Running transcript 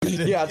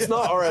Yeah, it's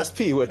not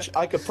RSP, which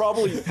I could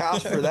probably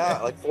pass for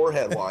that, like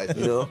forehead wise,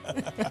 you know.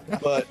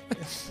 But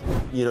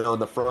you know,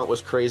 and the front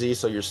was crazy,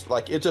 so you're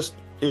like, it was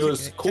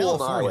cool on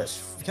the highway.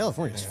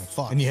 California's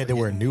fucked. And you had to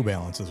wear New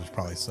Balances, which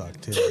probably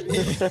sucked too.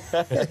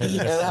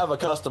 And have a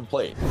custom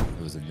plate.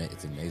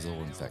 It's a nasal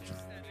infection.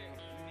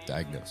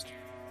 Diagnosed.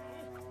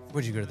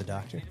 Would you go to the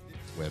doctor?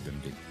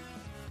 WebMD.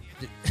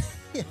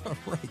 Yeah,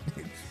 right,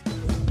 dude.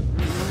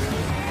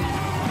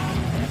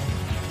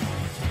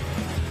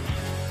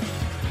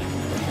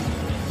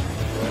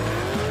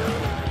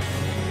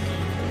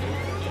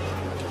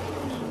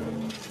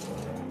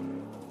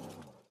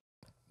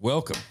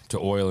 Welcome to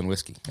Oil and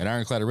Whiskey, an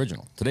Ironclad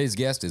original. Today's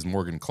guest is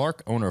Morgan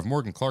Clarke, owner of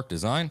Morgan Clarke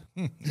Design.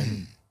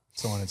 And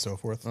so on and so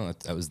forth. Well,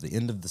 that was the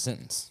end of the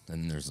sentence.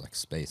 Then there's like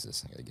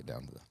spaces. I got to get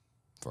down to the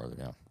farther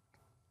down.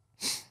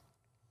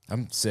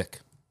 I'm sick.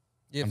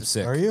 I'm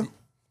sick. Are you?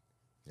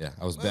 Yeah,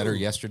 I was better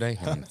yesterday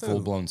and I'm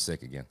full-blown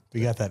sick again.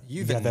 We got that.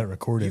 You got that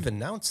recorded. You've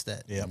announced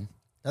that. Yeah.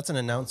 That's an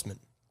announcement.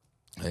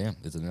 I am.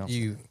 It's an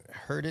announcement. You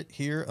heard it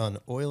here on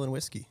Oil and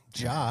Whiskey.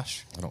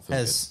 Josh I don't feel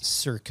has good.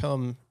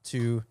 succumbed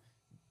to,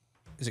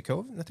 is it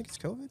COVID? I think it's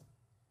COVID.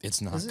 It's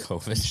not Is it?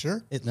 COVID.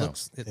 Sure. It No.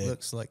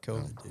 looks like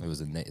COVID. It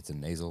was it's a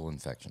nasal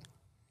infection.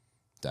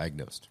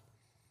 Diagnosed.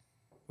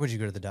 Would you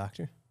go to the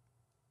doctor?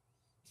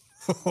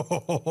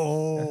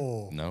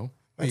 Oh, No.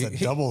 that's a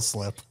double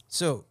slip.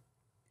 So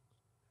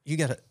you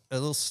got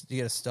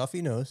a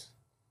stuffy nose,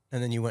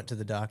 and then you went to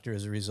the doctor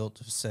as a result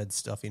of said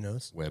stuffy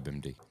nose.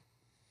 WebMD.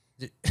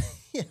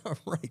 Yeah,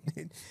 right.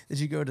 Did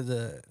you go to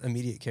the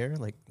immediate care,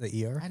 like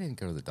the ER? I didn't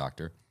go to the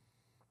doctor.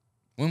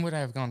 When would I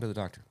have gone to the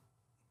doctor?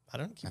 I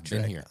don't keep I've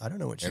track. been here. I don't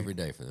know what Every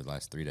day for the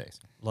last 3 days.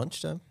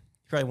 lunchtime.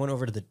 You probably went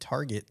over to the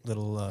Target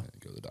little. I didn't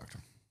go to the doctor.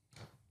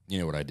 You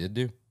know what I did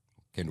do?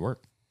 Came to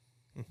work.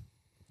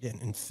 Yeah,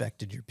 and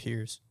infected your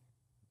peers.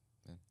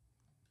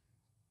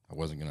 I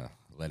wasn't going to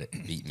let it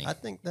beat me. I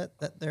think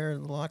that there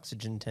little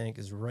oxygen tank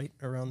is right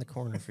around the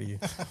corner for you.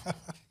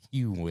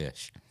 You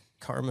wish.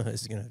 Karma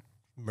is gonna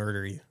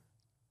murder you.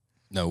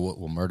 No, what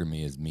will murder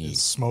me is me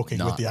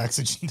Smoking with the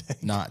oxygen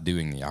tank. not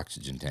doing the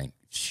oxygen tank,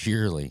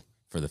 sheerly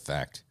for the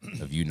fact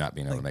of you not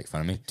being able to make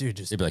fun of me. Dude,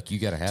 just they'd be like, you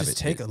got to have it. Just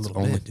take a It's little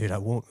only, bit, dude. I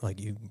won't like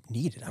you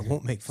need it. I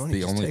won't make fun of The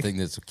you. Just only take thing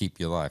that's will keep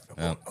you alive.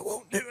 No, I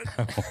won't do it.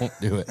 I won't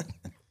do it.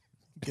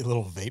 Get a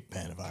little vape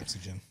pen of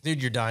oxygen. Dude,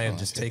 you're dying.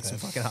 Just hit take some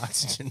that. fucking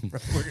oxygen.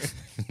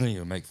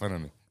 You'll make fun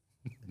of me.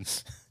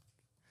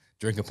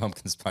 Drink a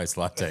pumpkin spice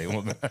latte. It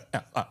won't matter.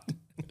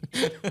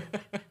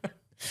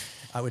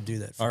 I would do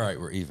that. For All you. right,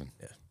 we're even.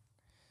 Yeah.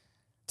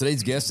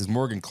 Today's guest is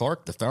Morgan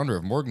Clarke, the founder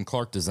of Morgan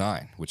Clarke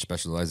Design, which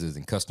specializes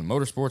in custom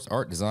motorsports,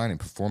 art design, and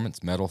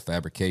performance metal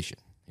fabrication.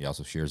 He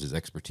also shares his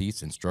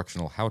expertise,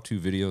 instructional how-to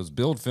videos,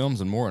 build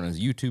films, and more on his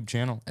YouTube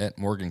channel at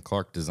Morgan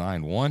Clarke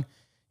Design 1.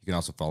 You can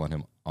also follow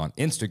him on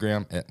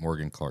Instagram at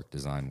Morgan Clarke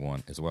Design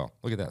 1 as well.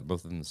 Look at that,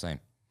 both of them the same.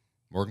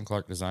 Morgan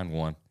Clarke Design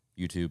 1,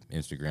 YouTube,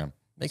 Instagram,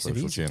 Makes it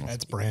social easy. channels.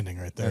 That's branding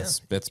right there.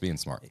 That's being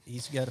smart.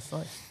 Easy guy to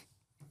find.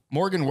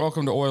 Morgan,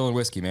 welcome to Oil and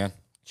Whiskey, man.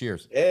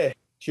 Cheers. Hey,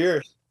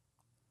 cheers.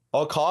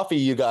 All coffee,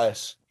 you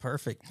guys.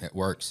 Perfect. It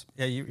works.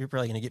 Yeah, you're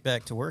probably gonna get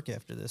back to work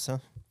after this, huh?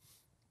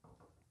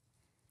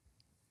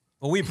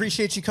 Well, we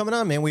appreciate you coming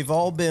on, man. We've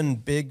all been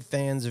big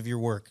fans of your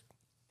work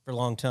for a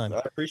long time.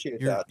 I appreciate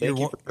You're, that. Thank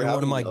you for you're one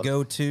having of my me on.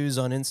 go-tos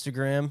on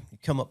Instagram. You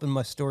come up in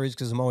my stories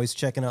because I'm always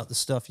checking out the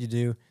stuff you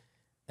do,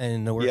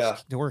 and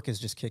the work is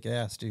just kick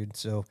ass, dude.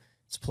 So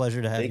it's a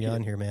pleasure to have Thank you you.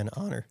 on here, man.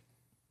 Honor.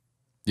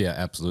 Yeah,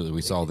 absolutely.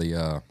 We saw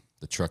the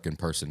truck in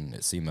person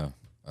at SEMA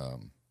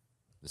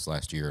this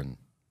last year, and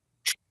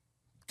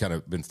kind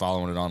of been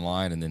following it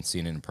online, and then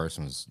seeing it in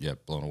person was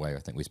blown away. I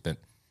think we spent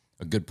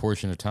a good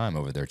portion of time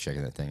over there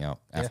checking that thing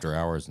out after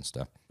hours and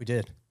stuff. We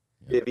did.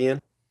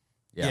 Vivian.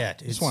 Yeah,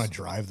 I just want to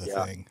drive the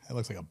thing. That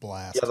looks like a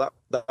blast. Yeah,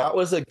 that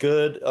was a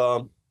good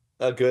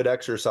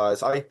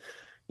exercise.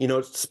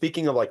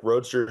 Speaking of like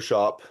Roadster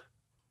Shop,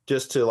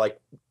 just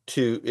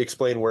to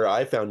explain where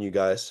I found you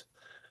guys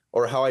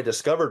or how I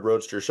discovered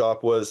Roadster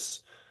Shop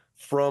was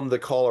from the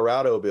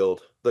Colorado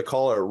build. Yep.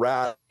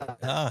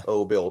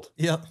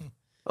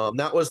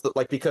 That was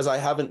because I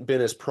haven't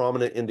been as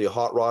prominent into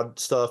hot rod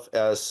stuff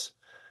as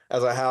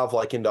I have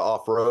like into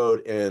off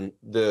road, and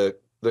the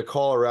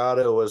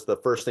Colorado was the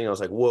first thing I was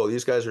like, whoa,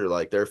 these guys are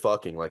like, they're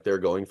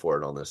going for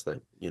it on this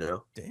thing, you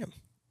know? Damn.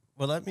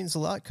 Well, that means a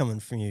lot coming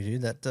from you,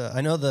 dude. That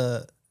I know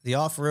the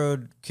off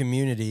road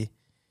community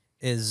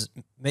is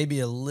maybe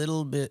a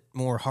little bit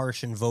more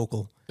harsh and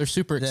vocal. They're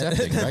super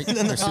accepting, right?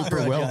 than They're the hot super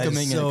rod guys.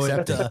 welcoming So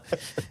and accepting.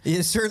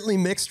 it's certainly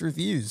mixed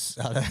reviews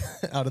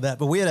out of that.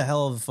 But we had a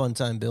hell of a fun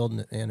time building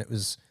it, and it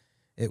was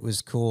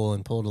cool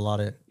and pulled a lot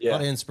of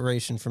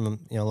inspiration from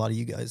a lot of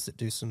you guys that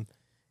do some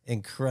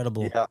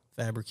incredible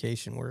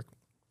fabrication work.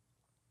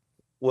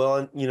 Well,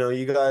 and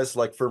you guys,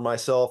 like for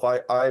myself,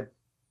 my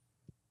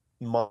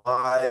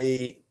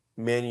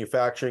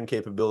manufacturing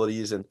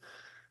capabilities and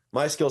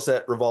my skill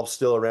set revolves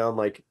still around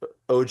like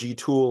OG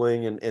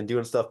tooling and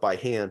doing stuff by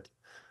hand.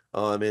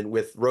 And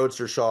with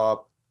Roadster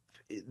Shop,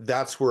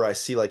 that's where I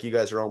see like you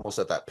guys are almost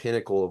at that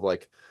pinnacle of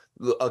like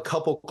a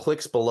couple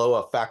clicks below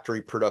a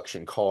factory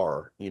production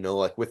car, you know,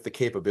 like with the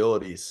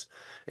capabilities.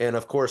 And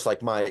of course,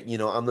 like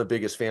I'm the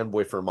biggest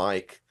fanboy for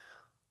Mike.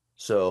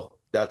 So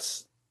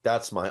that's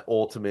my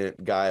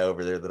ultimate guy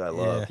over there that I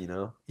love, you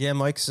know? Yeah,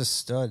 Mike's a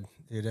stud,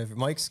 dude.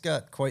 Mike's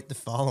got quite the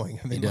following.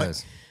 I mean, He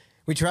does.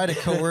 We try to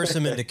coerce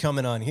him into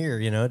coming on here,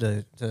 you know,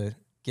 to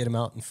get him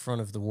out in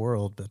front of the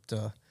world.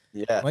 But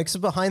yeah, Mike's a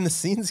behind the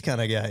scenes kind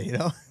of guy, you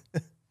know?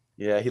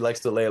 Yeah, he likes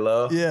to lay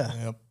low. Yeah.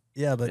 Yep.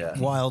 Yeah, but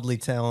wildly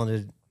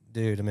talented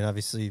dude. I mean,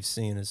 obviously you've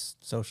seen his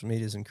social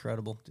media is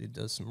incredible. Dude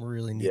does some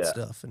really neat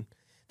stuff. And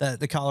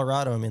the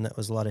Colorado, I mean, that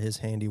was a lot of his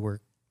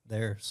handiwork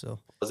there. So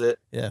was it?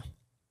 Yeah.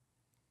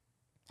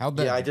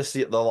 I just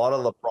see a lot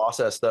of the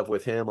process stuff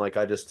with him. Like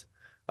I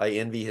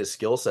envy his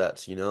skill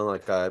sets, you know,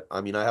 like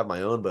I mean, I have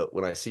my own, but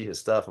when I see his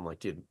stuff, I'm like,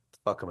 dude, what the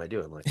fuck am I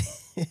doing? Like,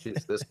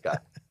 geez, this guy,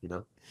 you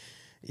know?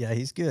 Yeah,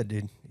 he's good,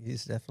 dude.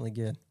 He's definitely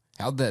good.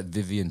 How'd that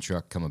Vivian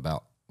truck come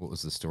about? What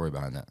was the story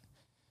behind that?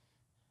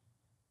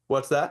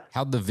 What's that?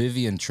 How'd the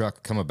Vivian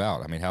truck come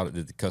about? I mean, how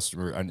did the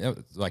customer, I know,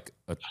 like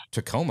a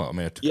Tacoma, I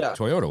mean,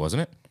 Toyota,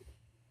 wasn't it?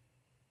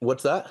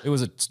 What's that? It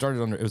was a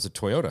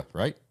Toyota,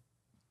 right?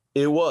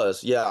 It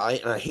was, yeah.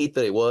 I hate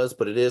that it was,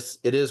 but it is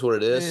what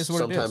it is. It is what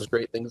Sometimes it is.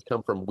 great things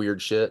come from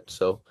weird shit.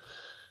 So,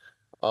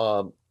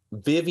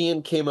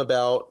 Vivian came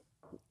about.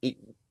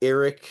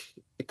 Eric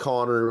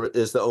Connor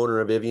is the owner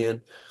of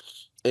Vivian,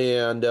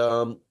 and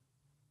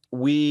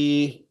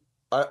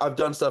I've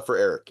done stuff for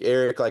Eric.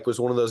 Eric like was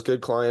one of those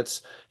good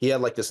clients. He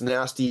had like this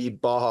nasty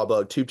Baja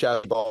Bug, tube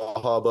chassis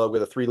Baja Bug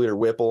with a 3-liter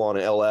Whipple on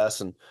an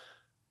LS, and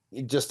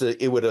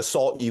it would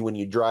assault you when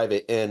you drive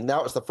it. And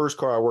that was the first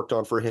car I worked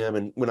on for him.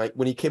 And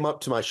when he came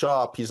up to my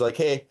shop, he's like,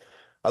 "Hey,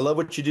 I love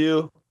what you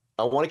do.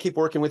 I want to keep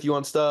working with you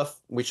on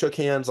stuff." We shook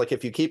hands. Like,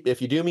 if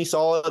you do me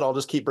solid, I'll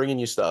just keep bringing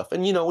you stuff.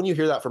 And, you know, when you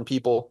hear that from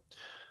people,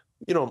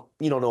 you don't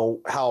know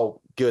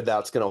how good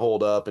that's going to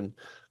hold up, and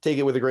take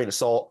it with a grain of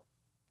salt.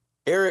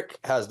 Eric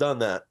has done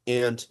that.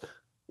 And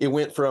it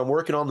went from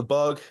working on the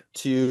Bug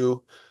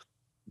to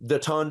the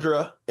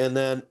Tundra. And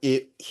then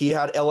he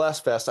had LS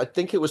Fest. I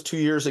think it was 2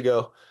 years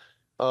ago.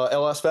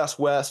 LS Fest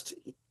West,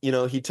 you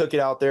know, he took it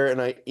out there,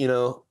 and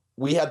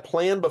we had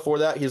planned before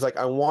that. He's like,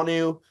 I want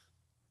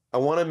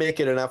to make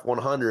it an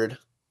F100.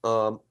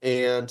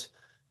 And,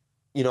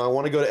 you know, I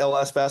want to go to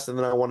LS Fest, and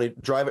then I want to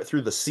drive it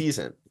through the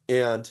season.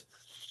 And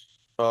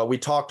we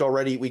talked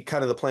already.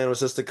 The plan was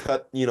just to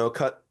cut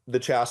the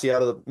chassis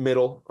out of the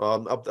middle,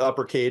 up the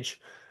upper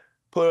cage,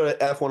 put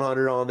an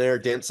F100 on there,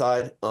 dent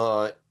side,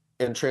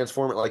 and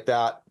transform it like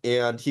that.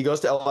 And he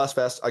goes to LS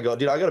Fest. I go,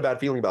 dude, I got a bad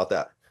feeling about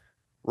that.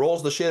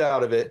 Rolls the shit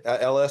out of it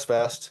at LS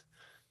Fest.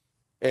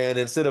 And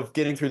instead of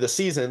getting through the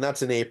season,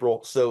 that's in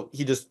April. So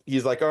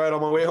he's like, all right,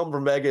 on my way home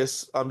from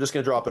Vegas, I'm just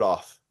going to drop it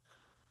off.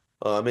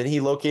 And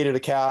he located a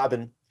cab,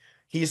 and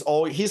he's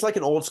like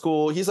an old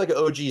school, he's like an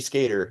OG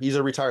skater. He's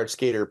a retired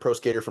skater, pro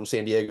skater from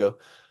San Diego.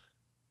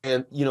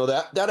 And you know,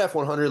 that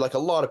F100, like a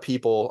lot of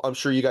people, I'm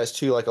sure you guys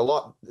too, the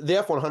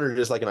F100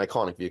 is like an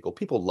iconic vehicle.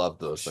 People love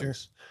those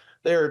things.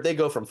 They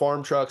go from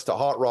farm trucks to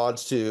hot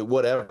rods to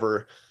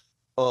whatever.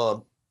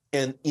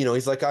 And you know,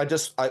 he's like,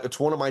 it's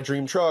one of my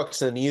dream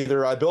trucks, and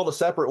either I build a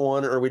separate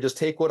one or we just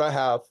take what I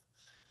have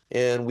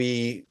and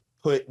we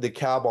put the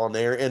cab on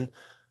there. And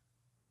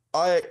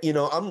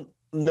I'm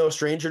no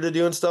stranger to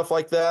doing stuff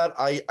like that.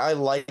 I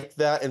like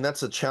that, and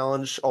that's a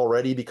challenge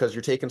already, because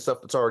you're taking stuff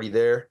that's already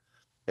there,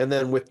 and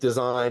then with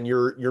design,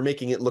 you're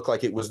making it look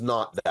like it was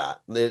not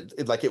that.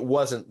 It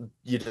wasn't.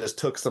 You just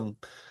took some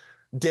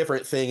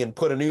different thing and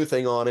put a new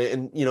thing on it,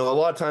 and you know, a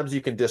lot of times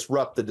you can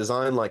disrupt the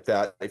design like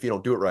that if you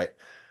don't do it right.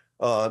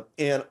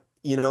 And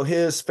you know,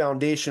 his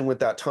foundation with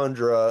that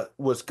Tundra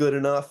was good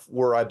enough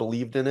where I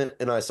believed in it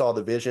and I saw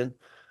the vision.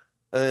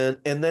 And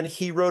then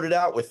he wrote it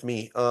out with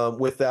me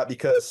with that,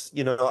 because,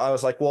 you know, I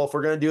was like, well, if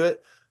we're going to do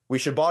it, we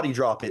should body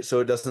drop it so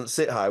it doesn't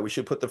sit high.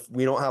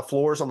 We don't have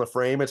floors on the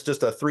frame. It's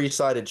just a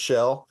 3-sided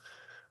shell.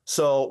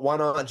 So why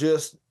not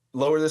just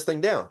lower this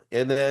thing down?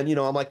 And then, you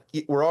know, I'm like,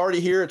 we're already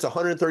here. It's a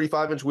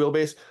 135-inch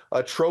wheelbase,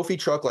 a trophy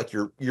truck, like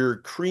your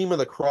cream of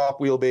the crop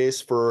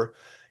wheelbase for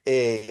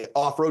a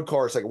off-road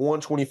car. It's like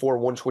 124,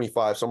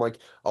 125. So I'm like,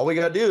 all we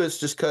got to do is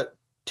just cut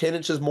 10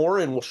 inches more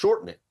and we'll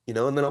shorten it, you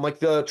know? And then I'm like,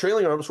 the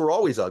trailing arms were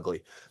always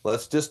ugly.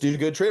 Let's just do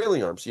good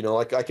trailing arms. You know,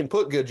 like I can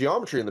put good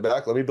geometry in the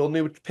back. Let me build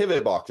new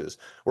pivot boxes.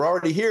 We're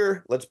already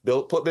here. Let's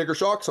put bigger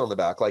shocks on the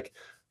back. Like,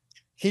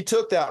 he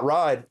took that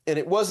ride, and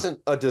it wasn't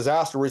a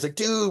disaster where he's like,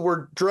 dude,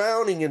 we're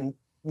drowning and,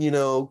 you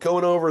know,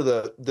 going over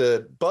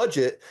the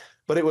budget.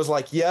 But it was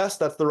like, yes,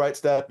 that's the right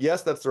step.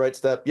 Yes, that's the right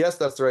step. Yes,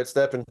 that's the right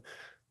step. And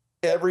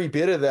every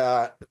bit of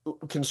that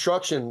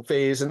construction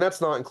phase, and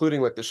that's not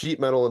including like the sheet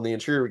metal and the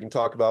interior we can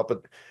talk about,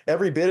 but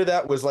every bit of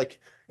that was like,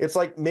 it's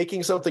like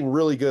making something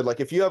really good. Like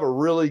if you have a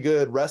really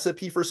good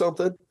recipe for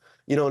something,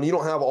 you know, and you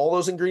don't have all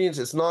those ingredients,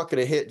 it's not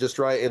going to hit just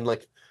right. And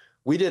like,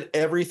 we did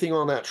everything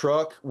on that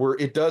truck where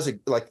it does,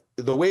 like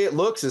the way it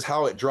looks is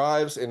how it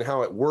drives and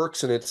how it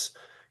works. And it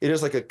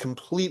is like a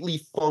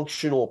completely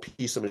functional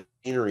piece of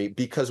machinery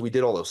because we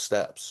did all those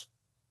steps.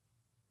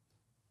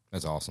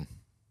 That's awesome.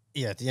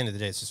 Yeah, at the end of the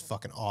day, it's just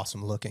fucking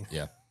awesome looking.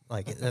 Yeah.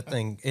 Like that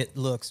thing, it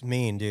looks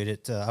mean,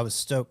 dude. I was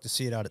stoked to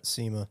see it out at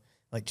SEMA.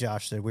 Like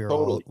Josh said, we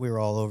were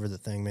all over the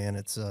thing, man.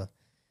 It's a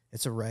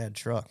rad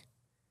truck.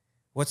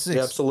 What's this?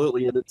 Yeah,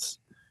 absolutely, and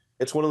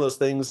it's one of those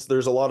things.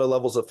 There's a lot of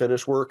levels of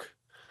finish work.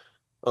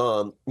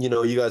 You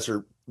guys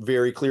are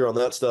very clear on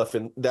that stuff,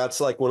 and that's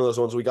like one of those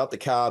ones. We got the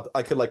cab.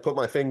 I could like put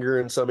my finger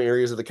in some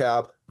areas of the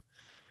cab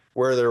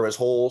where there was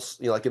holes,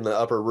 like in the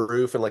upper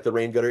roof and like the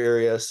rain gutter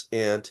areas.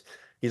 And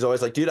he's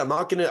always like, dude, I'm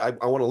not gonna.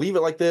 I want to leave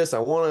it like this. I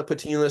want to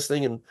patina this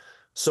thing, and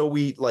so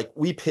we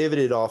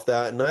pivoted off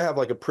that. And I have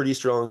like a pretty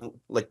strong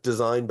like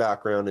design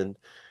background, and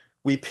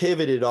we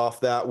pivoted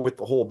off that with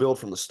the whole build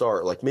from the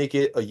start. Like make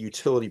it a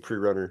utility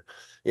pre-runner.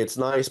 It's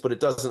nice, but it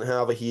doesn't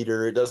have a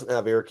heater. It doesn't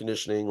have air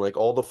conditioning. Like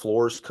all the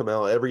floors come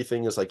out.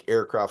 Everything is like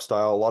aircraft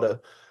style.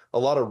 A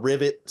lot of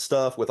rivet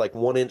stuff with like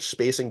 1-inch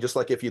spacing, just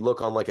like if you look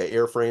on like an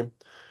airframe.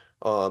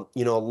 A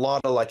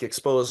lot of like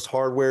exposed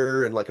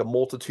hardware and like a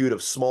multitude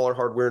of smaller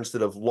hardware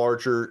instead of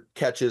larger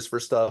catches for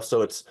stuff.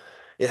 So it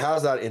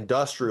has that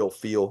industrial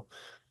feel.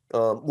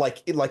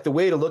 Like the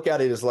way to look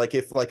at it is like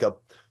if like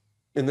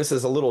and this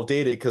is a little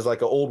dated because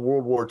like an old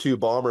World War II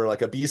bomber,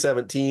 like a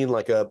B-17,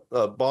 like a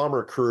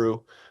bomber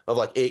crew of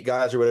like 8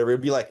 guys or whatever,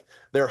 it'd be like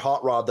their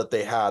hot rod that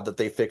they had that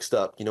they fixed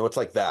up. It's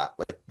like that.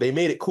 Like they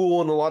made it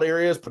cool in a lot of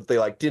areas, but they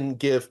like didn't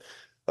give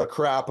a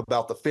crap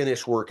about the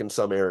finish work in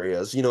some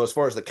areas, as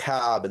far as the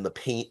cab and the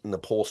paint and the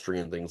upholstery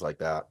and things like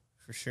that.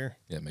 For sure.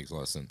 Yeah, it makes a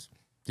lot of sense.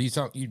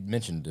 So you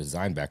mentioned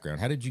design background.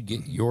 How did you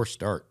get your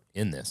start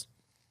in this?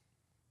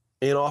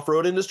 In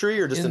off-road industry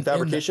or just in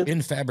fabrication?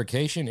 In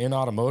fabrication, in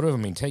automotive. I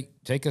mean,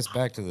 take us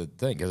back to the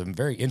thing because I'm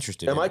very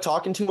interested. Am I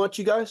talking too much,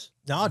 you guys?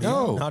 No, dude,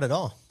 no, not at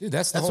all. Dude,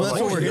 that's what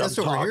we're here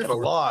for. A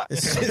lot.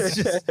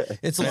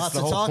 It's lots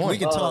of talk. We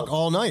can talk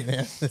all night,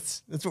 man.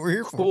 That's what we're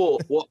here for.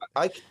 Cool. Well,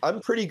 I'm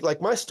pretty like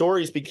my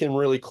stories became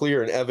really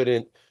clear and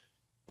evident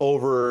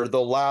over the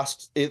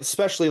last,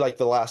 especially like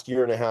the last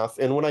year and a half.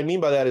 And what I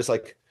mean by that is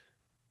like,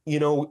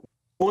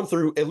 going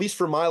through, at least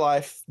for my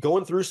life,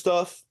 going through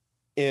stuff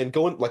and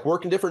going like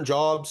working different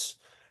jobs,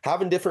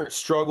 having different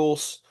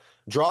struggles,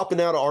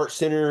 dropping out of art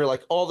center,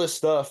 like all this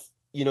stuff,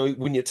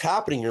 when it's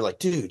happening, you're like,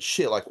 dude,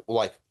 shit,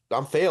 like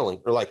I'm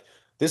failing, or like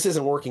this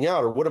isn't working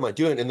out, or what am I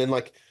doing? And then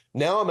like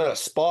now I'm at a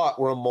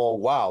spot where I'm all,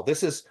 wow,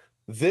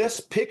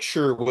 this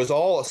picture was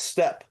all a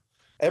step.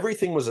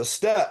 Everything was a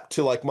step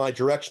to like my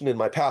direction and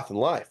my path in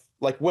life.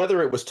 Like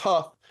whether it was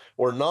tough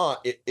or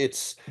not,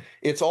 it's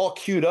all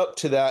queued up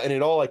to that, and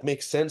it all like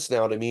makes sense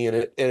now to me,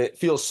 and it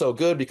feels so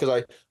good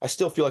because I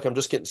still feel like I'm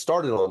just getting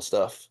started on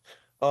stuff.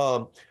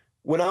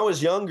 When I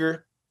was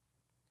younger,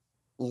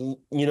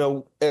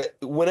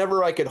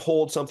 whenever I could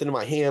hold something in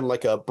my hand,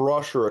 like a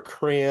brush or a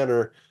crayon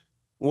or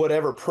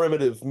whatever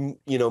primitive,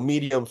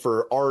 medium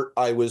for art,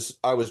 I was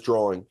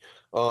drawing.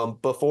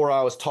 Before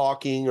I was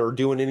talking or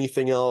doing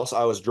anything else,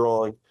 I was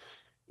drawing.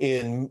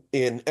 In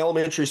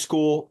elementary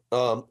school,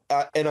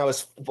 and I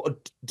was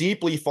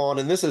deeply fond,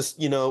 and this is,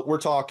 we're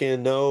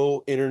talking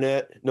no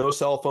internet, no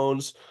cell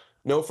phones,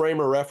 no frame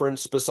of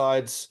reference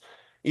besides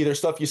either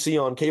stuff you see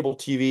on cable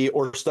TV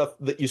or stuff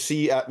that you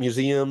see at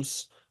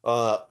museums,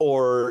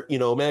 or,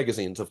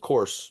 magazines, of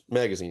course,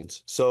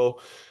 magazines.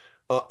 So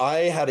I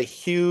had a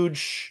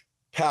huge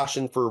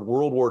passion for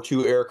World War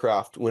II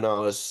aircraft when I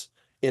was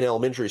in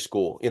elementary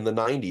school in the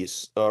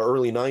 90s,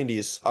 early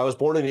 90s. I was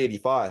born in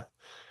 85.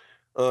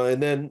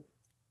 And then,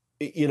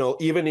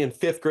 even in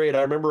 5th grade,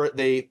 I remember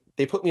they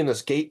put me in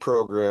this GATE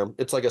program.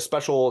 It's like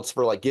it's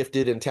for like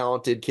gifted and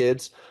talented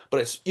kids,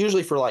 but it's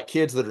usually for like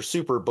kids that are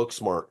super book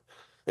smart.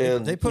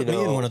 And they put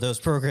me in one of those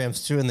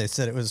programs too, and they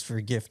said it was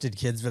for gifted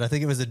kids, but I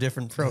think it was a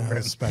different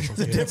program. Special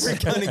kids. Different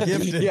kind of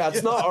gifted. Yeah,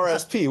 it's not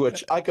RSP,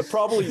 which I could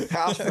probably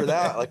pass for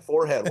that, like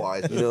forehead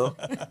wise,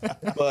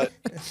 But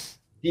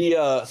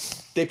I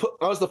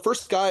was the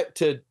first guy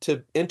to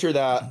enter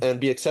that and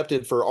be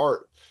accepted for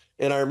art.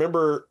 And I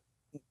remember,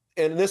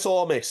 and this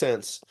all makes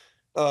sense.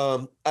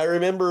 I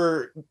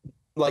remember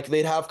like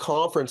they'd have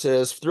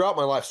conferences throughout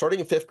my life, starting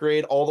in 5th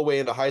grade all the way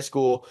into high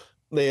school.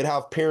 They'd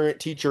have parent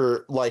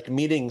teacher like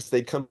meetings.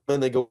 They'd come in,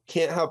 they go,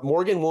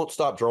 Morgan won't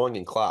stop drawing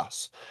in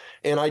class.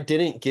 And I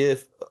didn't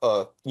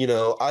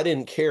I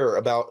didn't care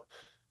about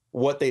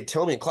what they'd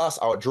tell me in class.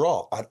 I would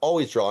draw. I'd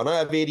always draw. And I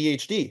have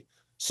ADHD.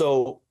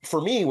 So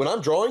for me, when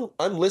I'm drawing,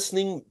 I'm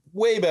listening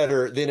way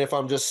better than if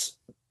I'm just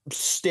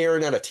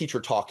staring at a teacher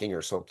talking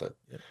or something.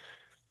 Yep.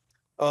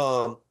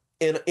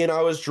 And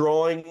I was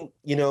drawing,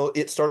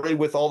 it started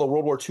with all the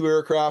World War II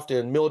aircraft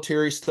and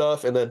military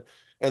stuff. And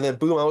then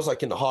boom, I was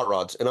like into hot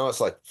rods, and I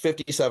was like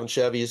 57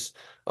 Chevys,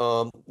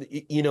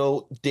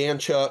 Dan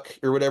Chuck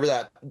or whatever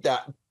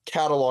that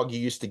catalog you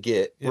used to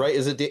get, yep. Right?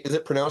 Is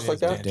it pronounced like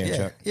that? Dan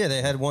Chuck. Yeah.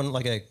 They had one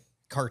like a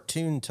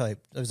cartoon type.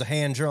 It was a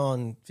hand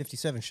drawn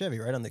 57 Chevy,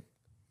 right on the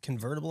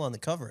convertible on the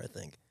cover, I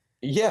think.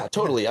 Yeah,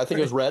 totally. I think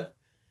it was red.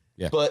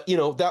 Yeah. But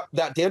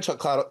that Dan Chuck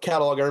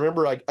catalog, I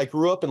remember I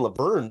grew up in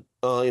Laverne,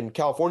 in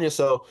California,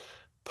 so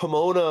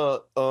Pomona,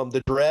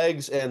 the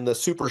Dregs and the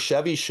Super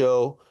Chevy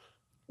show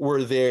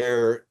were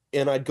there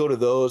and I'd go to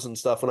those and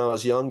stuff when I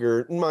was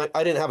younger.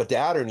 I didn't have a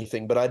dad or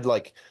anything, but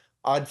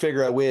I'd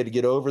figure out a way to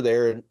get over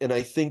there. And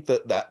I think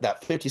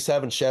that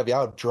 57 Chevy,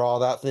 I would draw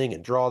that thing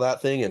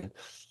and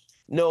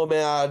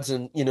nomads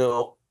and,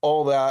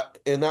 all that.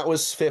 And that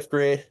was 5th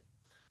grade,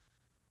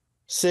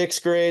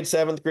 6th grade,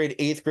 7th grade,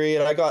 8th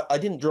grade. I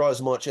didn't draw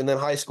as much. And then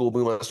high school,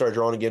 boom, I started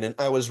drawing again. And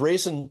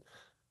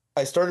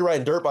I started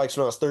riding dirt bikes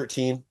when I was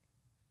 13.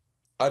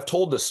 I've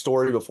told this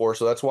story before,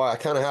 so that's why I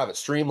kind of have it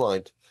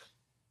streamlined.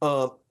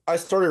 I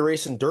started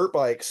racing dirt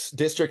bikes,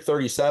 District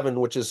 37,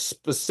 which is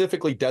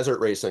specifically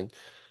desert racing.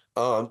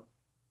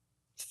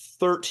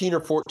 13 or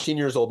 14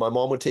 years old, my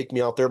mom would take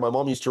me out there. My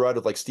mom used to ride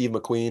with like Steve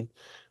McQueen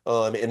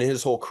and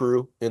his whole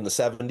crew in the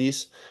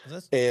 70s.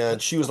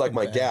 And she was like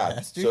my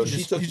dad. Dude. So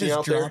she took me out there. You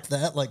just dropped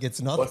that like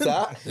it's nothing. What's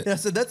that? Yeah, I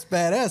said, that's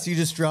badass. You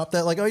just dropped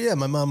that like, oh yeah,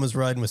 my mom was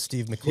riding with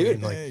Steve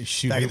McQueen. Dude, like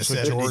shoot back in with the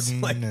 70s.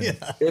 Jordan. Like, And,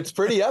 yeah. It's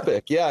pretty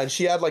epic. Yeah. And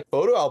she had like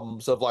photo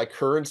albums of like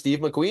her and Steve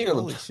McQueen. And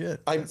Holy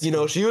shit.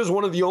 she was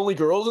one of the only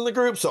girls in the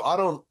group. So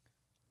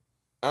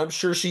I'm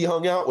sure she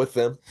hung out with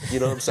them.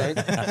 You know what I'm saying?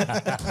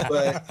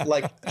 But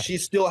like she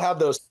still had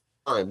those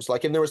times.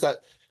 Like, and there was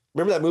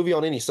remember that movie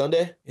On Any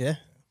Sunday? Yeah.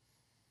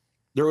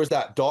 There was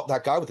that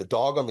guy with the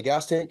dog on the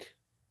gas tank.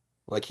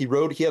 Like he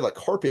had like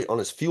carpet on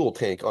his fuel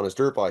tank on his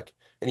dirt bike,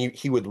 and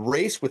he would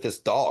race with his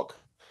dog.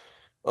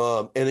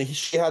 And then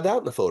she had that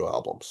in the photo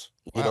albums,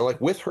 like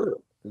with her.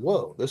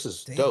 Whoa, this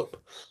is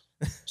dope.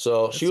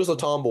 So she was a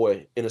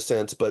tomboy in a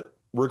sense, but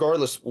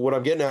regardless, what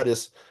I'm getting at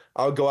is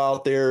I would go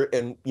out there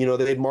and,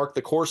 they'd mark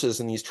the courses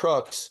in these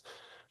trucks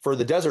for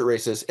the desert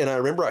races. And I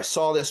remember I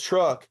saw this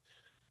truck,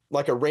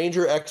 like a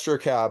Ranger extra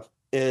cab,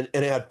 and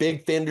it had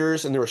big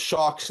fenders and there were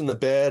shocks in the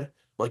bed.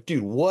 I'm like,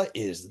 dude, what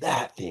is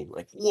that thing?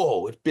 Like,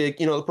 whoa, it's big.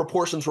 The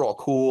proportions were all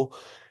cool.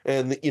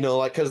 And,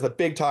 like, because the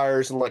big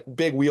tires and like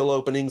big wheel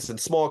openings and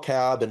small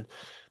cab and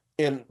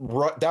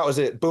that was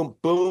it. Boom,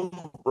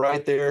 boom,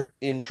 right there.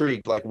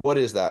 Intrigued. Like, what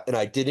is that? And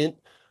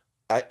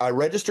I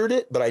registered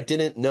it, but I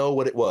didn't know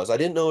what it was. I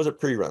didn't know it was a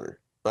pre-runner.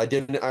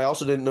 I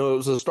also didn't know it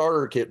was a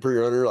starter kit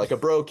pre-runner. Like a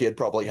bro kid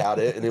probably had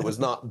it and it was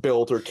not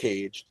built or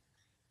caged.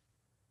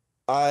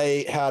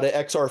 I had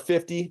an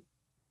XR50.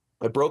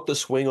 I broke the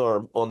swing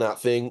arm on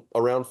that thing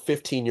around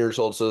 15 years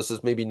old. So this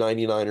is maybe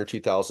 99 or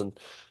 2000.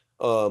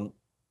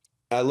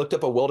 I looked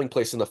up a welding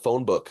place in the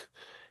phone book,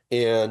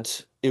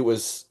 and it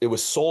was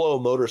Solo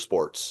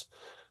Motorsports.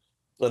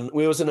 And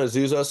we was in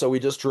Azusa, so we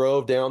just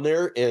drove down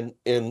there, and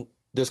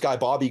this guy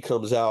Bobby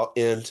comes out,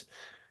 and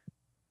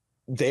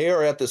they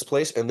are at this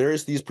place, and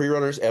there's these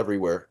pre-runners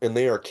everywhere, and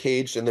they are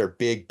caged, and they're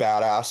big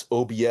badass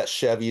OBS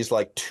Chevys,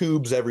 like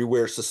tubes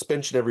everywhere,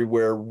 suspension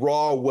everywhere,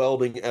 raw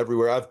welding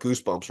everywhere. I have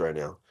goosebumps right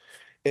now.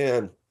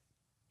 And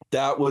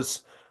that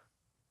was,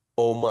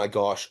 oh my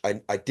gosh,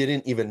 I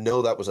didn't even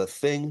know that was a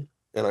thing.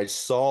 And I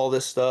saw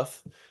this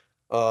stuff,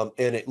 and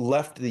it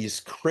left these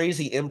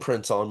crazy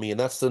imprints on me. And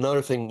that's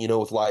another thing,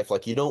 with life,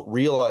 like you don't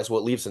realize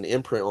what leaves an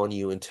imprint on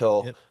you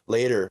until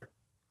later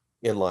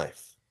in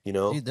life,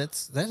 Dude,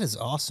 that is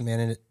awesome, man.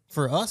 And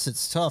for us,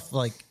 it's tough.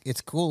 Like,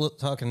 it's cool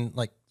talking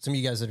like some of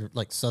you guys that are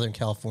like Southern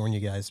California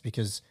guys,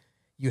 because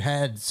you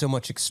had so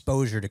much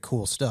exposure to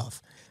cool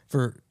stuff.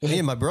 For me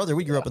and my brother,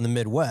 we grew up in the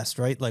Midwest,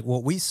 right? Like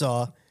what we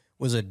saw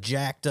was a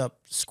jacked up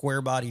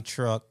square body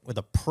truck with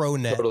a pro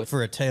net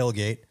for a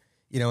tailgate,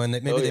 and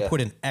maybe they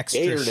put an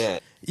extra,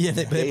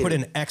 they put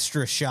an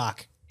extra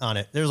shock on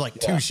it. There's like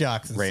 2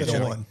 shocks instead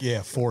of 1.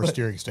 Yeah, 4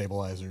 steering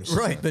stabilizers.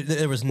 Right, but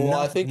there was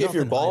I think if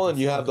you're balling,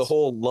 you have the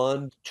whole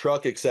Lund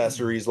truck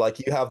accessories. Like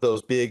you have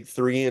those big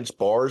 3-inch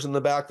bars in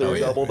the back that are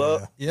doubled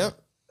up.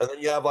 Yep. And then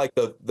you have like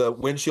the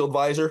windshield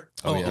visor.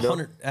 Oh, yeah.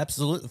 100,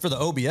 absolutely. For the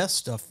OBS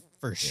stuff,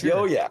 for sure.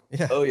 Oh, yeah.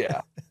 Oh,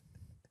 yeah.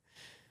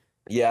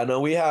 Yeah, no,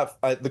 we have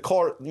the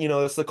car,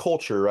 it's the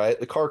culture, right?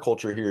 The car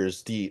culture here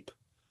is deep.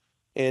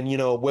 And,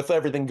 with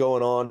everything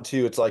going on,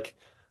 too, it's like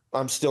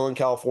I'm still in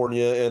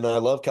California, and I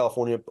love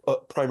California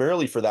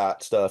primarily for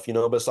that stuff,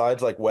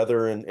 besides like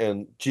weather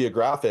and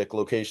geographic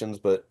locations.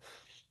 But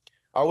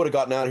I would have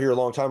gotten out of here a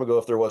long time ago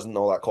if there wasn't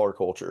all that car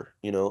culture.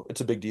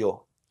 It's a big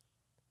deal.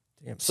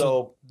 Damn.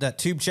 So that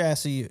tube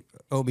chassis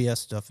OBS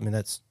stuff, I mean,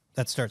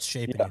 that starts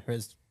shaping you.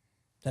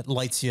 That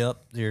lights you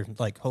up. You're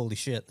like, holy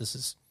shit, this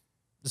is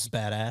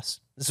badass.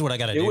 This is what I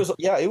got to do.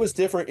 It was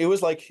different. It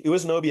was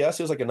an OBS.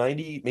 It was like a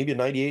 90, maybe a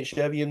 98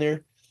 Chevy in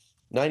there,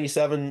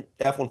 97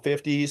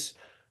 F-150s.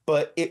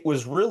 But it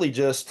was really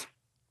just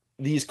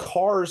these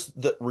cars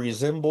that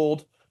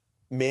resembled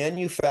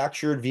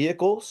manufactured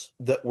vehicles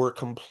that were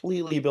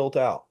completely built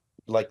out.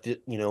 Like,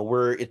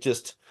 where it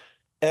just,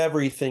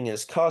 everything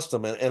is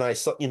custom. And I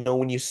saw,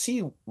 when you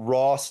see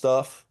raw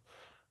stuff,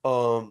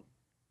 I'm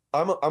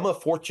a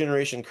 4th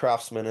generation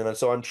craftsman, and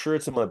so I'm sure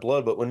it's in my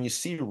blood, but when you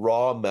see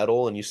raw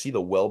metal and you see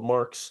the weld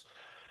marks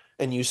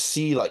and you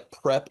see like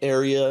prep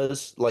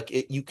areas, like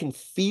you can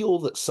feel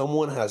that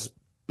someone has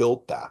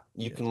built that.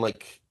 You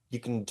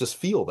can just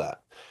feel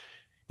that.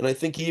 And I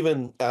think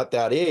even at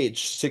that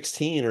age,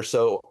 16 or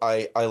so,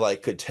 I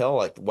like could tell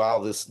like, wow,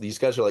 these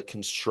guys are like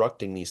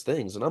constructing these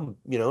things. And I'm,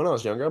 when I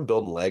was younger, I'm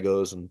building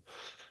Legos and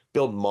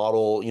build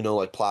model,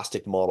 like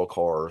plastic model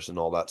cars and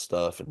all that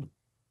stuff. And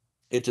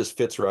it just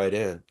fits right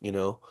in.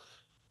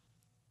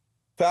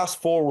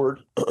 Fast forward,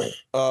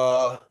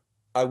 uh,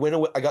 I went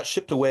away, I got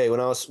shipped away when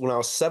I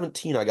was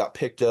 17. I got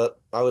picked up.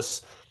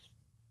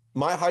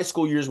 My high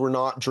school years were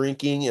not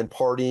drinking and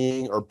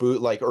partying or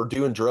or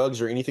doing drugs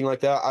or anything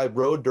like that. I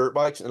rode dirt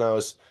bikes, and I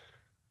was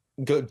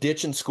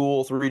ditching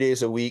school 3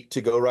 days a week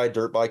to go ride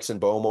dirt bikes in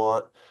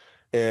Beaumont.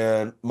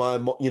 And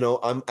I'm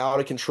out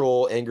of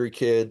control, angry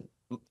kid.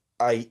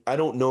 I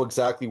don't know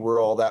exactly where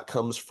all that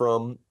comes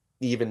from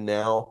even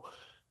now,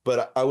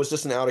 but I was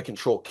just an out of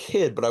control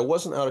kid, but I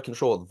wasn't out of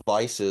control with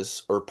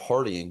vices or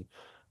partying.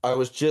 I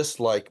was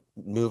just like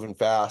moving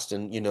fast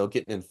and,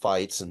 getting in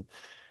fights and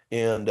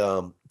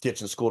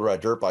ditching school to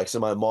ride dirt bikes.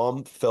 And my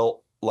mom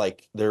felt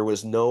like there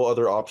was no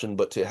other option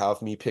but to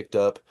have me picked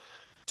up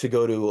to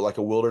go to like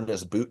a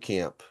wilderness boot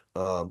camp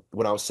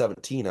when I was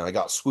 17. And I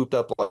got swooped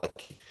up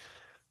like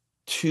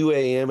 2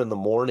 a.m. in the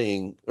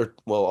morning, or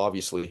well,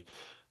 obviously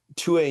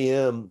 2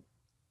 a.m.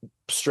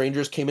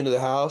 Strangers came into the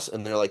house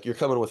and they're like, "You're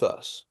coming with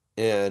us."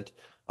 And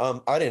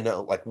I didn't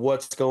know like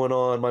what's going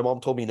on. My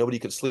mom told me nobody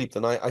could sleep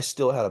the night. I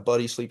still had a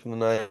buddy sleeping the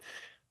night.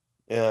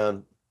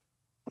 And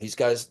these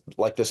guys,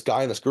 like this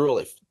guy and this girl,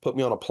 they put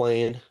me on a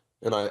plane,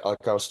 and I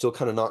was still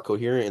kind of not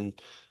coherent, and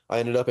I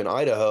ended up in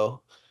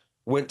Idaho,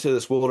 went to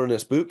this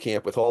wilderness boot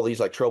camp with all these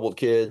like troubled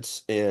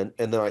kids, and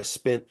then I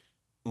spent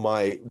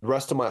my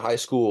rest of my high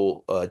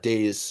school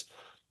days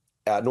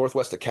at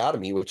Northwest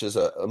Academy, which is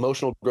a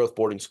emotional growth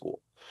boarding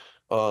school.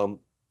 Um,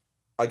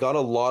 I got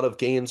a lot of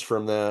gains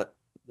from that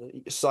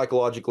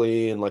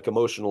psychologically and like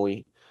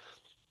emotionally,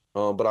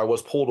 but I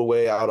was pulled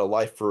away out of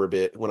life for a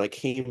bit. When I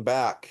came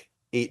back,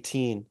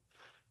 18,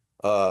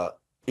 uh,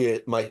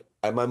 my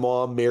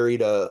mom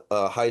married a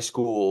high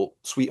school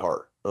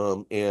sweetheart,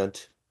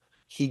 and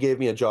he gave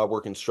me a job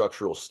working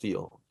structural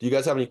steel. Do you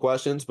guys have any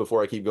questions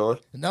before I keep going?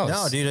 No,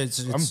 dude,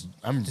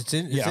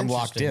 I'm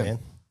locked in, man.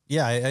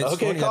 Yeah, it's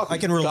okay, funny. I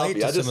can relate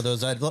to some of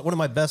those. One of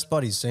my best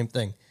buddies, same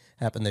thing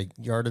happened. They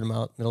yarded him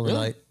out middle of the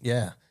night.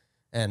 Yeah,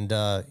 and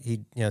he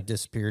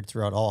disappeared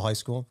throughout all high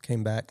school.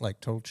 Came back like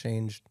total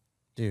changed,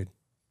 dude.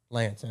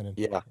 Lance and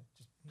yeah, just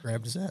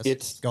grabbed his ass.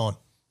 It's gone.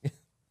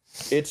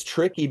 It's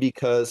tricky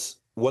because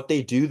what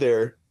they do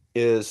there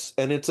is,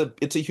 and it's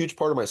a huge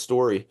part of my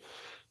story.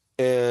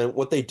 And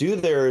what they do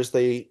there is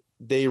they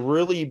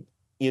really,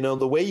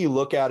 the way you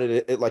look at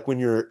it, like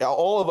when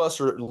all of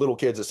us are little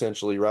kids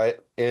essentially, right?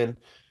 And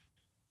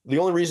the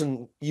only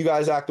reason you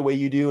guys act the way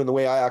you do and the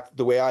way I act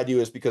the way I do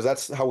is because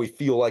that's how we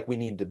feel like we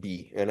need to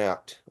be and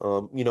act.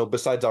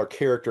 Besides our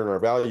character and our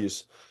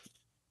values.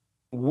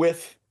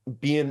 With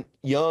being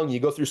young, you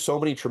go through so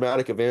many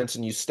traumatic events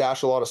and you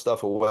stash a lot of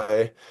stuff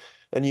away,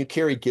 and you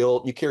carry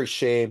guilt, you carry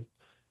shame,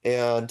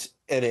 and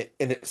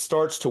it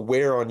starts to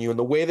wear on you. And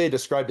the way they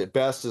described it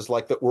best is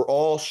like that we're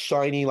all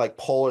shiny, like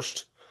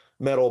polished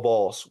metal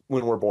balls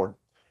when we're born.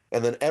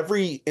 And then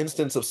every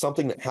instance of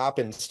something that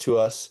happens to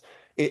us,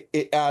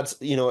 it adds,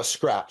 a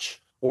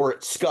scratch, or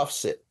it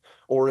scuffs it,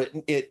 or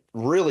it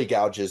really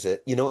gouges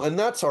it, and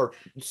that's our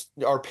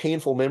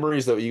painful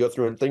memories that you go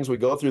through and things we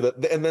go through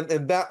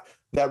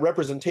that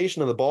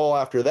representation of the ball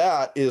after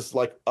that is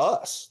like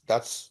us.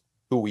 That's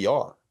who we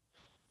are.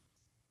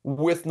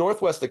 With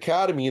Northwest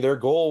Academy, their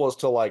goal was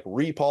to like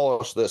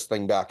repolish this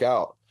thing back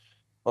out.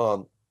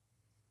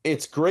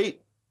 It's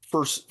great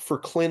for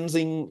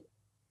cleansing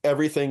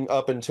everything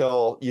up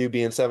until you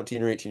being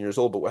 17 or 18 years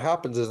old. But what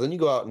happens is then you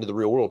go out into the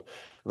real world,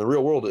 and the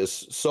real world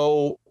is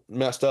so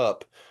messed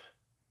up.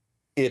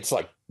 It's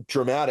like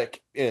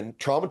dramatic and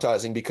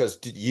traumatizing because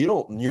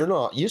you're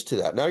not used to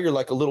that. Now you're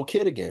like a little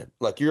kid again.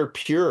 Like you're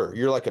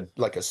like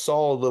a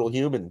solid little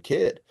human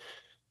kid.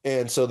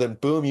 And so then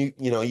boom,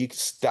 you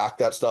stack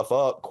that stuff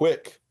up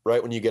quick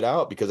right when you get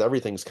out because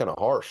everything's kind of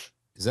harsh.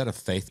 Is that a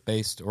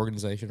faith-based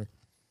organization?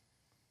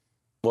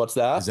 What's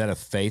that? Is that a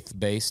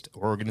faith-based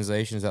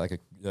organization? Is that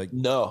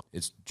no?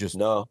 It's just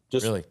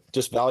really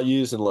just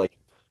values and like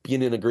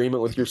being in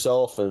agreement with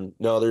yourself. And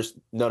no, there's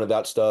none of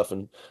that stuff.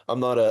 And I'm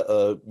not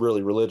a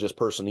really religious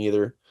person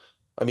either.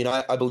 I mean,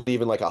 I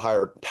believe in like a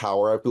higher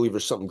power. I believe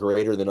there's something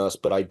greater than us,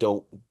 but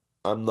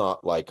I'm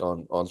not like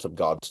on some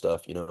God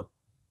stuff,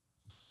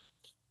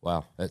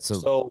 Wow. That's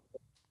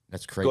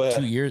crazy. Go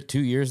ahead.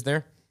 2 years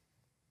there,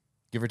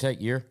 give or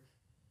take year.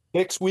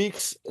 6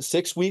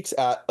 weeks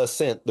at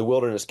Ascent, the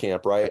wilderness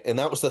camp. Right. And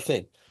that was the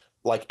thing.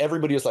 Like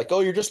everybody was like, "Oh,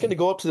 you're just going to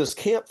go up to this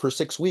camp for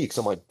 6 weeks."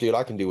 I'm like, dude,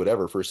 I can do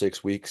whatever for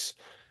 6 weeks.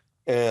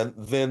 And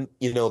then,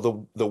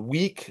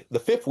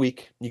 the fifth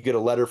week, you get a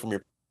letter from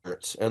your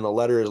parents, and the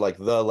letter is like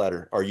the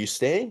letter. Are you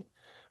staying?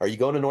 Are you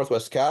going to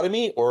Northwest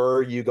Academy, or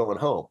are you going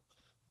home?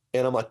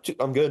 And I'm like,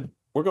 I'm good.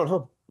 We're going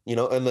home.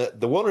 And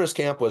the wilderness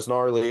camp was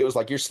gnarly. It was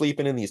like you're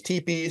sleeping in these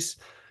teepees,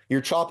 you're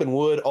chopping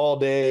wood all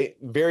day.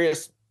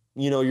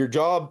 Your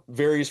job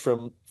varies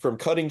from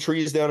cutting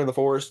trees down in the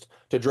forest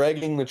to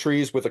dragging the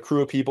trees with a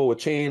crew of people with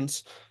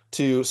chains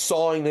to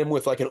sawing them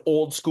with like an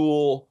old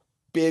school,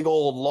 big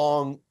old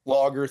long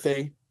logger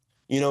thing,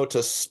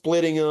 to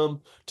splitting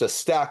them, to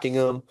stacking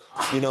them,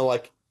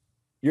 like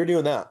You're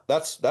doing that.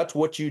 That's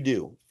what you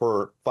do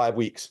for 5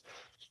 weeks.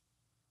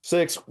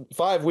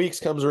 5 weeks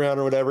comes around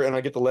or whatever, and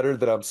I get the letter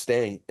that I'm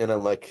staying, and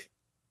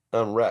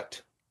I'm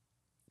wrecked.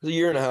 It was a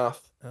year and a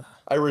half.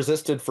 I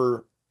resisted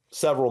for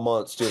several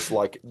months, just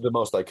like the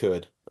most I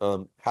could,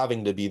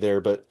 having to be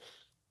there, but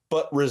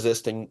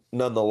resisting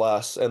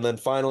nonetheless. And then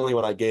finally,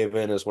 when I gave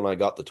in, is when I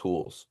got the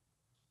tools.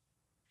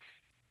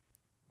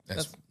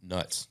 That's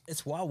nuts.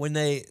 It's wild when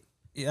they,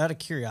 out of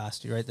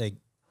curiosity, right?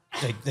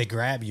 They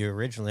grab you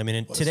originally. I mean,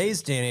 in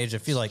today's day and age, I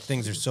feel like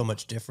things are so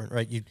much different,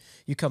 right?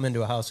 You come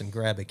into a house and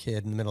grab a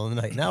kid in the middle of the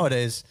night.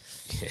 Nowadays,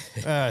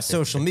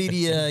 social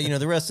media,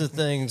 the rest of the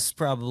things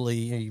probably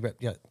you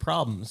got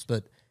problems.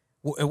 But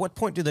at what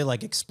point do they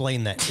like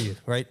explain that to you,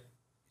 right?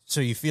 So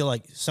you feel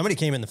like somebody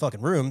came in the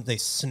fucking room, they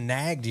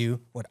snagged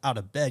you out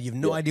of bed. You have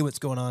no idea what's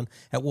going on.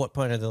 At what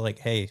point are they like,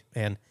 hey,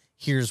 man,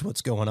 here's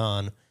what's going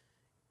on?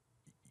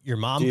 Your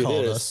mom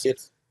called us.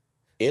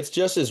 It's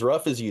just as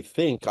rough as you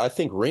think. I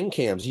think ring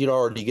cams, you'd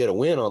already get a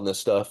win on this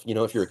stuff.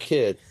 If you're a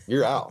kid,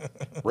 you're out.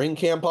 Ring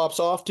cam pops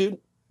off, dude,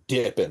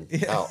 dipping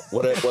out.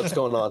 What's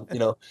going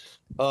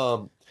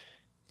on?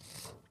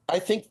 I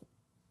think,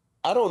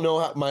 I don't know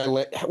how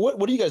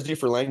what do you guys do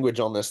for language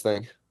on this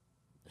thing?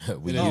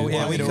 we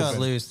cut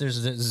loose. There's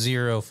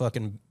zero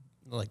fucking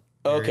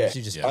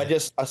barriers. Okay.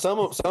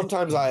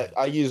 Sometimes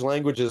I use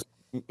languages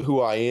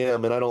who I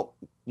am, and I don't,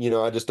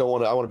 I just don't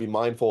want to. I want to be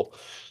mindful.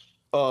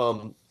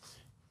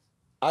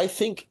 I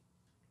think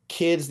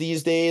kids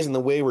these days and the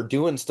way we're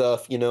doing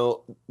stuff,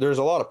 there's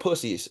a lot of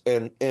pussies,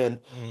 and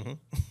mm-hmm.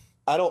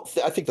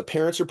 I think the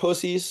parents are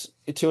pussies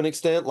to an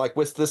extent, like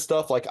with this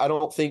stuff. Like, I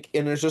don't think,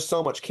 and there's just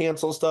so much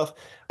cancel stuff.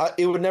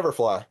 It would never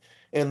fly.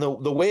 And the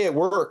way it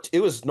worked,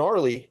 it was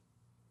gnarly.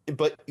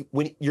 But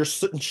when you're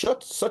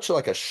such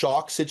like a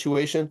shock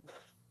situation,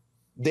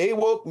 they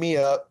woke me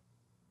up.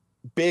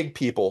 Big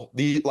people.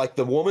 The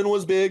woman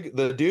was big.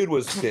 The dude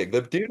was big.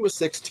 The dude was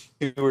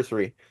 6'2" or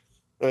 3,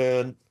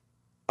 and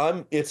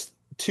it's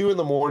 2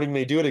 a.m.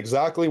 They do it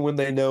exactly when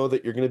they know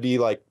that you're going to be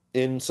like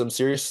in some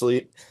serious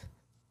sleep.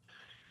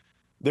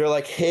 They're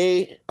like,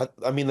 hey,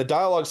 I mean, the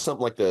dialogue's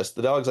something like this.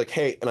 The dialogue's like,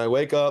 hey, and I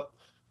wake up.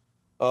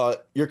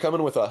 You're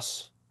coming with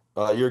us.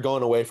 You're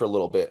going away for a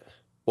little bit.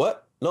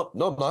 What? No,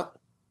 I'm not.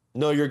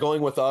 No, you're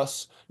going with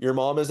us. Your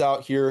mom is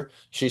out here.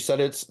 She said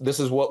this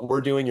is what we're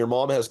doing. Your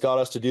mom has got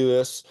us to do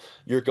this.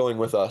 You're going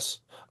with us.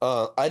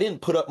 I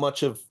didn't put up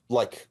much of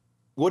like,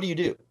 what do you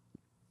do?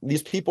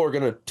 These people are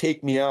going to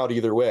take me out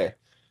either way.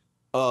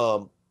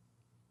 My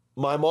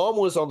mom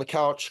was on the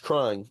couch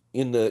crying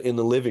in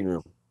the living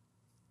room,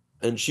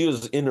 and she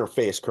was in her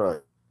face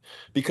crying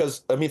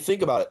because, I mean,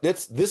 think about it.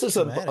 This is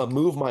a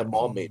move my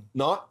mom made,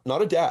 not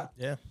a dad.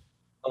 Yeah.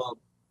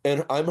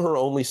 And I'm her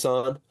only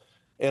son.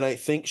 And I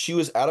think she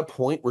was at a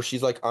point where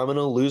she's like, I'm going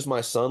to lose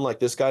my son. Like,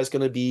 this guy's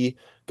going to be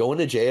going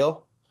to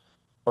jail,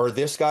 or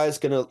this guy's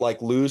going to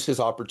like lose his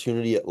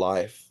opportunity at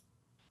life.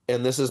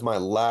 And this is my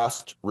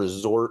last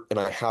resort, and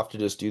I have to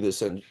just do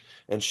this. And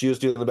she was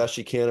doing the best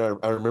she can.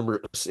 I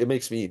remember, it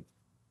makes me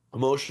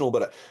emotional,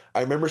 but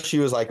I remember she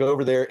was like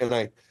over there,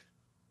 and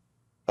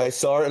I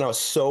saw her, and I was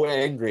so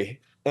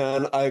angry.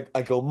 And I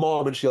go,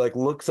 Mom, and she like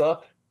looks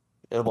up,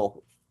 and I'm like,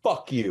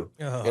 fuck you.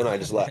 Oh. And I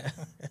just left.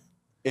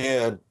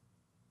 And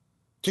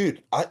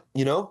dude, I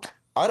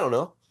don't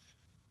know.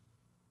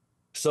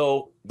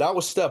 So that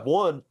was step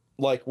one.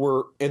 Like,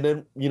 and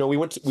then,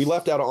 we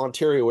left out of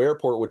Ontario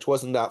Airport, which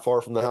wasn't that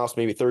far from the house,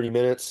 maybe 30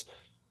 minutes.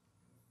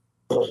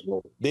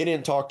 They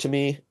didn't talk to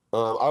me.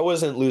 I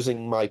wasn't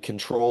losing my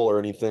control or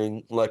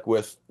anything, like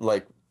with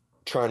like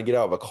trying to get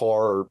out of a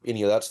car or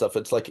any of that stuff.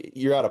 It's like,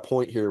 you're at a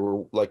point here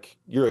where like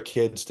you're a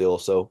kid still.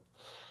 So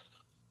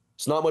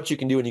it's not much you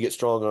can do when you get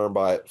strong armed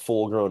by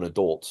full grown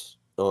adults.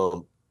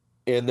 And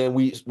then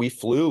we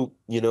flew,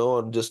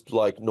 on just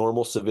like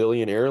normal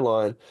civilian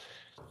airline.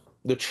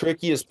 The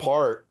trickiest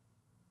part,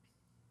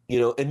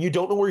 and you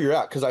don't know where you're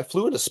at, because I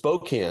flew into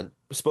Spokane,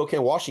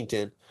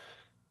 Washington.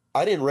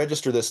 I didn't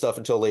register this stuff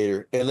until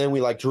later. And then we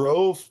like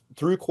drove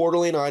through Coeur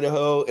d'Alene,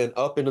 Idaho, and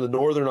up into the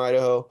northern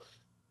Idaho.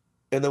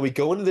 And then we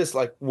go into this,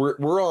 like,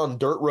 we're on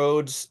dirt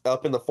roads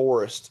up in the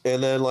forest.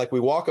 And then like we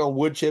walk on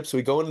wood chips.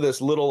 We go into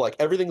this little, like,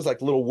 everything's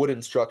like little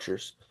wooden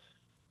structures.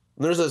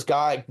 And there's this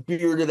guy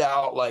bearded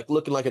out, like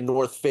looking like a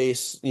North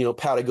Face,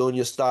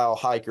 Patagonia style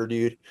hiker,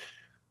 dude.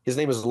 His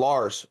name is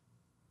Lars.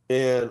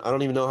 And I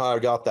don't even know how I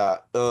got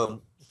that.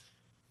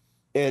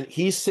 And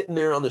he's sitting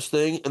there on this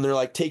thing, and they're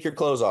like, take your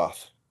clothes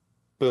off.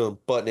 Boom,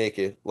 butt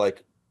naked.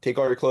 Like, take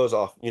all your clothes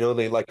off.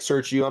 They like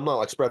search you. I'm not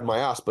like spreading my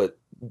ass, but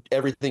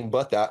everything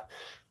but that.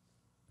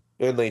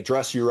 And they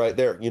dress you right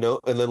there,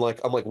 and then like,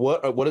 I'm like,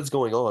 what is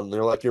going on? And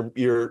they're like,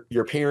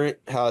 your parent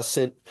has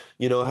sent,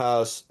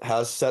 has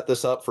set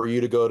this up for you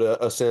to go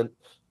to Ascent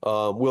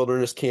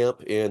Wilderness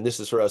Camp, and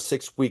this is for a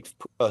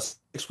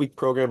 6-week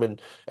program,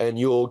 and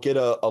you'll get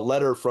a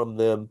letter from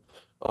them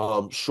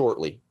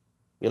shortly.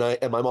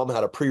 And my mom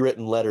had a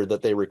pre-written letter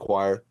that they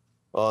require,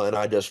 and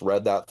I just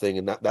read that thing,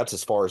 and that's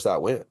as far as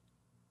that went.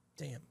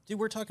 Damn, dude,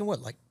 we're talking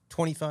what, like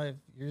 25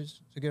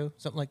 years ago,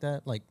 something like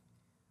that. Like,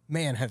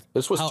 man,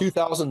 this was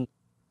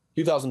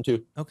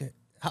 2002. Okay,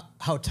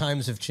 how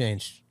times have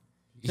changed.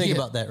 Think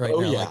about that right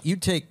now. Yeah. Like you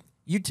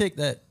take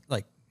that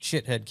like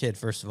shithead kid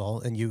first of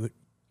all, and you would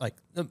like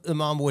the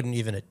mom wouldn't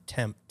even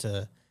attempt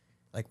to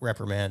like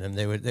reprimand him.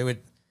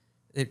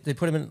 They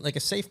put him in like a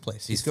safe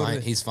place. He's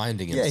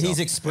finding himself. Yeah, he's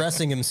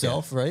expressing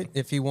himself, right?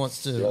 If he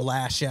wants to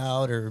lash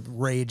out or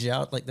rage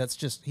out, like that's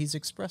just he's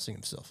expressing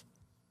himself.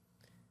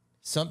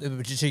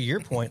 Something to your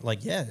point,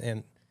 like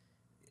and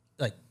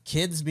like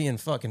kids being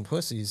fucking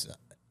pussies,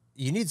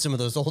 you need some of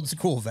those old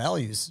school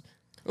values.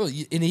 Well,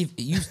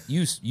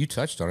 you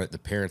touched on it. The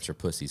parents are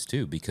pussies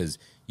too, because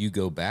you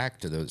go back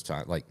to those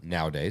times, like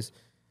nowadays,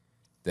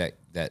 that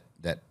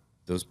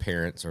those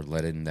parents are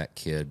letting that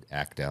kid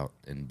act out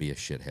and be a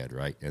shithead,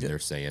 right? And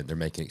they're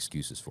making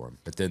excuses for him.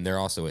 But then they're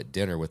also at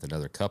dinner with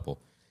another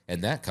couple,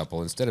 and that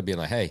couple, instead of being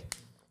like, "Hey,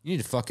 you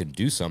need to fucking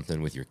do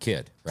something with your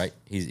kid," right?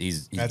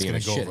 He's That's being a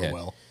gonna go shithead. over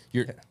well.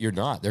 You're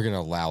not. They're going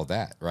to allow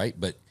that, right?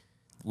 But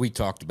we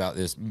talked about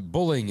this.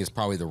 Bullying is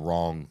probably the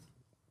wrong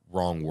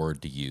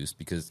word to use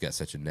because it's got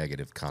such a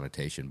negative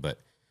connotation. But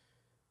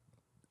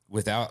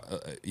without,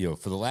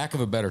 for the lack of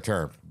a better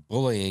term,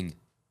 bullying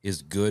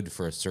is good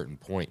for a certain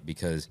point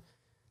because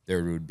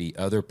there would be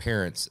other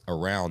parents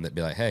around that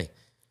be like, hey,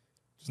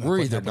 we're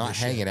either not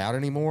hanging out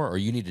anymore or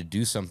you need to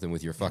do something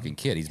with your fucking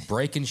kid. He's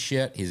breaking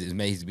shit.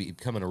 He's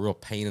becoming a real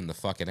pain in the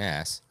fucking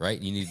ass, right?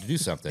 You need to do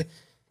something.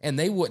 And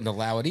they wouldn't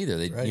allow it either.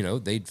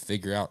 They'd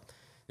figure out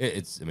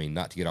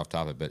not to get off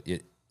topic, but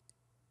it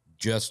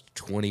just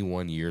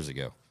 21 years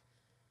ago.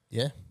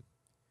 Yeah.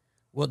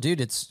 Well, dude,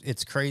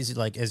 it's crazy.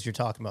 Like, as you're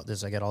talking about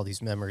this, I got all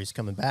these memories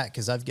coming back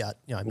because I've got,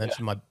 I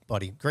mentioned my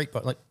buddy, great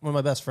buddy, like one of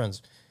my best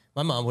friends.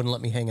 My mom wouldn't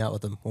let me hang out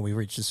with him when we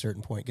reached a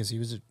certain point because he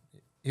was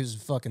a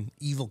fucking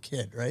evil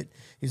kid, right?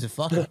 He's a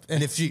fuck up.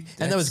 And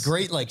that was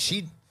great. Like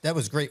that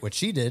was great what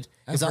she did.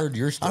 I've heard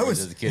your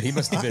stories as a kid. He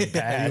must have been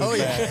bad. Oh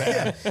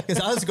yeah,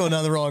 because I was going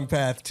down the wrong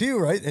path too,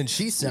 right? And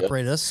she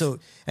separated us. So,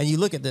 and you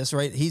look at this,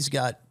 right? He's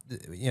got,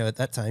 at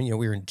that time,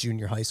 we were in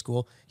junior high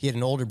school. He had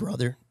an older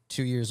brother,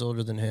 2 years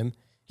older than him.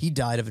 He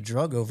died of a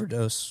drug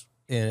overdose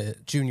in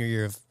junior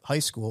year of high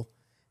school,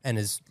 and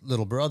his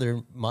little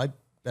brother, my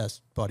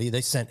best buddy,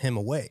 they sent him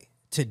away.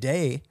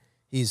 Today,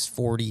 he's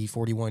 40,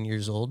 41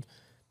 years old,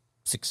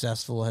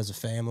 successful, has a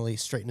family,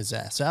 straightened his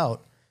ass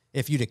out.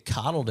 If you'd have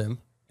coddled him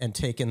and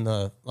taken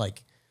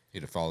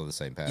he'd have followed the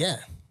same path. Yeah,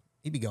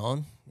 he'd be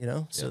gone,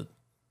 So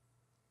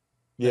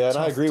and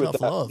I agree with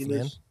that. Love,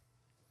 man.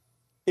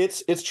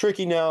 It's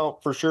tricky now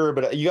for sure,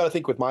 but you got to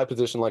think with my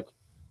position, like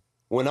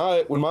when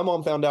my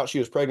mom found out she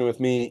was pregnant with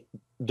me,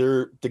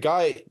 the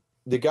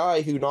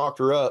guy who knocked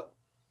her up,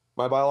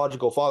 my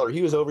biological father,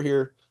 he was over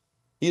here.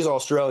 He's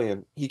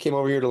Australian. He came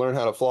over here to learn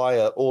how to fly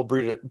a old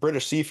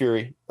British Sea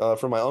Fury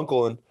from my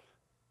uncle, and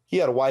he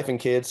had a wife and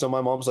kids. So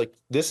my mom's like,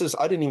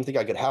 I didn't even think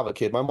I could have a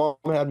kid. My mom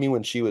had me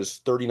when she was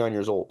 39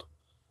 years old.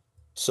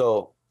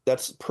 So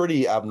that's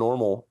pretty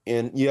abnormal.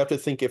 And you have to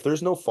think, if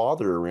there's no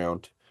father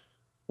around,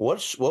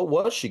 what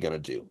was she going to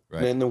do?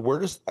 Right. And then where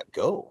does that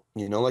go?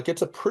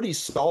 It's a pretty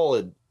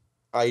solid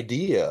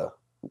idea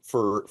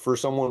for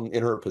someone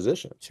in her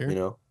position,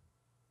 Sure.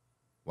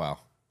 Wow.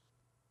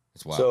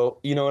 It's wild. So,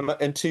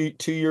 and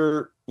to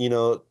your,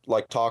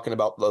 like talking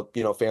about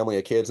the, family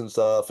of kids and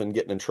stuff and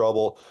getting in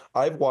trouble.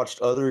 I've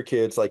watched other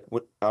kids, like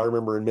I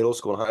remember in middle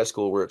school and high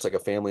school where it's like a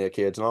family of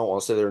kids, and I don't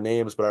want to say their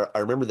names, but I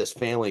remember this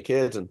family of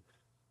kids, and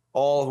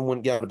all of them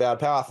went down a bad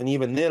path. And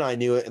even then I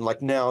knew it. And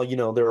like now,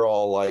 they're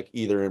all like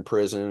either in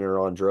prison or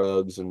on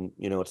drugs, and,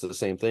 it's the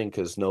same thing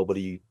because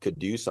nobody could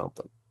do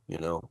something,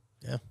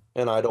 Yeah.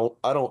 And I don't,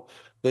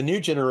 the new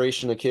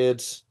generation of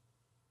kids,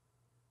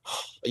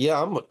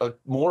 I'm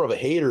more of a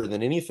hater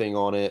than anything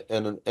on it.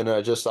 And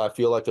I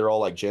feel like they're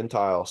all like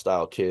Gentile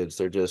style kids.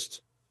 They're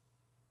just,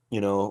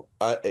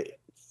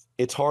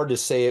 it's hard to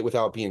say it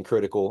without being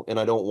critical, and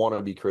I don't want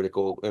to be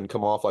critical and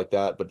come off like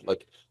that. But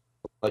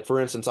like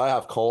for instance, I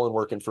have Colin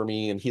working for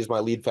me, and he's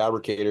my lead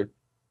fabricator.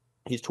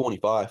 He's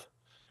 25,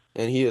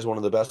 and he is one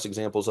of the best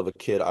examples of a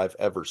kid I've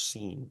ever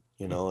seen,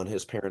 and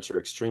his parents are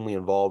extremely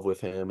involved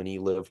with him, and he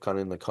lived kind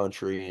of in the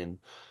country, and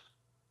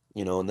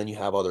and then you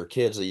have other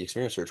kids that you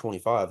experience who are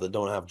 25 that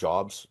don't have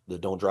jobs,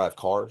 that don't drive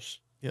cars.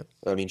 Yep.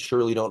 I mean,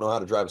 surely don't know how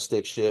to drive a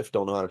stick shift,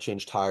 don't know how to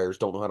change tires,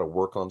 don't know how to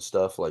work on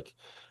stuff. And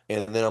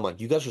then I'm like,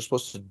 you guys are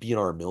supposed to be in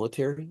our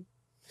military?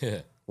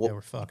 Yeah. Yeah,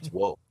 we're fucked.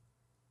 Whoa.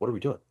 What are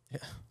we doing? Yeah.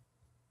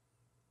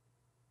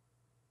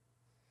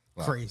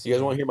 Wow. Crazy. You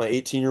guys want to hear my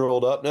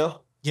 18-year-old up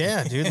now?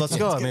 Yeah, dude, let's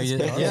go. I mean,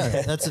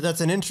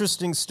 that's an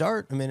interesting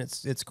start. I mean,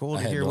 it's cool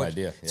to hear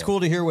it's cool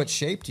to hear what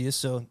shaped you.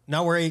 So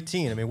now we're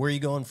 18. I mean, where are you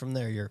going from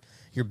there?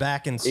 You're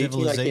back in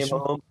civilization.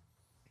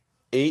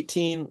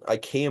 18, I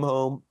came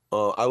home.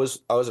 I was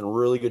in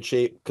really good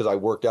shape because I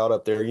worked out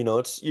up there.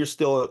 You're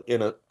still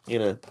in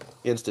a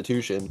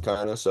institution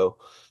kind of. So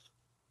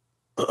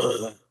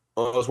I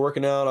was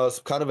working out. I was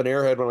kind of an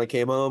airhead when I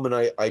came home, and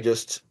I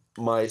just,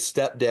 my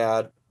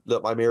stepdad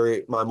that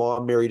my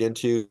mom married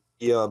into,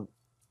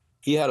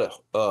 he had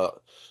a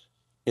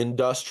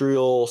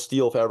industrial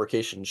steel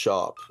fabrication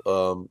shop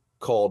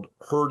called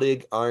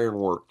Herdig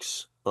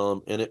Ironworks,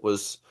 and it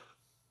was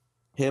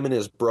him and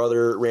his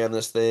brother ran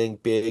this thing,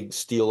 big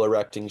steel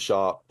erecting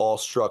shop, all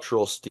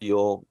structural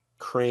steel,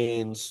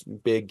 cranes,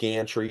 big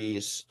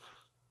gantries,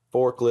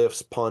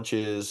 forklifts,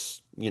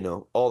 punches,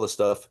 all the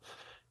stuff.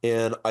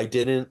 And I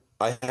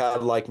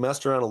had like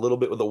messed around a little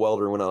bit with a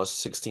welder when I was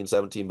 16,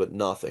 17, but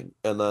nothing.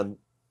 And then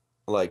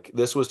like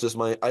this was just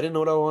I didn't know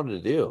what I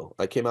wanted to do.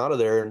 I came out of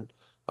there and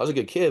I was a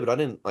good kid, but I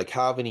didn't like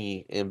have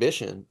any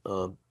ambition.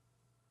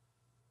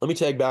 Let me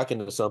tag back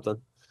into something.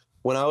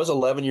 When I was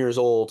 11 years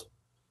old,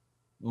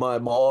 my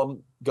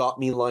mom got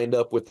me lined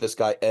up with this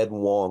guy, Ed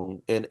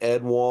Wong. And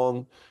Ed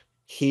Wong,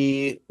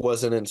 he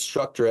was an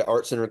instructor at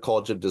Art Center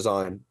College of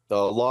Design. A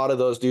lot of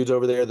those dudes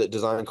over there that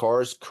design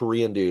cars,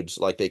 Korean dudes,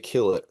 like they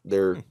kill it.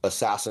 They're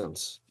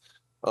assassins.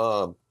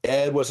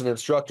 Ed was an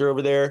instructor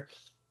over there,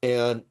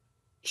 and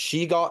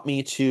she got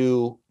me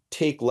to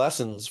take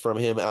lessons from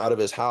him out of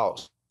his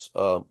house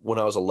when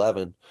I was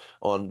 11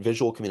 on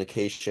visual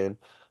communication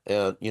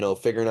and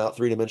figuring out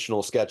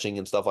three-dimensional sketching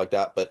and stuff like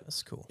that. But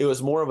that's cool. It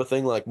was more of a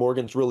thing like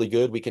Morgan's really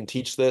good. We can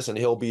teach this, and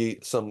he'll be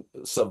some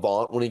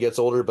savant when he gets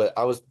older. But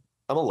I'm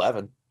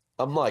 11.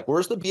 I'm like,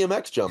 where's the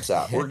BMX jumps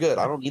at? We're good.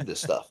 I don't need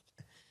this stuff.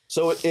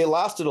 So it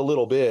lasted a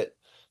little bit.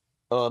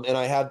 And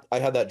I had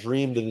that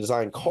dream to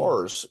design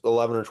cars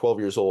 11 or 12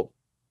 years old.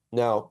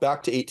 Now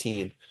back to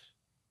 18.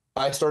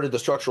 I started the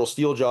structural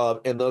steel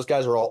job, and those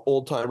guys are all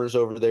old timers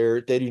over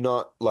there. They do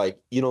not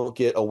you don't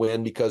get a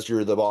win because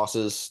you're the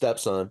boss's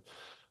stepson.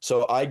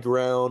 So I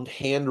ground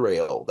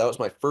handrail. That was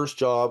my first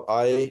job.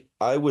 I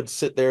would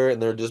sit there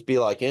and there'd just be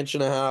like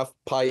 1.5 inch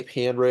pipe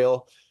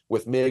handrail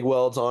with MIG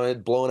welds on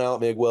it, blown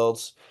out MIG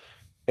welds.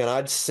 And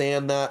I'd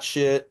sand that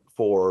shit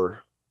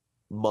for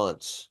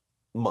months,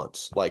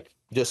 like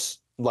just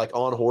like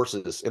on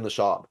horses in the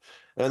shop.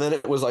 And then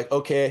it was like,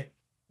 okay,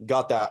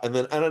 got that. And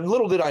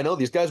little did I know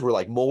these guys were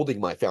like molding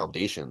my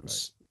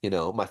foundations,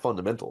 my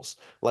fundamentals,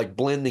 like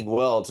blending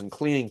welds and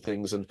cleaning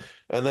things. And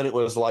then it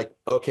was like,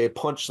 okay,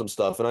 punch some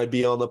stuff. And I'd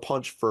be on the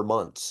punch for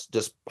months,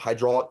 just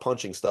hydraulic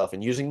punching stuff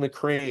and using the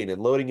crane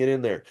and loading it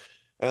in there.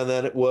 And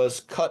then it was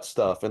cut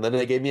stuff. And then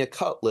they gave me a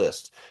cut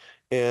list.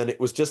 And it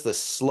was just a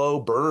slow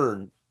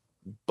burn,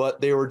 but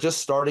they were just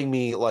starting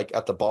me like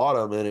at the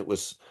bottom, and it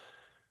was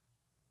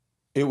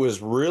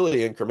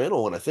really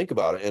incremental when I think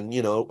about it. And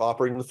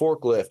operating the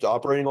forklift,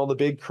 operating all the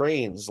big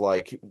cranes,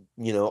 like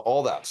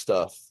all that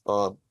stuff.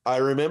 I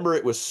remember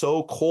it was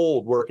so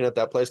cold working at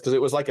that place because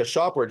it was like a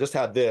shop where it just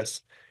had this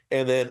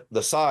and then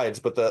the sides,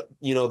 but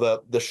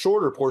the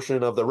shorter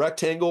portion of the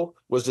rectangle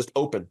was just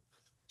open.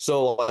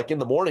 So like in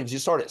the mornings you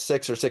start at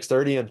 6 or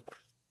 6:30, and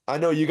I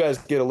know you guys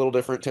get a little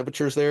different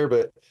temperatures there,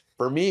 but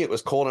for me, it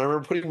was cold. I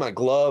remember putting my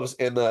gloves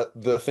and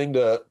the thing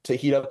to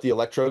heat up the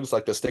electrodes,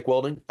 like the stick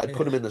welding. I'd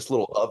put them in this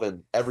little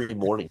oven every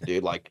morning,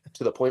 dude, like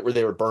to the point where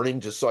they were burning,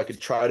 just so I could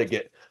try to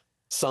get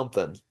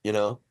something,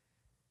 that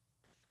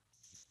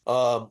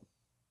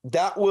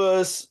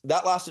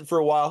lasted for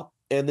a while,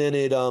 and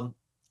then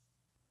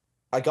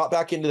I got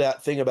back into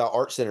that thing about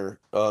Art Center.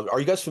 Are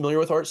you guys familiar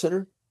with Art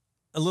Center?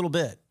 A little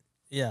bit,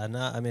 yeah. I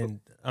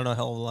don't know a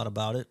hell of a lot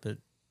about it, but.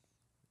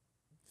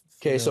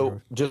 Okay, so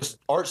just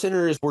Art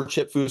Center is where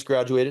Chip Foose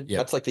graduated. Yep.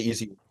 That's like the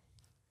easy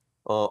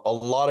one. A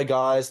lot of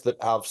guys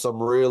that have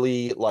some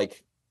really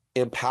like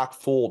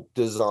impactful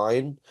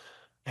design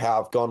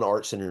have gone to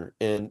Art Center,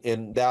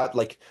 and that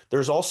like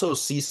there's also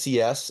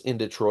CCS in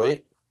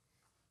Detroit.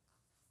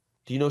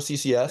 Do you know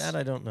CCS? That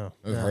I don't know.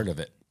 I've heard of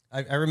it.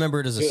 I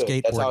remember it as a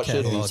skateboard That's how it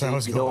should be. catalog.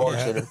 Sounds You know Art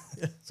good. Center.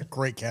 It's a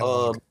great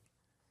catalog.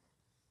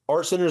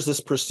 Art Center is this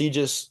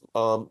prestigious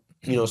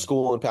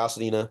school in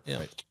Pasadena.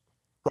 Yeah.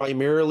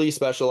 Primarily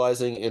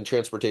specializing in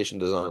transportation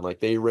design. Like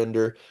they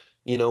render,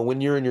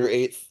 when you're in your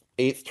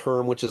eighth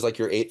term, which is like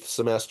your 8th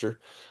semester,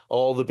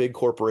 all the big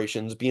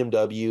corporations,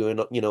 BMW and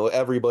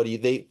everybody,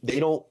 they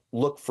don't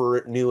look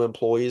for new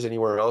employees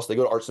anywhere else. They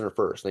go to Art Center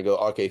first. They go,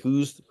 okay,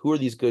 who are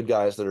these good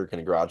guys that are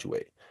going to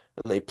graduate?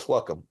 And they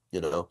pluck them,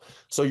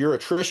 So your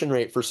attrition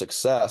rate for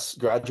success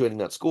graduating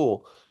that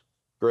school,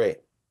 great.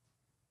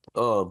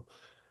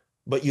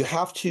 But you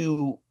have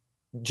to,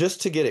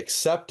 just to get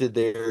accepted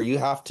there, you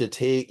have to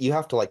take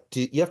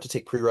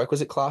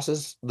prerequisite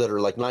classes that are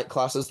like night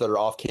classes that are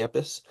off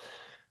campus.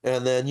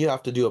 And then you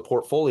have to do a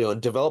portfolio and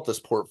develop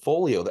this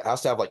portfolio that has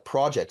to have like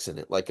projects in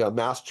it, like a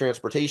mass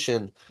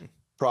transportation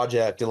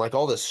project and like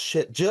all this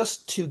shit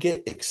just to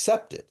get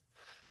accepted.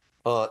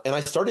 And I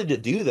started to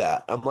do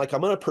that. I'm like,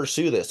 I'm going to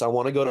pursue this. I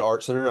want to go to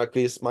Art Center.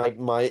 Because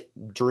my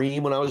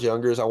dream when I was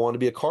younger is I want to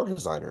be a car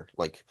designer.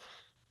 Like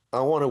I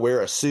want to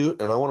wear a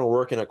suit and I want to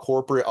work in a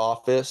corporate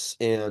office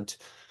and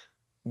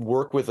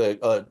work with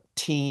a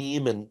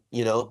team and,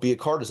 be a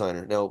car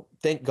designer. Now,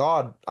 thank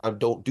God I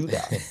don't do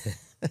that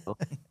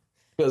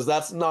because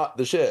that's not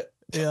the shit.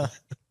 Yeah.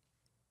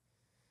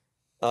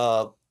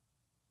 I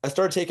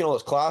started taking all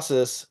those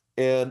classes,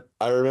 and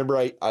I remember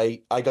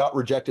I got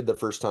rejected the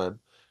first time.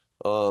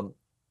 I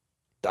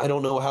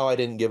don't know how I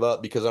didn't give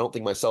up because I don't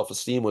think my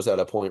self-esteem was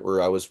at a point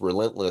where I was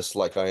relentless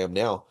like I am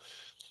now.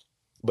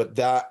 But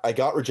that I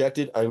got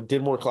rejected. I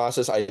did more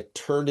classes. I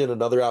turned in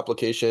another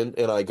application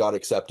and I got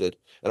accepted.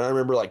 And I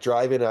remember like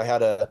driving, I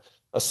had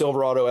a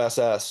Silverado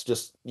SS,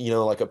 just,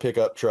 like a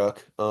pickup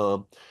truck.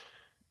 And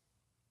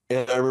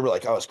I remember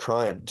like I was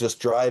crying just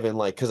driving,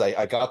 like, because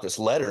I got this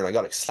letter and I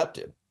got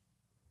accepted.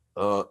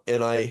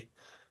 And I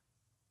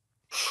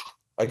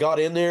got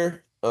in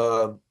there,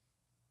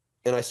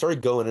 and I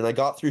started going, and I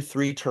got through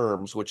 3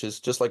 terms, which is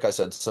just like I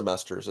said,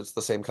 semesters. It's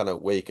the same kind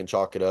of way you can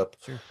chalk it up.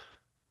 Sure.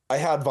 I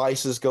had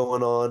vices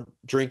going on,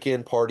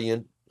 drinking,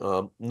 partying,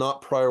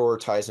 not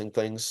prioritizing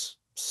things.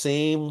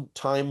 Same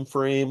time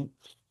frame,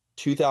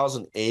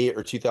 2008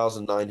 or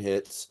 2009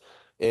 hits,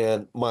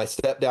 and my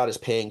stepdad is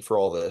paying for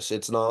all this.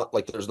 It's not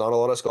like there's not a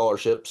lot of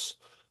scholarships.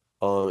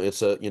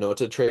 It's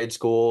a trade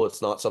school.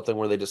 It's not something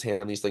where they just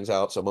hand these things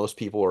out. So most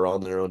people are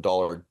on their own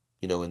dollar,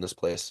 in this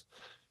place.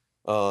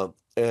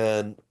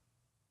 And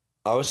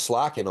I was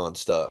slacking on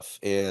stuff,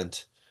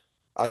 and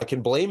I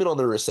can blame it on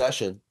the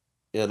recession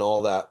and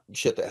all that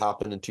shit that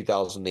happened in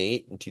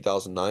 2008 and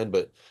 2009,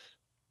 but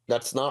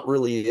that's not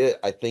really it.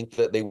 I think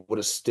that they would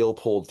have still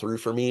pulled through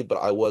for me, but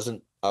I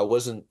wasn't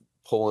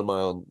pulling my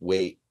own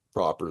weight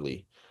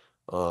properly.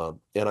 And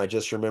I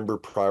just remember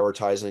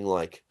prioritizing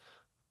like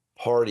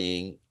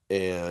partying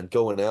and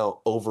going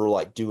out over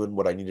like doing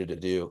what I needed to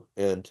do.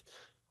 And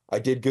I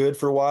did good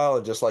for a while,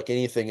 and just like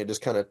anything, it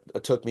just kind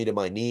of took me to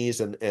my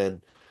knees,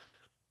 and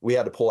we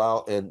had to pull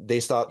out, and they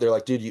stopped. They're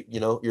like, dude,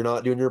 you're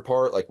not doing your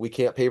part. Like, we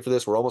can't pay for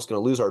this. We're almost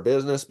going to lose our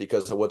business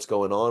because of what's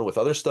going on with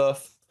other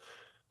stuff.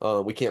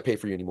 We can't pay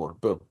for you anymore.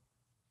 Boom.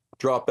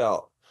 Drop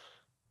out.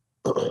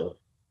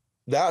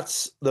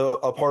 That's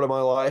a part of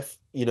my life.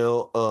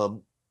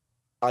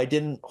 I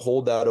didn't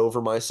hold that over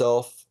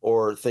myself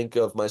or think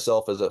of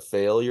myself as a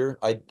failure.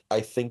 I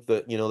think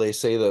that, they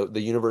say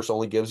the universe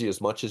only gives you as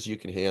much as you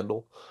can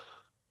handle.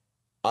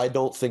 I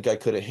don't think I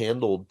could have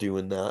handled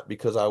doing that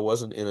because I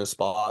wasn't in a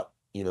spot,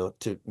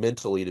 to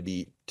mentally to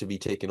be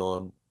taking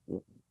on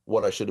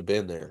what I should have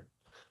been there.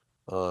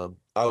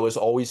 I was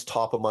always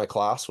top of my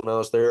class when I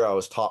was there. I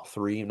was top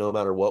 3 no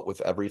matter what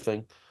with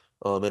everything.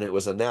 And it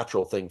was a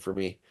natural thing for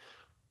me.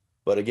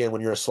 But again, when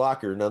you're a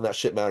slacker, none of that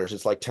shit matters.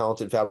 It's like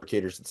talented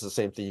fabricators. It's the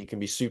same thing. You can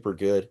be super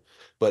good,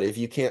 but if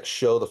you can't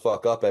show the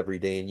fuck up every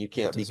day and you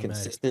can't be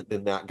consistent,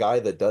 then that guy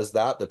that does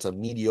that's a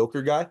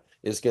mediocre guy,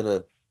 is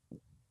gonna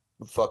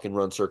fucking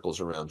run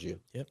circles around you.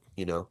 Yep.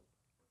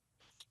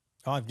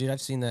 Oh, dude, I've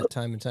seen that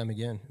time and time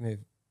again. I mean,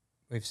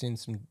 we've seen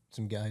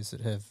some guys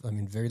that have,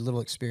 very little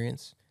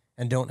experience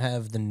and don't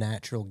have the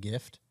natural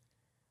gift,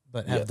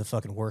 but have the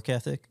fucking work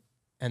ethic.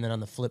 And then on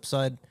the flip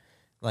side,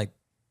 like,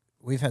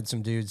 we've had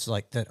some dudes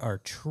like that are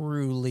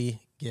truly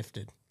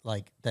gifted,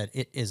 like that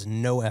it is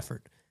no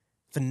effort,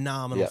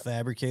 phenomenal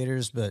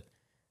fabricators, but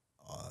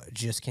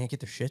just can't get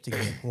their shit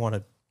together. Want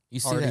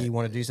to party,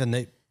 want to do something.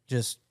 They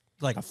just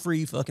like a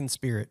free fucking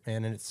spirit,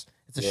 man, and it's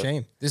a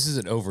shame. This is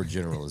an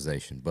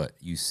overgeneralization, but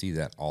you see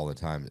that all the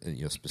time,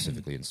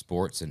 specifically in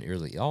sports and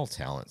nearly all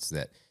talents,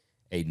 that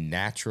a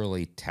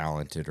naturally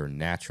talented or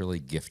naturally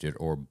gifted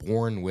or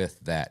born with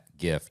that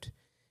gift,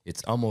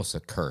 it's almost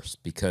a curse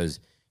because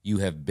you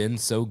have been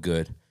so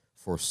good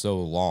for so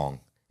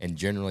long, and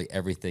generally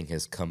everything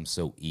has come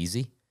so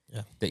easy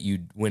that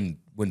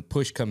when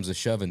push comes to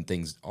shove and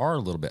things are a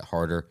little bit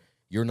harder,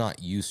 you're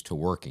not used to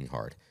working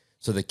hard.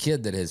 So the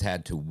kid that has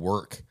had to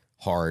work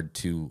hard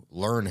to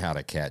learn how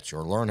to catch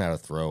or learn how to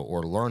throw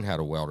or learn how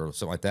to weld or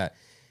something like that,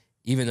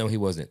 even though he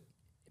wasn't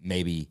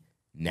maybe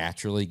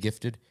naturally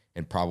gifted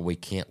and probably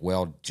can't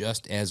weld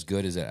just as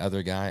good as that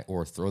other guy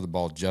or throw the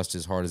ball just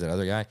as hard as that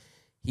other guy,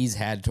 he's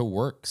had to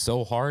work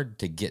so hard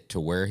to get to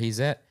where he's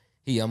at.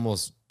 He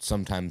almost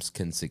sometimes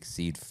can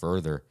succeed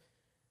further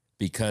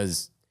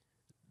because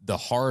the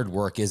hard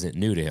work isn't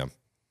new to him.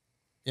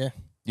 Yeah.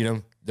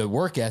 The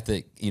work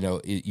ethic,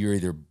 you're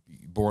either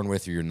born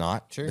with or you're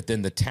not. Sure. But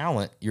then the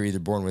talent, you're either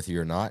born with or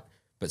you're not.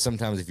 But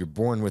sometimes if you're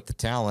born with the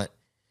talent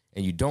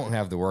and you don't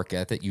have the work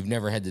ethic, you've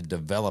never had to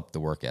develop the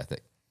work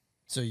ethic.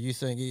 So you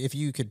think if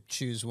you could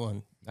choose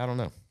one, I don't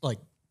know. like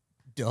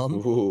dumb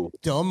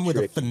with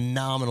a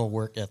phenomenal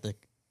work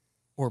ethic,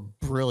 or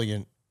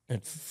brilliant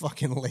and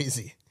fucking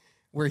lazy?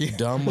 Were you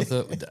dumb with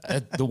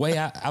the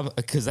way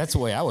because that's the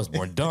way I was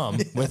born, dumb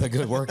with a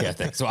good work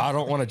ethic. So I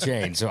don't want to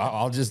change. So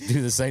I'll just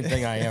do the same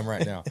thing I am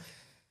right now.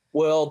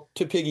 Well,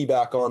 to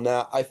piggyback on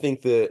that, I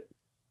think that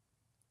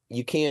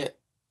you can't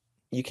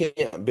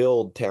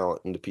build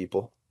talent into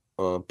people.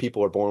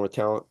 People are born with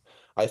talent.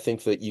 I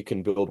think that you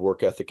can build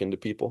work ethic into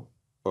people.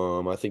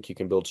 I think you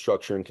can build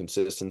structure and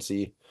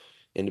consistency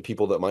into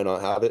people that might not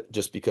have it,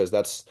 just because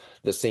that's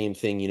the same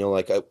thing,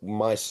 like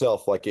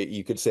myself, like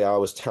you could say I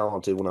was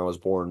talented when I was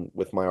born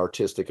with my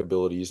artistic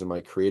abilities and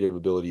my creative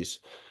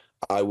abilities.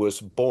 I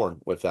was born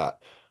with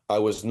that. I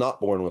was not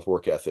born with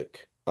work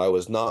ethic. I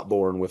was not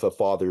born with a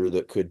father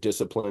that could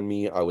discipline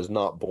me. I was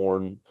not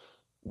born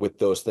with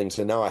those things.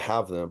 And now I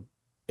have them,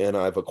 and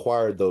I've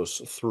acquired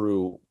those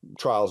through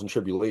trials and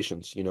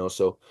tribulations,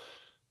 so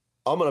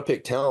I'm going to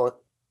pick talent.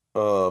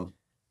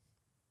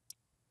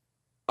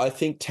 I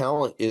think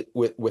talent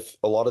with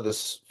a lot of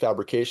this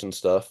fabrication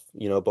stuff,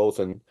 both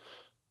in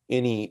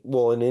any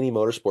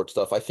motorsport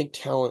stuff, I think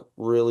talent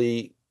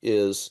really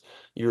is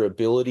your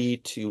ability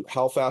to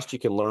how fast you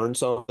can learn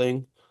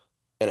something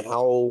and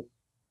how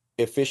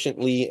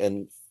efficiently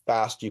and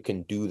fast you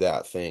can do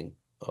that thing.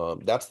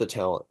 That's the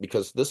talent,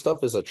 because this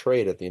stuff is a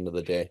trade at the end of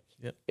the day.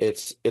 Yep.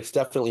 It's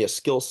definitely a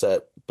skill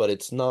set, but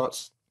it's not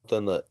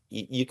something that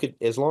you could,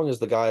 as long as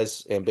the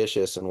guy's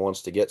ambitious and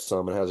wants to get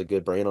some and has a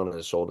good brain on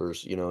his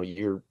shoulders, you know,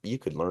 you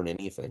could learn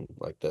anything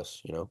like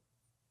this, you know.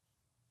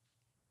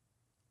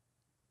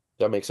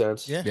 That makes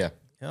sense? Yeah. Yeah.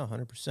 Yeah,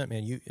 100%,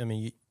 man.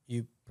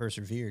 You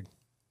persevered.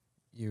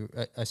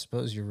 I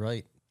suppose you're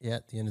right. Yeah,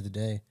 at the end of the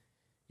day,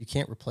 you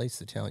can't replace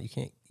the talent.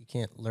 You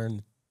can't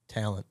learn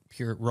talent,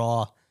 pure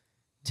raw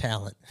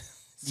talent.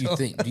 Do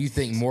you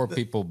think more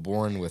people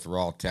born with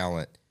raw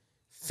talent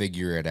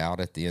figure it out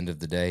at the end of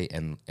the day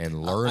and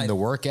learn the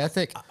work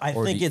ethic? I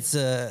think it's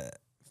a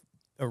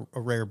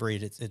rare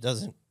breed. It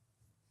doesn't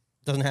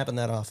happen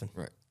that often.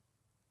 Right.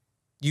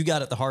 You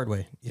got it the hard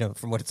way, you know,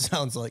 from what it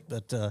sounds like,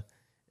 but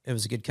it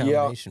was a good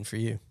combination for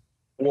you.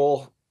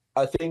 Well,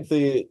 I think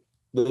the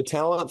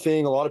talent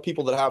thing, a lot of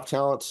people that have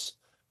talents,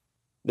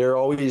 they're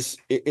always,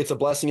 it's a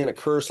blessing and a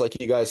curse,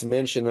 like you guys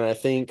mentioned. And I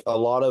think a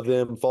lot of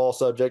them fall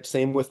subject.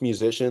 Same with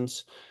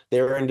musicians.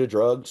 They're into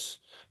drugs.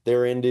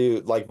 They're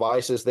into like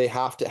vices. They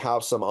have to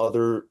have some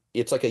other,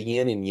 it's like a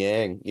yin and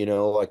yang, you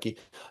know, like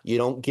you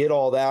don't get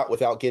all that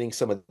without getting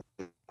some of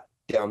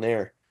down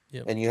there.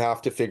 Yep. And you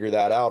have to figure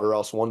that out, or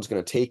else one's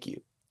going to take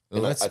you.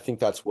 Well, and I think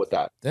that's what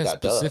that's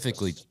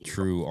specifically does.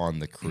 true on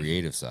the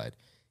creative side.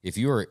 If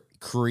you're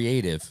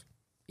creative,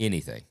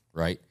 anything,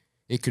 right?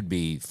 It could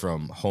be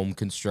from home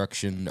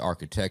construction,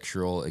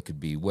 architectural. It could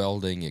be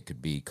welding. It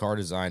could be car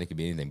design. It could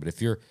be anything. But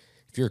if you're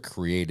a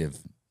creative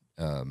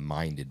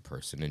minded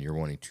person and you're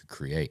wanting to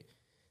create,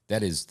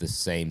 that is the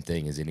same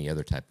thing as any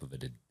other type of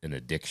an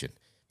addiction,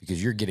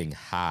 because you're getting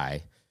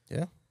high.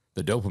 Yeah.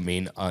 The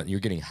dopamine,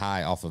 you're getting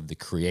high off of the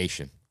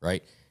creation,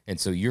 right? And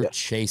so you're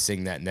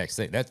chasing that next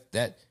thing. I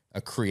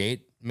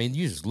mean,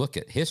 you just look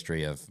at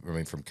history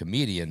from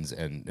comedians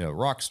and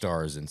rock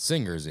stars and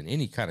singers and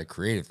any kind of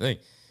creative thing.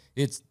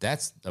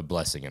 That's a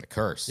blessing and a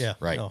curse. Yeah.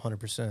 Right. No,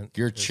 100%.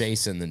 You're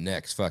chasing the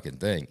next fucking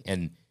thing,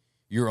 and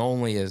you're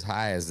only as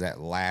high as that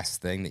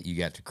last thing that you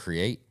got to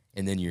create,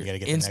 and then you're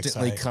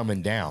instantly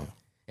coming down.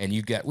 And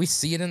we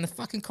see it in the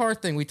fucking car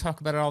thing. We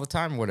talk about it all the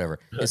time or whatever.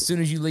 As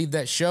soon as you leave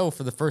that show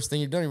for the first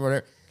thing you've done or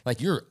whatever,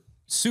 like you're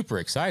super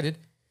excited,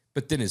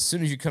 but then as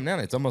soon as you come down,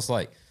 it's almost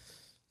like,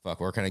 fuck,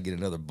 where can I get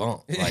another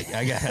bump? Like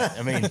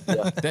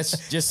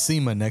that's just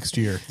SEMA next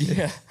year.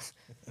 Yeah.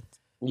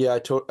 Yeah, I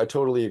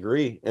totally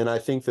agree. And I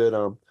think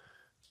that,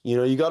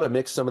 you got to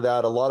mix some of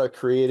that. A lot of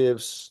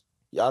creatives,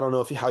 I don't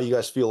know how you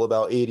guys feel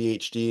about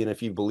ADHD and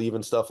if you believe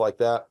in stuff like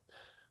that.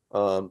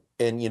 I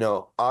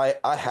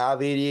have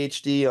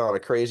ADHD on a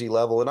crazy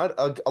level. And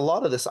a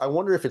lot of this, I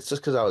wonder if it's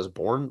just because I was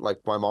born, like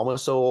my mom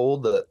was so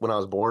old that when I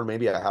was born,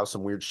 maybe I have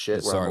some weird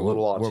shit where I'm a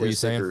little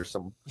autistic or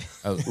some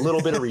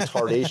little bit of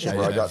retardation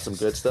where I got some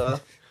good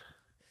stuff.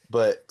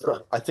 But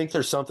I think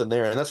there's something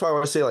there. And that's why I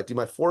always say, like, dude,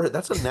 my forehead,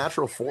 that's a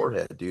natural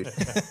forehead, dude.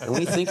 And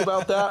when you think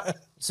about that,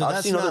 so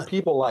I've seen other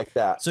people like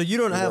that. So you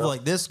don't have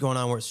like this going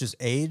on where it's just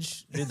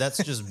age, dude. This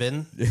has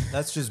been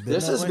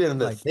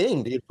the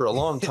thing, dude, for a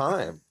long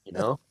time,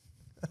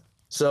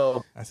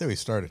 So I think we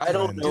started. I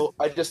don't know.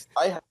 I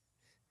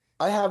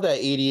have that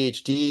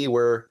ADHD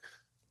where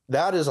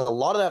that is a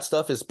lot of that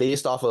stuff is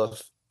based off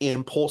of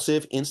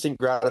impulsive, instant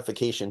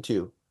gratification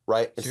too.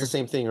 Right. It's the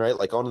same thing, right?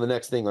 Like on to the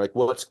next thing, like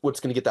what's going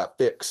to get that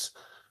fix,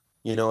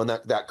 and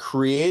that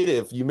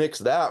creative, you mix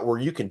that where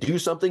you can do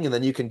something and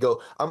then you can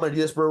go, I'm going to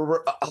do this.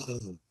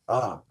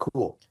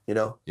 Cool.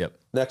 Yep.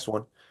 Next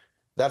one.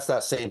 That's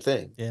that same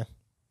thing. Yeah.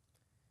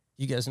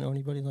 You guys know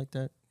anybody like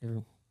that?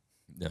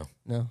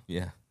 No.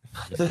 Yeah.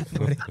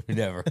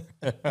 Never.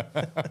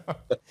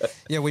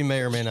 Yeah. We may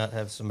or may not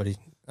have somebody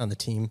on the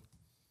team.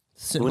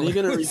 When are you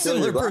going to refill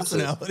your glasses?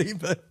 Personality,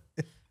 but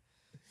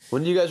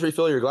when do you guys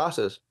refill your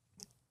glasses?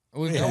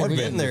 We've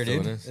been there,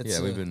 dude.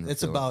 We've been.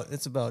 It's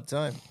about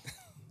time.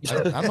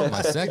 I'm on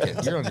my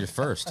second. You're on your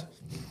first.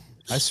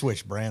 I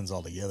switched brands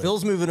altogether.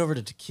 Phil's moving over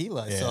to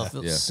tequila. Yeah. So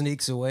Phil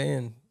sneaks away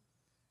and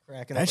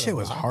cracking. That shit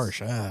was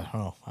harsh. I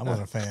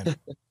wasn't a fan.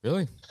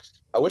 Really?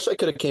 I wish I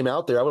could have came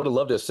out there. I would have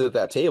loved to sit at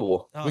that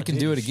table. We can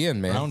do it again,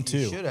 man. Round 2.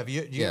 You should have. Do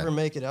you ever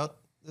make it out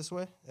this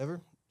way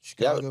ever?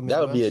 That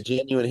would be a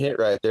genuine hit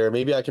right there.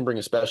 Maybe I can bring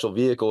a special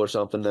vehicle or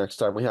something next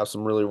time. We have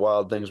some really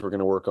wild things we're going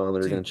to work on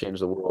that are going to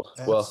change the world.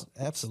 Well,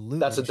 absolutely.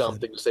 That's a dumb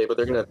thing to say, but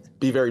they're going to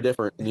be very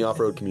different in the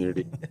off-road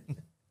community.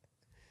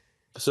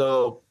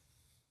 So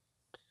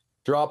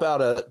drop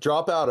out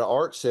of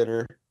art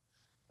center,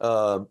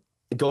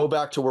 go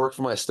back to work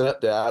for my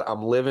stepdad.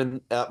 I'm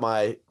living at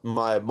my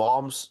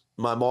mom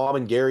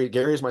and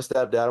Gary's my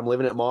stepdad. I'm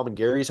living at mom and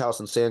Gary's house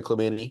in San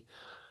Clemente.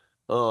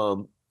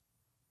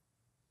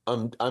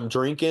 I'm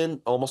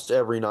drinking almost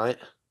every night.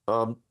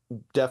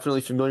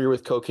 Definitely familiar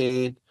with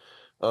cocaine.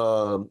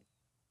 And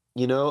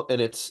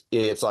it's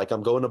like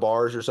I'm going to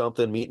bars or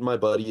something, meeting my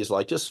buddies,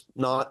 like just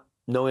no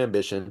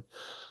ambition.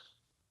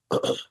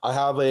 I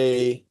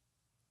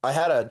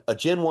had a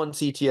Gen 1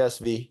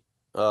 CTSV,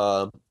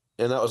 and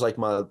And that was like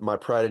my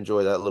pride and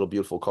joy, that little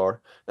beautiful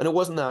car. And it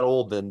wasn't that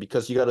old then,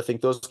 because you got to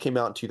think those came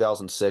out in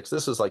 2006.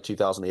 This is like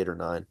 2008 or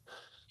 9.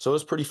 So it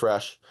was pretty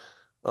fresh.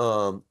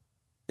 And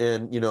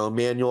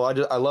manual,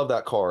 I love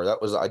that car.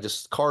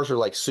 Cars are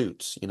like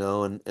suits,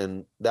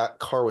 and that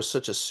car was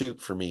such a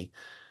suit for me.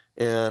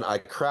 And I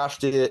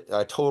crashed it,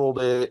 I totaled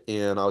it,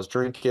 and I was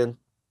drinking.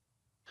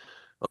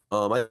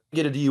 I didn't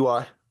get a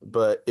DUI,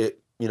 but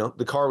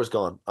the car was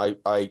gone.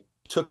 I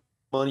took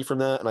money from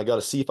that and I got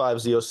a C5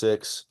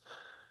 Z06.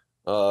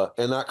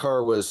 And that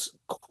car was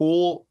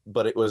cool,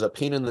 but it was a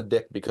pain in the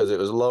dick because it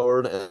was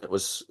lowered and it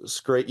was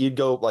straight. You'd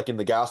go like in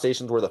the gas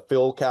stations where the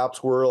fill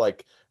caps were,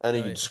 like, and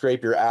then you'd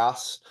scrape your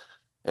ass.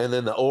 And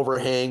then the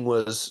overhang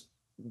was,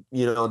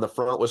 in the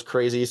front was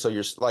crazy. So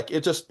you're like,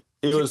 it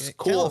was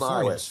cool on the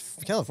highway.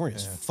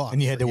 California's fucked.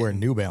 And you had to wear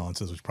New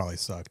Balances, which probably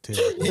sucked too.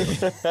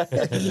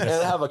 And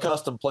have a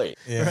custom plate.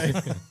 Yeah.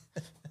 Right.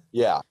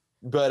 Yeah.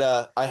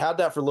 But I had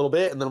that for a little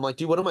bit, and then I'm like,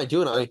 dude, what am I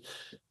doing?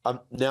 I'm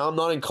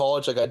not in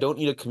college. Like, I don't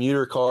need a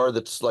commuter car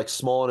that's like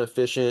small and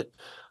efficient.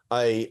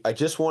 I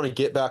just want to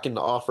get back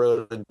into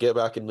off-road and get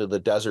back into the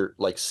desert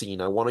like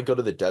scene. I want to go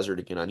to the desert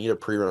again. I need a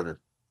pre-runner.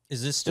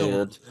 Is this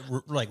still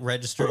like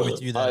registering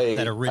with you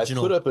that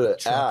original? I put up an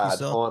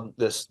ad on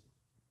this.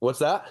 What's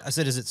that? I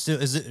said,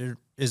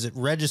 is it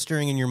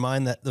registering in your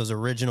mind that those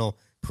original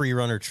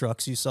pre-runner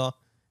trucks you saw?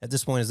 At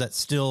this point, is that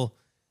still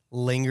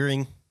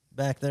lingering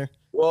back there?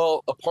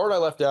 Well, a part I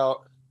left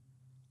out,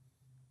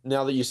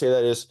 now that you say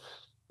that, is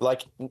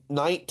like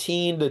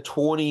 19 to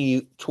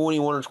 20,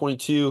 21 or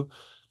 22.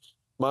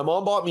 My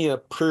mom bought me a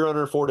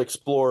pre-runner Ford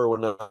Explorer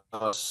when I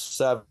was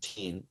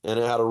 17, and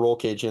it had a roll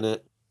cage in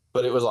it,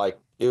 but it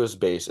was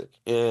basic.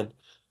 And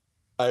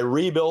I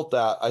rebuilt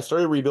that. I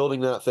started rebuilding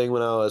that thing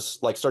when I was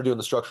like, started doing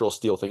the structural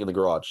steel thing in the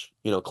garage.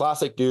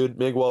 Classic dude,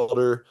 MIG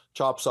welder,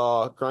 chop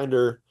saw,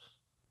 grinder.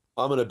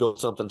 I'm going to build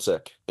something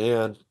sick.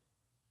 And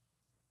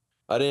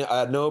I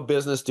had no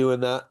business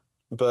doing that,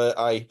 but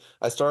I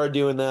started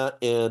doing that,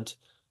 and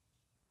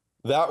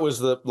that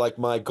was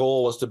my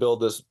goal was to build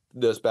this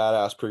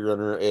badass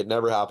pre-runner. It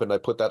never happened. I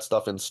put that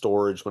stuff in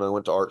storage when I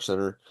went to Art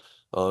Center,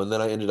 and then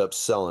I ended up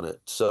selling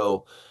it.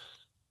 So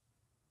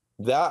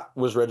that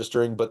was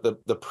registering, but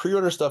the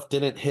pre-runner stuff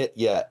didn't hit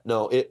yet.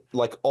 No, it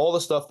like all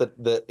the stuff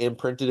that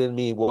imprinted in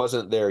me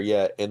wasn't there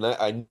yet, and that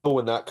I know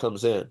when that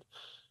comes in.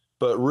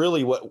 But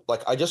really,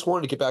 I just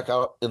wanted to get back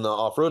out in the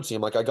off-road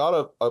scene. Like, I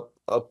got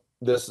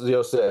this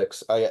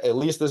Z06. At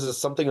least this is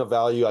something of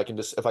value. I can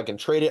just, if I can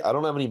trade it, I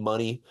don't have any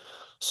money,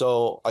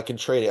 so I can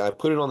trade it. I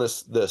put it on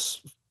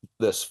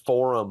this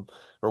forum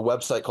or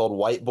website called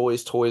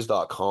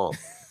whiteboystoys.com.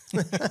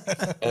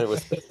 And it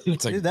was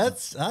Dude,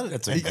 that's a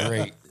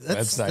great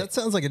website. That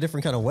sounds like a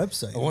different kind of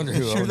website. I wonder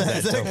who owns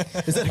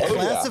that. Is that a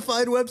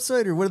classified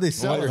website, or what do they I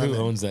sell? wonder who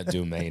owns that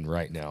domain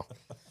right now.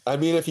 I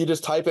mean, if you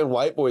just type in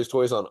White Boys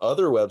Toys on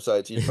other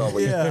websites, you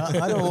probably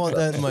I don't want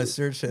that in my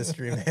search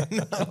history, man.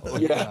 No.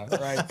 Yeah,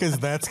 right. Because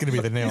that's going to be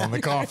the nail in the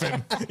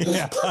coffin.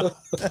 Yeah.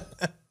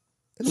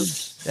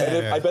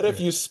 I bet if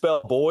you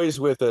spell boys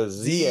with a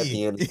Z at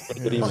the end, it's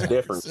even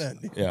different.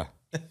 Yeah.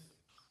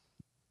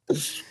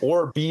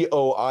 Or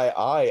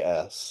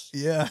BOIIS.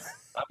 Yeah.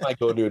 I might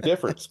go to a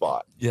different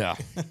spot. Yeah.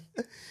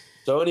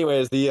 So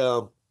anyways,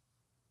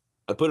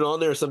 I put it on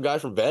there. Some guy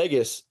from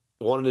Vegas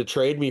wanted to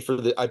trade me for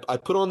I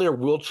put on there,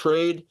 we'll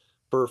trade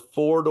for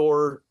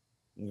 4-door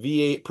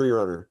V8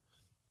 pre-runner.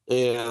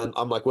 And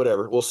I'm like,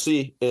 whatever, we'll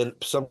see. And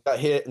some got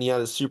hit, and he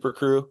had his Super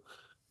Crew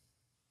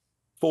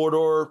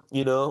 4-door,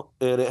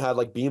 and it had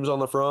like beams on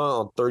the front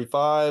on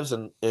 35s.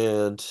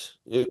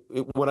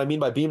 And what I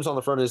mean by beams on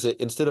the front is, it,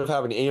 instead of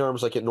having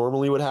A-arms like it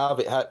normally would have,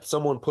 it had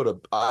someone put a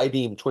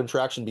I-beam twin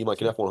traction beam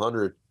like an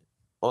F100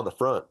 on the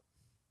front.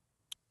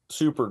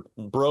 Super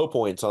bro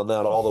points on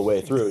that all the way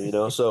through,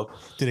 So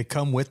did it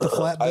come with the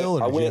flat bill?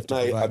 I went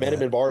and I met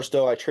him in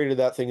Barstow. I traded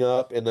that thing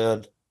up, and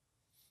then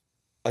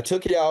I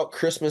took it out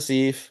Christmas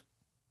Eve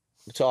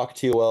to talk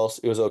to TOLs.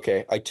 It was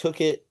okay. I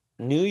took it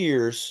New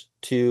Year's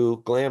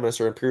to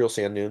Glamis or Imperial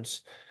Sand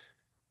Dunes,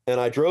 and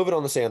I drove it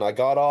on the sand. I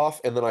got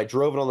off, and then I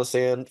drove it on the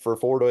sand for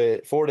 4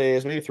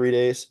 days, maybe 3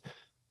 days.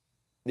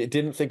 It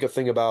didn't think a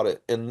thing about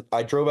it. And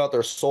I drove out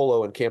there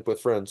solo and camped with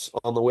friends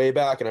on the way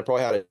back, and I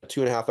probably had a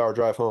 2.5-hour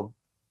drive home.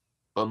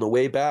 On the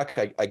way back,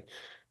 I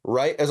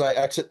right as I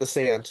exit the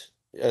sand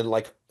and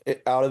like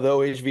out of the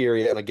OHV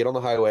area, and I get on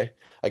the highway,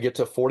 I get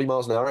to 40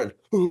 miles an hour, and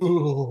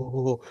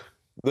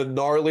the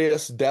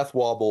gnarliest death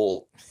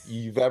wobble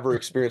you've ever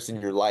experienced in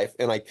your life.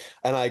 And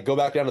I go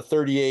back down to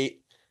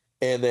 38,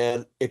 and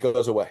then it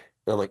goes away.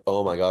 And I'm like,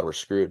 oh my God, we're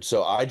screwed.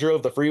 So I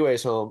drove the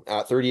freeways home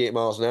at 38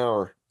 miles an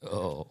hour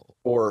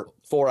for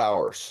 4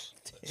 hours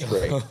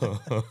straight.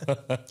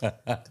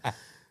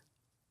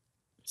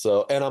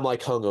 So, and I'm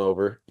like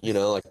hungover,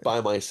 like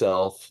by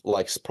myself,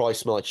 like probably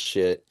smell like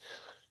shit.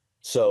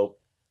 So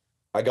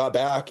I got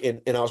back,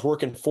 and I was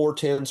working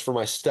 410s for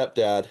my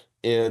stepdad.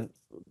 And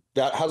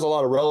that has a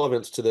lot of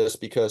relevance to this,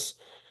 because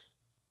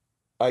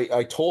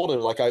I told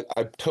him, like, I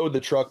towed the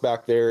truck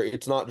back there.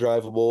 It's not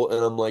drivable.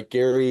 And I'm like,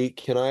 Gary,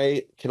 can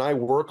I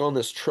work on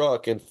this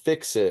truck and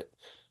fix it?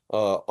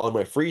 on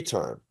my free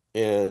time.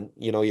 And,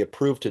 he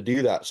approved to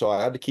do that. So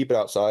I had to keep it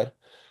outside.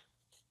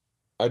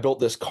 I built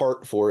this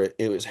cart for it.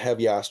 It was a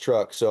heavy ass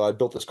truck. So I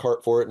built this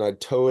cart for it and I'd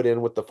tow it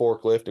in with the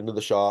forklift into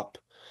the shop,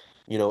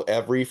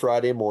 every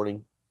Friday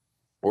morning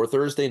or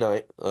Thursday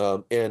night.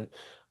 And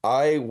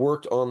I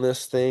worked on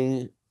this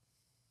thing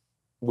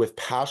with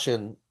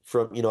passion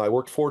I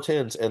worked 4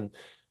 10s and,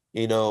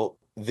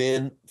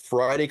 then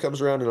Friday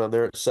comes around and I'm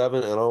there at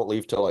 7 and I don't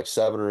leave till like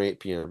 7 or 8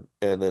 p.m.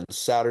 And then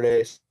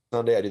Saturday,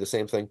 Sunday, I do the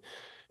same thing.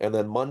 And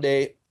then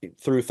Monday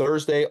through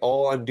Thursday,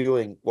 all I'm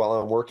doing while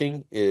I'm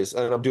working and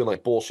I'm doing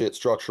like bullshit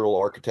structural,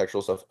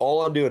 architectural stuff.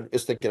 All I'm doing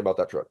is thinking about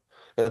that truck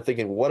and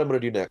thinking what I'm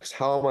going to do next.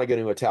 How am I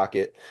going to attack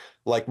it?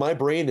 Like my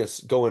brain is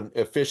going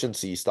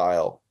efficiency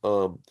style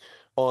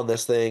on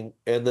this thing.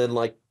 And then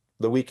like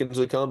the weekends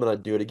would come and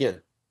I'd do it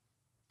again.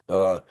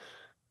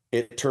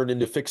 It turned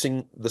into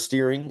fixing the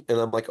steering and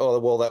I'm like, oh,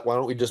 well, why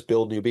don't we just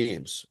build new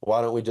beams?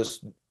 Why don't we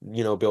just,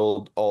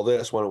 build all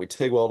this? Why don't we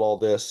TIG weld all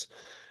this?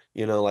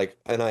 And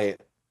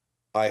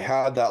I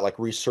had that like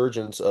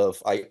resurgence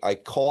of, I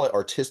call it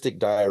artistic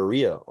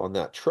diarrhea on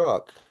that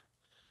truck,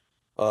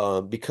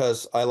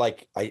 because I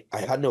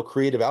had no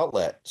creative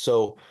outlet.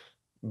 So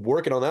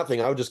working on that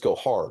thing, I would just go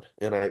hard.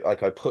 And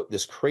I put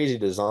this crazy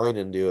design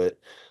into it.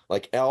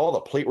 Like all the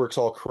plate work's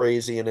all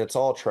crazy and it's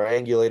all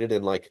triangulated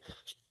and like,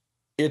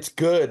 it's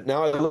good.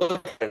 Now I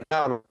look at it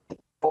now,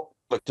 and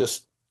like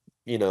just,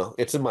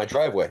 it's in my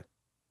driveway.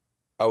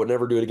 I would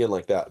never do it again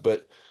like that.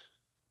 But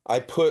I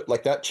put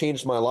like that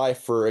changed my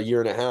life for a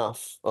year and a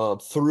half.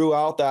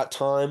 Throughout that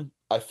time,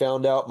 I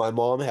found out my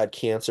mom had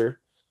cancer.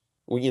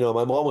 Well,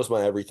 my mom was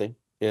my everything.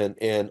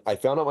 And I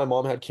found out my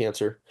mom had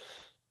cancer.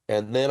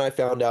 And then I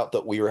found out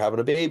that we were having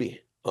a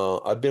baby.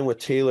 I've been with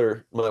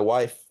Taylor, my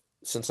wife,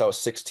 since I was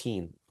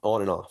 16,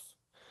 on and off.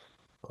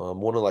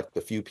 One of like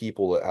the few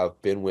people that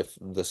have been with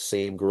the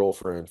same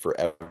girlfriend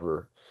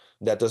forever.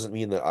 That doesn't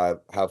mean that I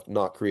have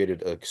not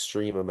created an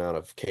extreme amount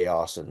of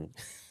chaos and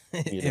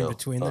in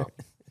between there.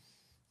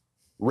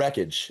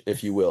 Wreckage,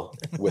 if you will,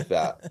 with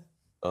that.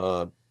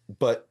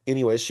 But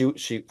anyway,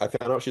 I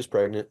found out she was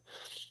pregnant.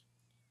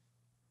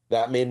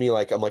 That made me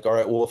like, I'm like, all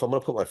right, well, if I'm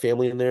gonna put my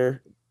family in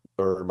there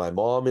or my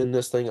mom in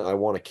this thing, I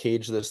want to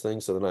cage this thing.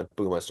 So then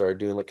I started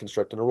doing like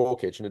constructing a roll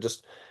cage,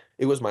 and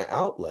it was my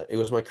outlet. It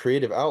was my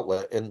creative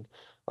outlet. And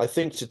I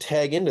think to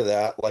tag into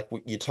that, like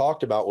what you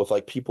talked about with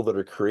like people that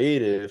are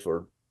creative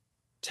or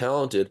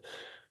talented,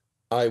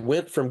 I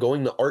went from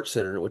going to art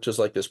center, which is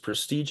like this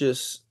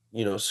prestigious,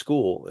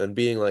 school, and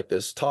being like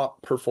this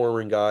top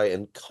performing guy,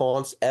 and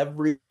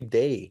every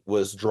day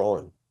was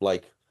drawing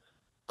like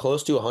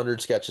close to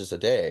 100 sketches a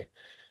day,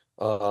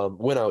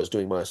 when I was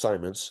doing my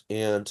assignments.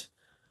 And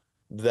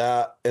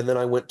then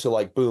I went to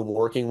like, boom,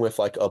 working with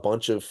like a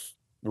bunch of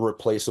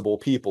replaceable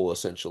people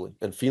essentially,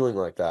 and feeling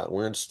like that,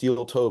 wearing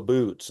steel toe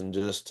boots and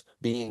just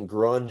being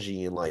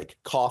grungy and like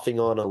coughing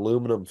on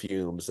aluminum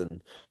fumes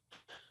and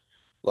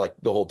like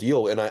the whole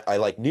deal. And I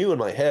like knew in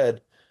my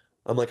head,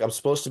 I'm like, I'm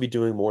supposed to be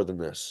doing more than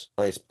this.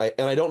 And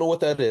I don't know what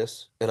that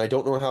is, and I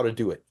don't know how to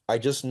do it. I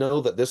just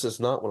know that this is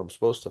not what I'm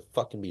supposed to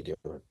fucking be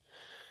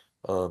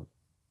doing.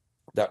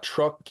 That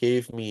truck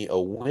gave me a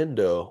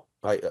window.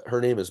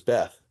 Her name is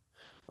Beth.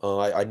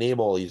 I name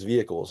all these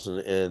vehicles,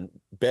 and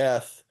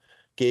Beth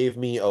gave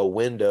me a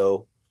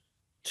window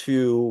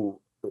to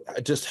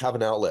just have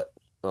an outlet.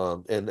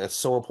 And that's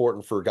so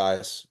important for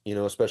guys,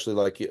 especially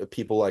like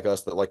people like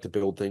us that like to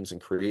build things and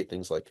create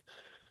things, like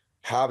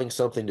having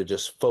something to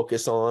just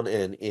focus on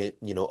and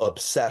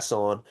obsess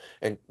on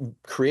and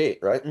create,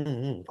 right?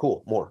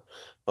 Cool. More.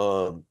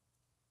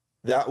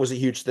 That was a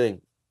huge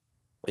thing.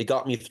 It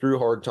got me through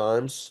hard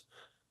times,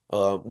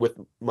 with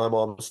my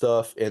mom and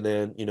stuff. And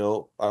then,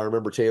 I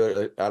remember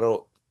Taylor,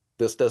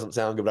 this doesn't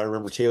sound good, but I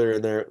remember Taylor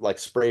in there, like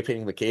spray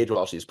painting the cage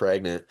while she's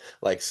pregnant,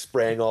 like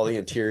spraying all the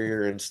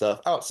interior and stuff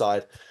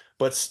outside,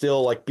 but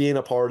still like being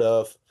a part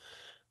of,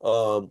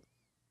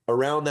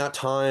 around that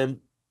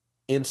time.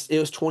 It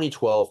was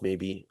 2012,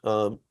 maybe.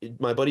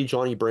 My buddy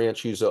Johnny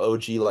Branch, who's an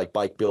OG like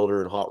bike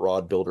builder and hot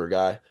rod builder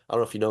guy. I don't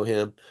know if you know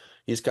him.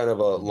 He's kind of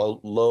a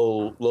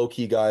low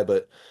key guy,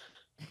 but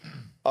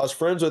I was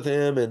friends with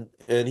him,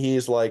 and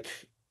he's like,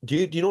 do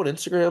you know what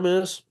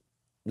Instagram is?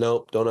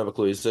 Nope, don't have a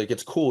clue. He's like,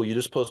 it's cool. You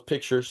just post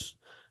pictures.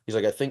 He's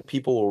like, I think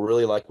people will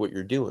really like what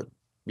you're doing,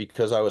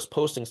 because I was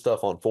posting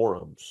stuff on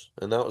forums,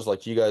 and that was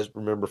like, you guys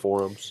remember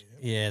forums?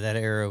 Yeah, that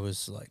era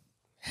was like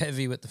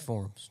heavy with the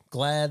forums.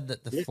 Glad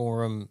that the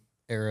forum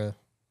era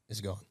is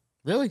gone.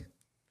 Really?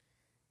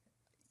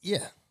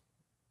 Yeah,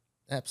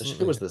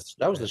 absolutely.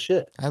 That was the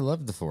shit. I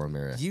loved the forum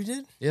era. You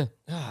did? Yeah.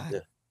 Yeah.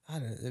 I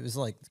don't know. It was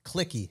like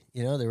clicky,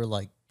 they were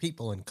like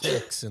people in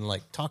cliques and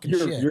like talking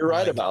shit. You're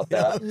right about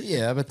that.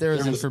 Yeah, but there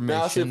was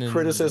information, massive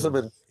criticism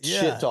and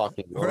shit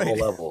talking on all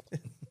levels.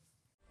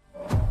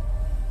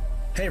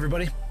 Hey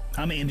everybody,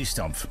 I'm Andy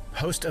Stumpf,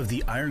 host of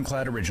the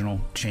Ironclad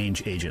original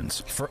Change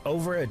Agents. For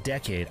over a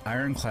decade,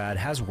 Ironclad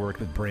has worked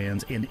with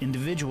brands and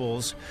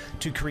individuals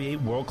to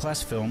create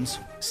world-class films,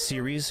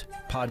 series,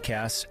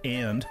 podcasts,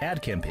 and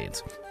ad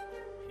campaigns.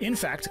 In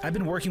fact, I've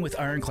been working with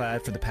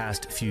Ironclad for the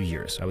past few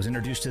years. I was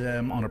introduced to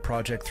them on a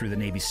project through the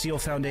Navy SEAL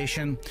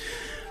Foundation.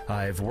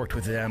 I've worked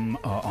with them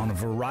on a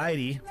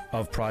variety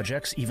of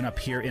projects, even up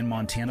here in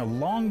Montana,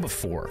 long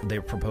before they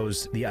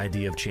proposed the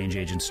idea of change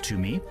agents to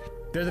me.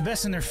 They're the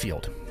best in their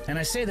field. And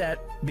I say that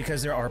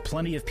because there are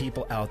plenty of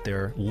people out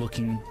there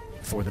looking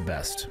for the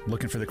best,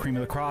 looking for the cream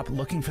of the crop,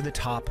 looking for the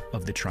top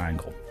of the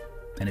triangle.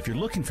 And if you're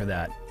looking for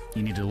that,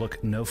 you need to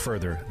look no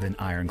further than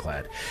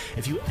Ironclad.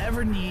 If you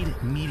ever need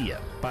media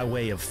by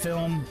way of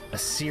film, a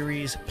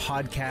series,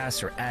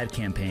 podcasts, or ad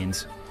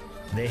campaigns,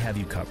 they have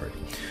you covered.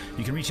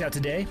 You can reach out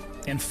today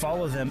and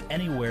follow them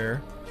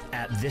anywhere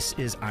at This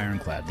Is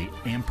Ironclad, the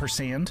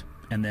ampersand,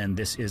 and then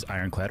This Is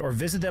Ironclad, or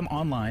visit them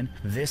online,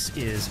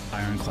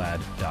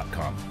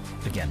 thisisironclad.com.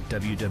 Again,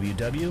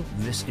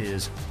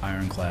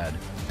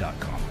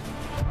 www.thisisironclad.com.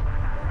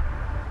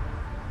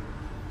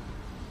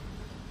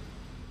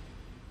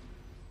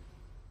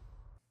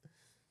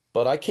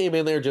 But I came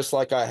in there just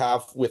like I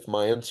have with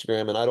my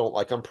Instagram, and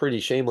I'm pretty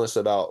shameless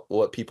about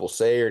what people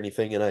say or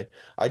anything. And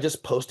I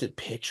just posted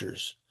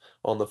pictures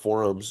on the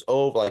forums.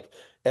 Oh, like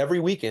every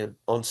weekend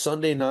on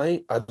Sunday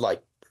night, I'd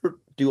like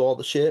do all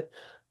the shit,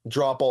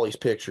 drop all these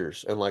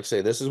pictures and like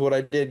say, this is what I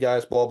did,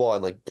 guys, blah, blah.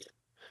 And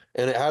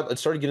it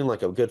started getting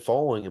like a good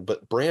following,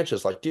 but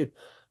branches like, dude,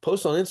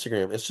 post on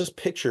Instagram. It's just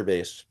picture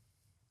based.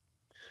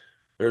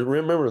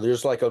 Remember,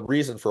 there's like a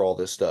reason for all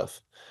this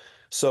stuff.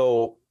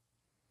 So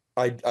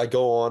I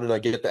go on and I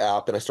get the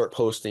app and I start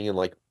posting, and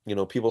like,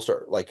 people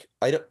start like,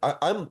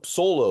 I'm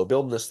solo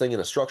building this thing in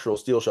a structural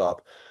steel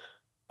shop.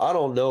 I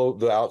don't know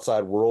the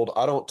outside world.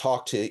 I don't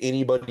talk to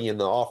anybody in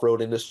the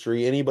off-road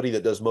industry, anybody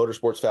that does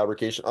motorsports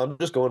fabrication. I'm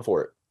just going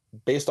for it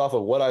based off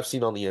of what I've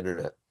seen on the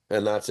internet.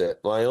 And that's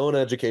it. My own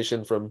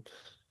education from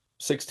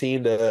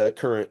 16 to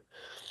current.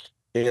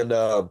 And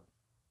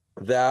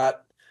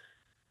that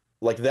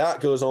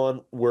goes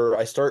on where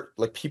I start,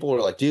 like, people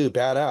are like, dude,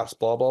 badass,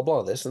 blah, blah,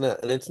 blah, this and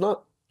that. And it's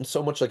not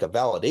so much like a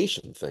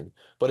validation thing,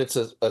 but it's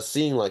a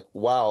seeing like,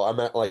 wow, I'm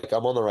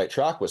on the right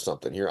track with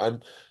something here.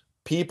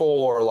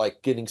 People are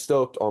like getting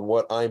stoked on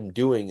what I'm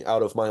doing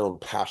out of my own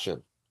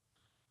passion,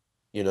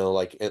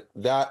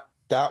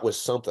 that was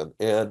something.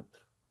 And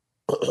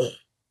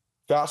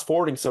fast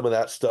forwarding some of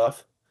that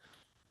stuff,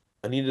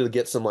 I needed to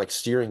get some like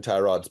steering tie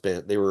rods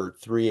bent. They were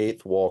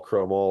 3/8 wall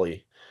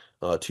chromoly,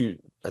 I think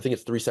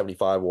it's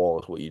 375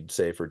 wall is what you'd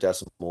say for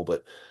decimal,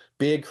 but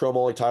big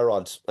chromoly tie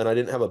rods. And I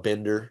didn't have a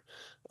bender.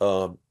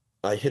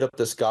 I hit up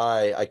this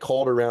guy. I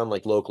called around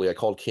like locally. I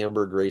called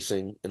Camberg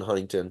Racing in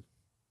Huntington,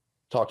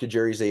 talked to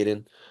Jerry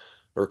Zayden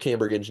or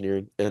Camberg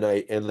Engineering. And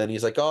then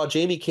he's like, oh,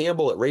 Jamie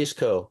Campbell at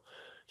Raceco.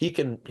 He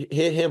can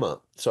hit him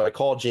up. So I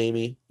called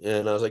Jamie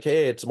and I was like,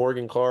 hey, it's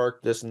Morgan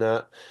Clarke, this and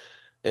that.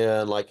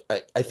 And like,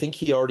 I think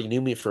he already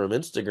knew me from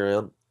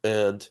Instagram.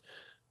 And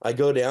I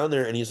go down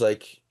there and he's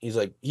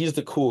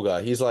the cool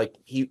guy. He's like,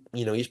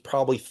 he's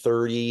probably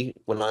 30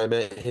 when I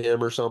met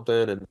him or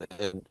something.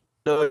 And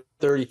no,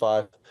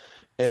 35.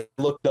 And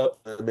I looked up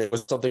and it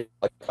was something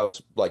like I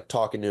was like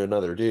talking to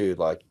another dude.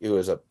 Like it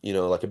was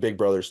like a big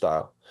brother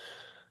style.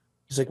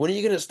 He's like, when are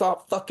you going to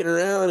stop fucking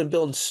around and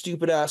building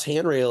stupid ass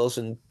handrails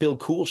and build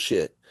cool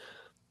shit?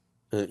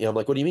 And I'm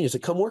like, what do you mean? He's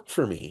like, come work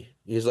for me.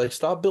 He's like,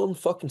 stop building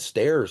fucking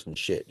stairs and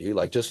shit, dude.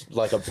 Like, just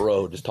like a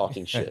bro, just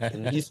talking shit.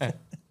 And he's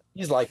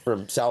like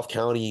from South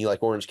County,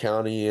 like Orange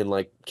County, and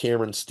like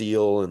Cameron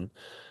Steele and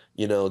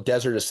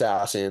Desert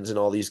Assassins and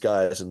all these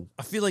guys. And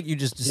I feel like you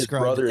just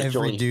described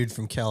every dude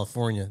from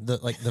California. The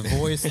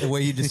voice, the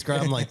way you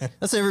describe him, like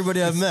that's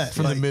everybody I've met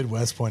from the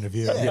Midwest point of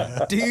view.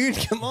 Yeah. Dude,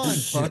 come on,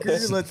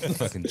 fucker. Let's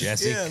fucking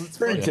Jesse. Yeah, let's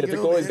pretty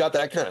typical. He's got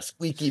that kind of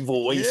squeaky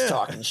voice,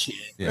 talking shit,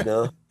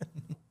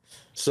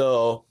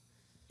 So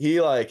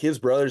he, like, his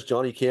brother's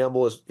Johnny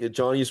Campbell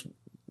Johnny's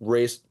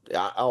raced.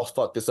 I'll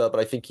fuck this up,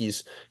 but I think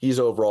he's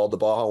overall the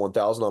Baja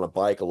 1000 on a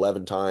bike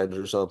 11 times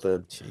or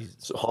something. Jesus.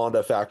 So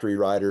Honda factory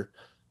rider.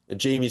 And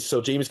Jamie's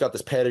got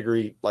this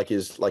pedigree like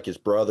his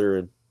brother,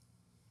 and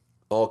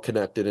all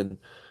connected. And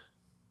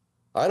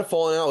I had a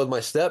falling out with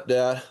my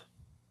stepdad.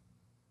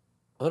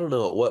 I don't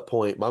know at what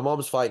point. My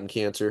mom's fighting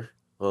cancer.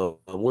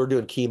 We're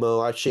doing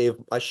chemo. I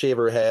shave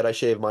her head. I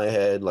shave my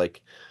head.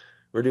 Like,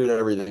 we're doing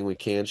everything we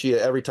can.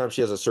 Every time she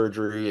has a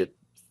surgery,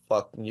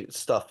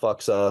 stuff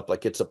fucks up.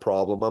 Like, it's a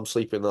problem. I'm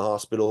sleeping in the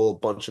hospital a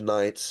bunch of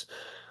nights.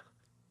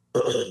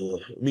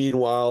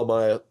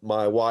 Meanwhile,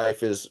 my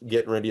wife is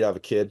getting ready to have a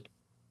kid.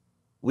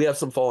 We have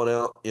some falling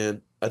out,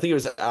 and I think it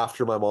was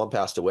after my mom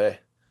passed away.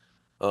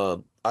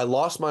 I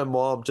lost my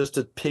mom, just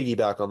to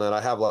piggyback on that.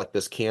 I have like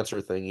this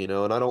cancer thing,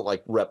 and I don't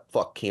like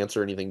fuck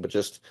cancer or anything, but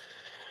just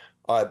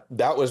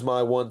that was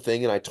my one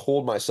thing. And I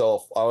told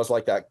myself, I was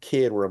like that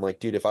kid where I'm like,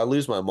 dude, if I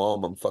lose my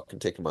mom, I'm fucking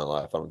taking my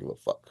life. I don't give a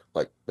fuck.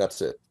 Like,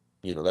 that's it.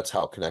 That's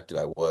how connected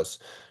I was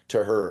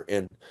to her.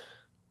 And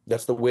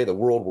that's the way the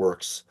world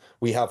works.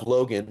 We have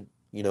Logan,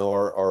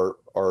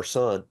 our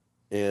son,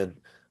 and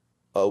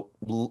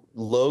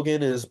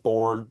Logan is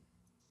born,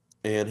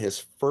 and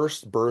his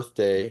first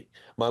birthday,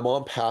 my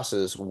mom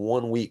passes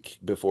 1 week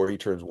before he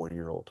turns 1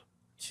 year old.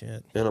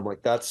 Shit. And I'm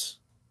like, that's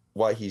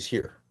why he's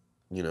here,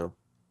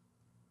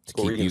 to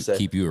What were you gonna say?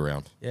 keep you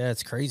around. Yeah,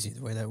 it's crazy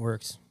the way that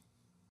works.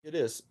 It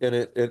is, and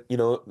it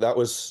that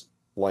was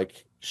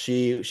like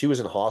she was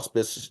in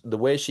hospice. The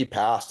way she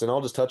passed, and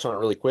I'll just touch on it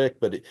really quick,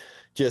 but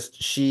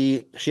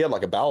she had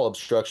like a bowel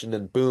obstruction,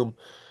 and boom,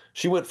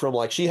 she went from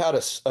like she had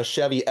a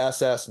Chevy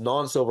SS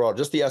non-Silverado,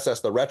 just the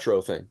SS, the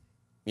retro thing,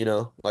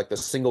 like the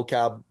single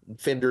cab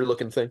fender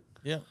looking thing.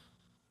 Yeah.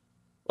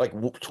 Like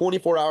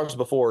 24 hours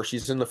before,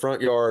 she's in the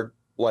front yard.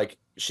 Like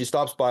she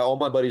stops by, all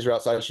my buddies are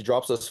outside. She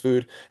drops us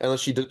food, and then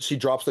she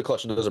drops the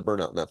clutch and does a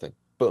burnout in that thing.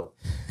 Boom.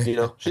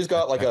 She's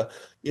got like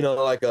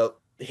like a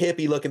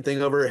hippie looking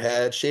thing over her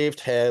head, shaved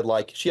head.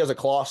 Like she has a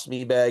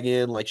colostomy bag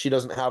in. Like she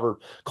doesn't have her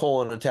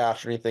colon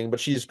attached or anything, but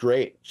she's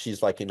great.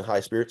 She's like in high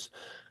spirits.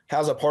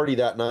 Has a party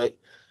that night.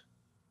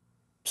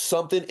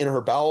 Something in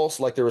her bowels,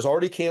 like there was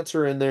already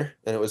cancer in there,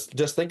 and it was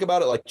just, think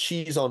about it like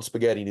cheese on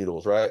spaghetti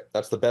noodles, right?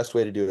 That's the best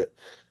way to do it.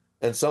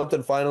 And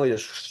something finally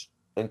just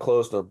and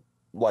closed them.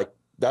 Like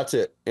that's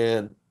it.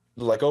 And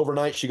like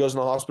overnight, she goes in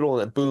the hospital,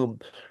 and then boom,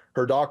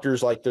 her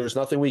doctor's like, "There's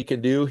nothing we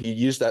can do." He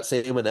used that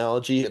same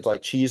analogy. It's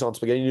like cheese on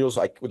spaghetti noodles.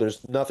 Like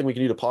there's nothing we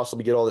can do to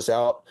possibly get all this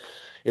out.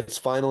 It's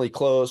finally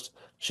closed.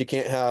 She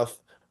can't have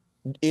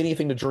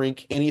anything to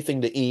drink,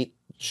 anything to eat.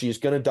 She's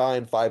gonna die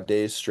in 5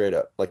 days straight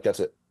up. Like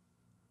that's it.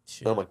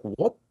 Shit. And I'm like,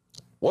 what?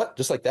 What?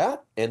 Just like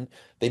that? And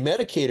they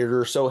medicated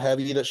her so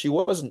heavy that she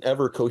wasn't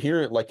ever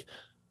coherent, like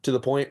to the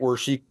point where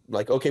she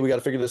like, okay, we got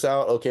to figure this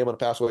out. Okay, I'm gonna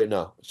pass away.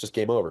 No, it's just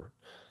game over.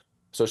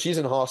 So she's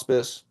in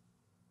hospice.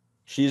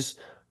 She's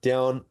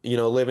down,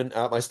 living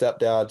at my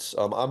stepdad's.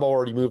 I'm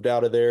already moved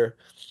out of there,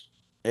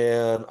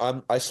 and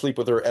I sleep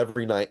with her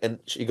every night. And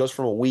she goes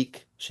from a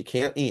week, she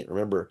can't eat,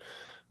 remember,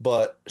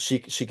 but she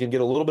can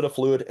get a little bit of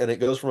fluid, and it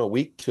goes from a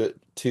week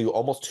to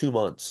almost 2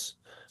 months.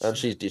 And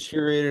she's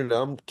deteriorated, and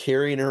I'm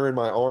carrying her in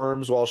my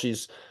arms while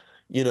she's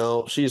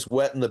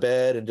wet in the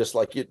bed, and just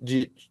like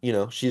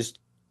she's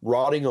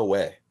rotting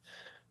away.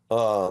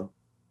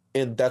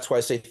 And that's why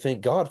I say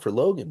thank God for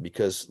Logan,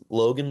 because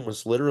Logan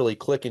was literally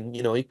clicking,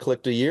 he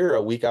clicked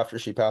a week after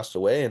she passed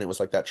away. And it was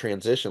like that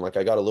transition. Like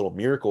I got a little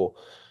miracle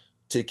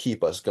to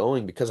keep us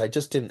going, because I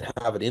just didn't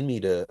have it in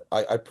me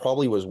I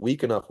probably was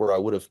weak enough where I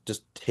would have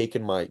just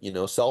taken my,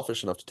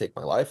 selfish enough to take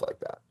my life like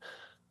that.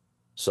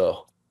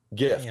 So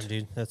gift. Damn,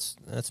 dude, that's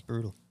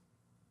brutal.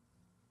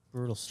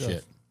 Brutal stuff.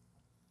 Shit.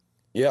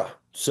 Yeah.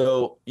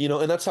 So,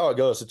 and that's how it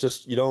goes. It's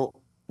just, you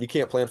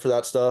can't plan for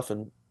that stuff,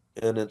 and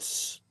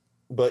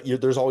but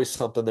there's always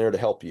something there to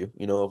help you,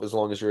 as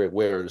long as you're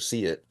aware to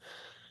see it.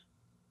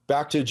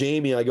 Back to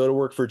Jamie, I go to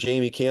work for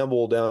Jamie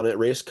Campbell down at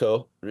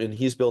Raceco, and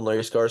he's building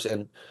race cars.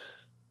 And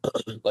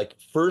like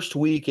first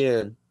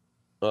weekend,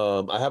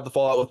 I have the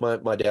fallout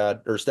with my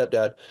dad or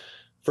stepdad.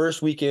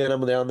 First weekend,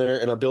 I'm down there,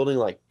 and I'm building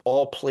like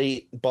all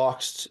plate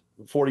boxed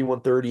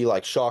 4130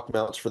 like shock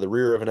mounts for the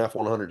rear of an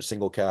F100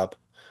 single cab.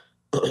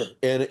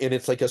 and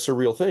it's like a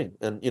surreal thing.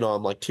 And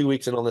I'm like 2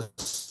 weeks in on this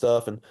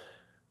stuff, and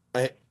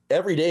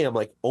every day I'm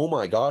like, oh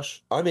my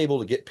gosh, I'm able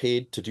to get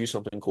paid to do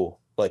something cool.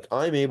 Like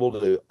I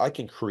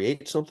can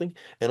create something,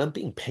 and I'm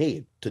being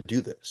paid to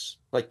do this.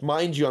 Like,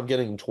 mind you, I'm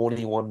getting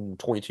 21,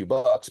 22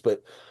 bucks,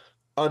 but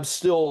I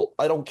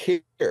don't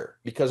care,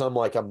 because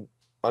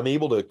I'm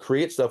able to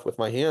create stuff with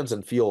my hands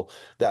and feel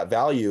that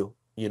value,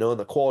 and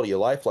the quality of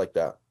life like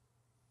that.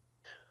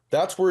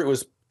 That's where it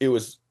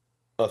was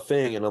a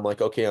thing. And I'm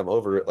like, okay, I'm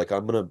over it. Like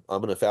I'm going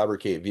to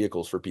fabricate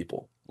vehicles for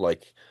people.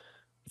 Like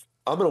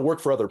I'm going to work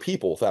for other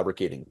people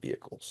fabricating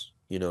vehicles.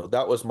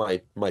 That was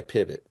my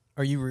pivot.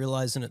 Are you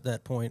realizing at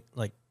that point,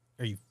 like,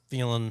 are you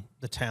feeling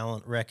the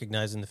talent,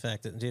 recognizing the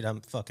fact that, dude,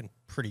 I'm fucking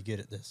pretty good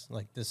at this?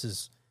 Like, this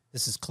is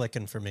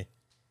clicking for me.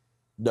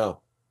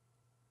 No.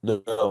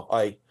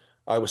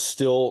 I was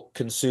still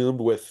consumed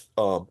with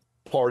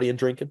partying and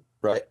drinking,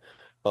 right?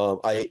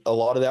 A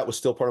lot of that was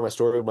still part of my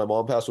story when my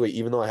mom passed away,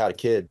 even though I had a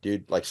kid,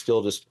 dude. Like,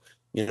 still just,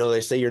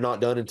 they say you're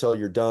not done until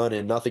you're done,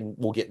 and nothing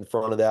will get in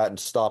front of that and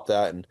stop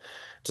that. And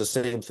it's the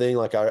same thing.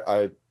 Like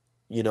I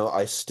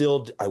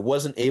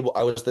wasn't able.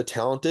 I was the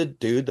talented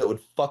dude that would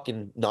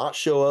fucking not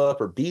show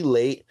up or be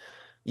late.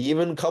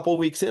 Even a couple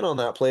weeks in on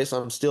that place,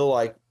 I'm still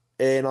like,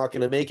 hey, not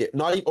gonna make it.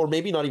 Or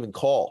maybe not even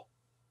call.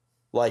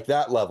 Like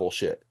that level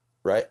shit,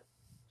 right?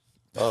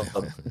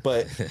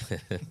 But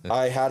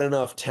I had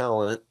enough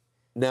talent.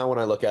 Now when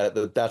I look at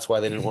it, that's why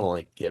they didn't want to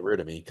like get rid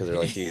of me, because they're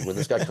like, dude, when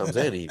this guy comes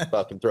in, he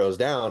fucking throws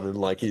down, and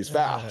like he's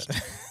fast.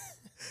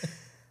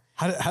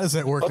 How does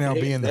that work now,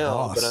 being the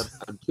boss?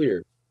 But I'm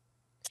clear.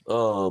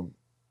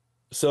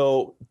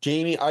 So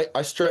Jamie,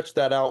 I stretched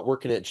that out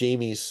working at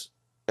Jamie's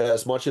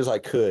as much as I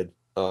could.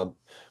 We're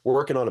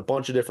working on a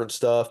bunch of different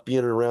stuff,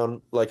 being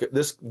around like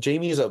this.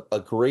 Jamie's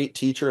a great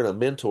teacher and a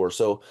mentor.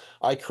 So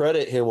I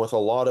credit him with a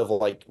lot of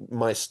like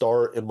my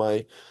start and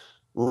my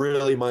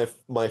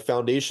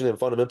foundation and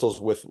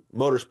fundamentals with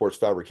motorsports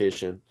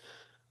fabrication.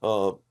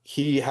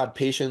 He had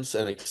patience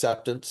and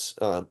acceptance.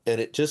 And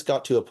it just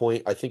got to a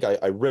point, I think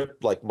I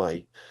ripped like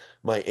my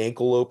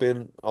ankle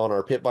open on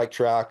our pit bike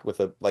track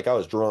I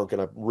was drunk,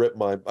 and I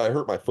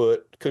hurt my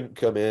foot, couldn't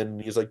come in.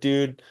 He's like,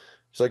 dude,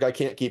 I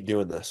can't keep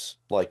doing this.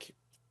 Like,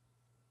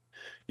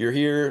 you're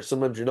here,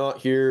 sometimes you're not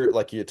here.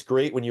 Like, it's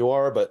great when you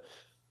are, but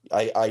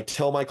I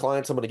tell my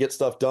clients I'm going to get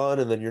stuff done,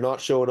 and then you're not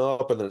showing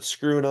up, and then it's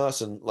screwing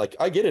us. And like,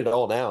 I get it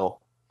all now,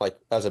 like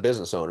as a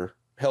business owner.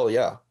 Hell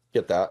yeah,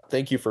 get that.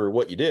 Thank you for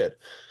what you did.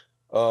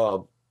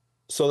 So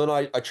then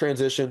I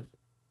transition,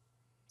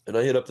 and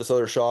I hit up this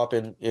other shop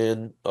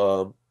in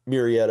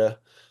Murrieta.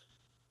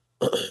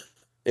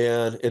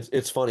 And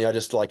it's funny. I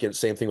just like it.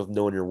 Same thing with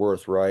knowing your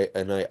worth, right?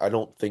 And I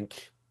don't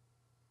think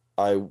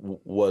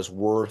was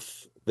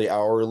worth the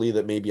hourly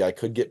that maybe I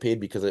could get paid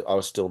because I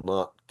was still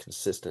not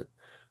consistent.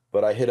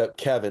 But I hit up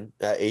Kevin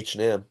at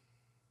H&M,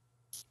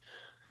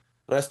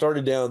 and I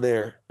started down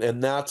there,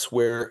 and that's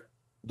where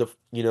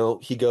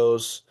he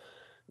goes,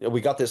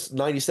 we got this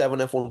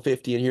 97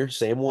 F-150 in here,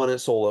 same one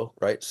as Solo,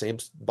 right? Same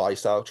body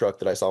style truck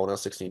that I saw when I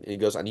was 16. And he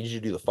goes, I need you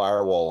to do the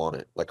firewall on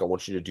it. Like, I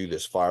want you to do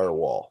this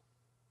firewall.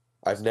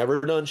 I've never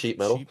done sheet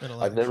metal.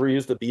 I've never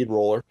used the bead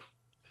roller.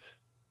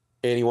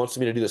 And he wants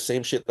me to do the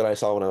same shit that I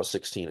saw when I was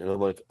 16. And I'm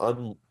like,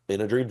 I'm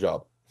in a dream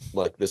job.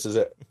 Like, this is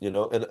it,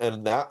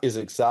 And that is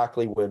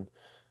exactly when,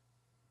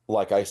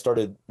 like, I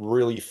started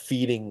really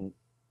feeding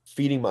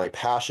my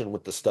passion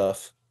with the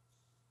stuff.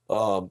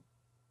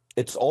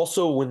 It's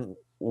also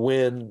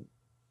when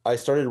I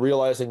started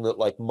realizing that,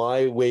 like,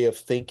 my way of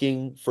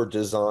thinking for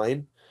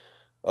design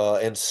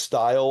and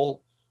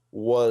style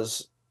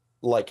was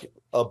like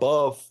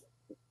above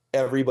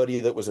everybody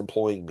that was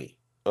employing me.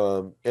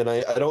 And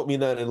I don't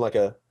mean that in like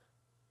a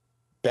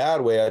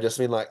bad way. I just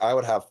mean, like, I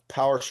would have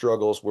power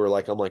struggles where,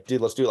 like, I'm like, dude,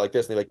 let's do it like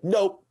this. And they're like,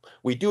 nope,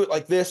 we do it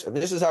like this, and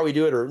this is how we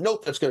do it. Or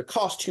nope, that's going to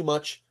cost too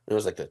much. And it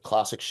was like the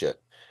classic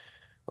shit,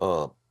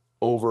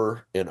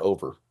 over and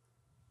over.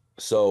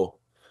 So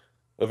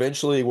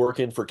eventually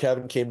working for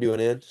Kevin came to an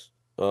end.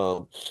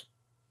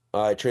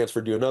 I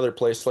transferred to another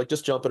place, like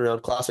just jumping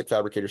around, classic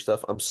fabricator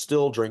stuff. I'm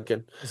still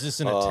drinking. Is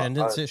this an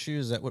attendance issue?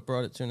 Is that what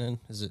brought it to an end?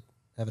 Is it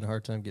having a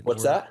hard time getting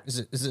what's to work?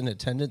 that? Is it an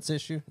attendance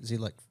issue? Is he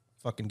like,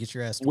 fucking get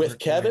your ass to with work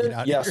Kevin?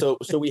 Yeah, so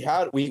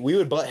we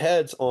would butt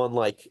heads on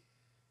like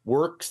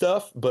work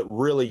stuff, but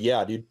really,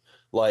 yeah, dude,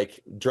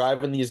 like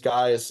driving these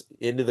guys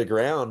into the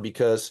ground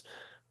because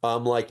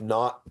I'm like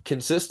not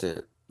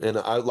consistent. And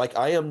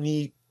I am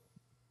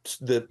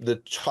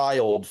the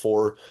child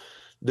for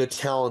the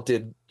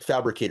talented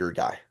fabricator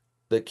guy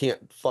that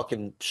can't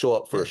fucking show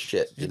up for a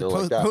shit,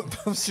 like that.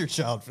 Poster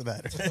child for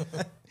that. Dude,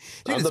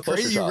 I'm it's the great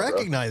poster you child,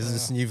 recognize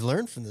this and you've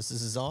learned from this.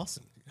 This is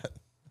awesome.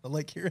 I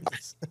like hearing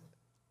this.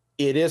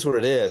 It is what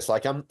it is.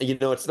 Like,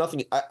 it's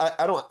nothing.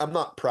 I'm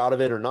not proud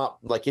of it or not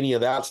like any of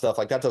that stuff.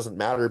 Like, that doesn't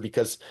matter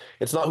because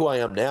it's not who I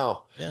am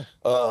now. Yeah.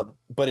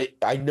 But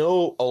I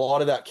know a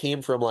lot of that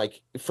came from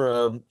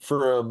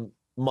from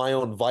my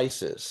own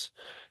vices.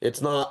 It's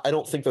not, I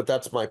don't think that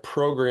that's my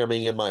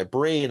programming in my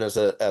brain as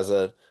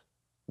a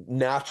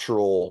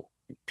natural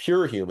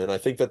pure human. I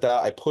think that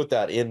I put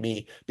that in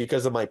me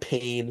because of my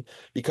pain,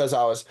 because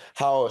how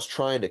I was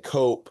trying to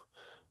cope.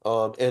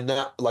 And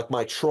that, like,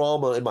 my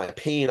trauma and my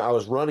pain I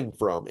was running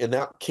from, and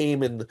that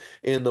came in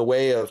the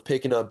way of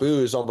picking up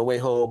booze on the way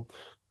home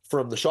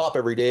from the shop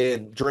every day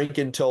and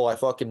drinking till I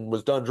fucking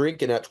was done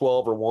drinking at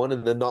 12 or 1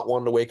 and then not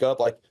wanting to wake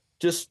up, like,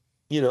 just,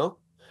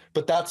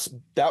 but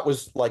that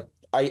was like,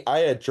 I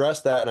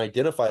addressed that and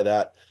identify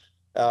that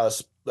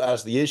as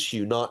the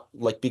issue, not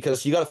like,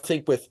 because you got to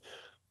think with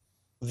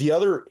the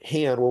other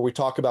hand where we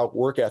talk about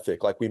work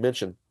ethic, like we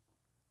mentioned,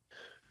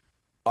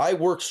 I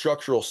work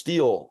structural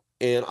steel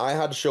and I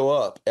had to show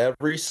up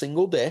every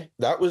single day.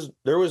 There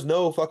was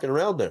no fucking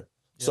around there.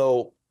 Yep.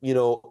 So,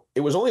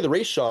 it was only the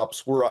race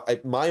shops where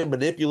my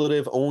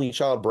manipulative only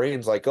child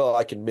brain's like, oh,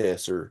 I can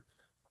miss, or,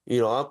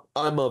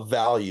 I'm of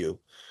value.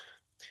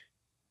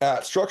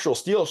 At structural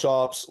steel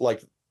shops,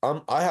 like,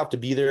 I have to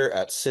be there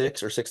at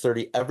 6 or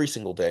 6:30 every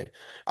single day.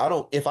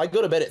 If I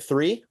go to bed at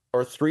 3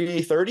 or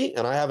 3:30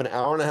 and I have an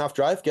hour and a half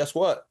drive, guess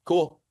what?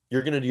 Cool.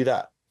 You're going to do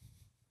that.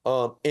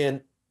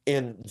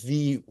 And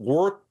the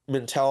work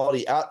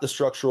mentality at the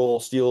structural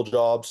steel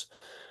jobs,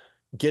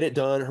 get it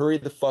done, hurry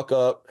the fuck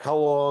up. How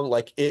long?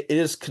 Like, it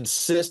is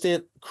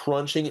consistent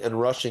crunching and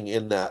rushing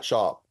in that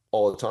shop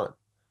all the time.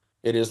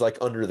 It is like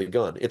under the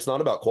gun. It's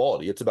not about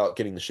quality. It's about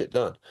getting the shit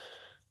done.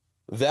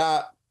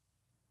 That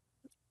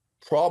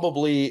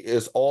probably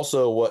is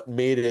also what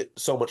made it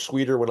so much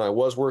sweeter when I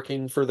was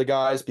working for the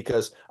guys,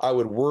 because I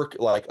would work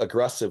like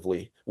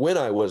aggressively when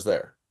I was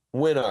there.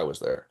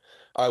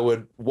 I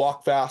would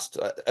walk fast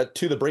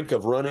to the brink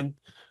of running,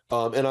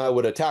 and I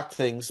would attack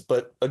things.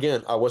 But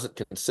again, I wasn't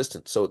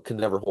consistent, so it could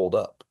never hold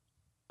up.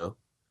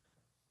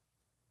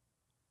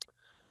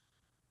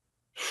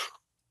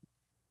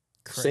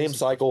 Same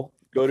cycle,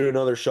 go to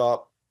another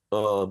shop.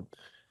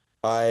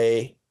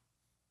 I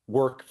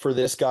work for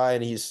this guy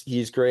and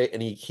he's great,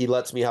 and he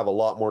lets me have a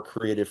lot more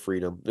creative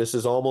freedom. This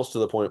is almost to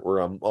the point where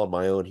I'm on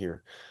my own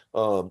here.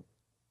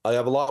 I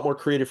have a lot more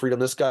creative freedom.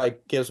 This guy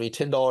gives me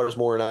 $10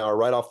 more an hour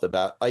right off the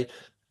bat.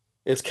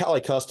 It's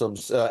Cali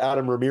Customs.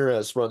 Adam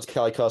Ramirez runs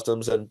Cali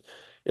Customs, and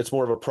it's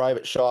more of a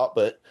private shop,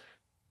 but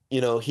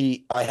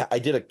I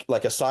did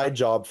a side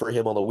job for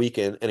him on the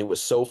weekend, and it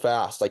was so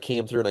fast. I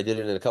came through and I did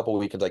it in a couple of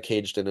weekends. I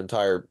caged an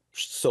entire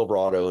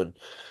Silverado, and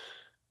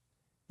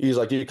he's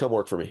like, dude, come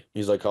work for me.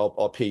 He's like,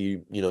 I'll pay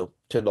you,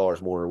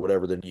 $10 more or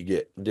whatever than you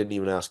get. Didn't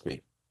even ask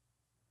me.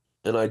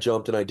 And I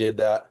jumped and I did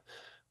that.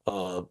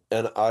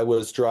 And I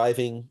was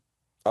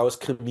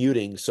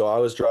commuting. So I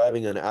was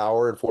driving an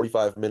hour and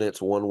 45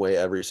 minutes one way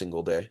every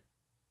single day.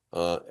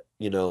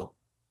 You know,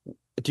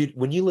 dude,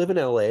 when you live in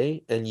LA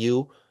and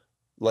you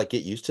like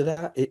get used to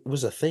that, it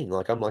was a thing.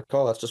 Like, I'm like,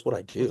 oh, that's just what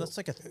I do. Well, that's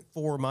like a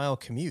 4-mile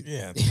commute.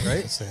 Yeah,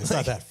 right. It's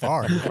not that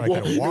far. You probably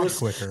gotta walk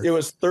quicker. It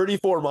was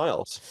 34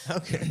 miles.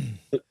 Okay.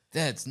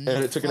 And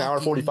it took an hour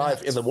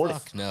 45 in the morning.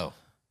 Fuck no.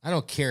 I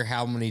don't care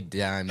how many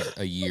times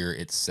a year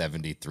it's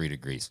 73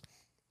 degrees.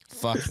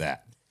 Fuck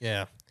that.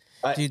 Yeah.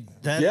 Dude,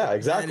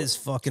 exactly. That is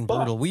fucking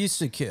brutal. We used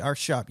to, our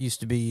shop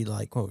used to be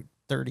like,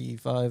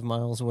 35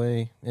 miles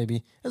away, maybe.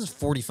 It was a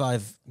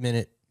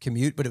 45-minute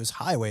commute, but it was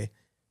highway.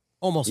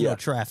 Almost no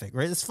traffic,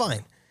 right? It's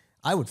fine.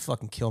 I would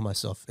fucking kill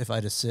myself if I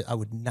had to sit. I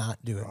would not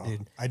do it,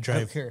 dude. I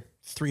drive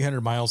 300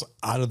 miles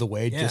out of the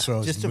way just so I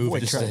was moving.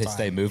 Just to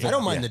stay moving. I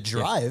don't mind the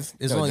drive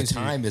as long as the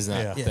time is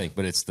not the thing,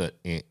 but it's the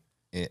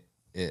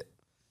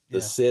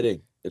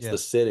sitting. It's the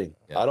sitting.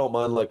 Yeah. I don't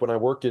mind. Like when I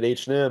worked at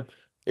H&M,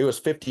 it was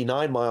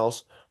 59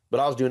 miles, but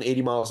I was doing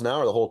 80 miles an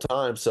hour the whole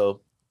time.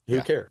 So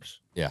who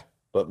cares? Yeah.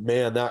 But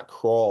man, that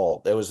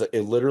crawl,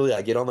 it literally,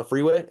 I get on the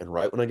freeway, and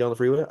right when I get on the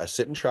freeway, I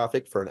sit in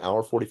traffic for an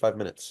hour, 45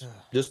 minutes,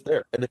 just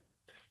there. And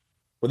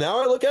well,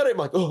 now I look at it, I'm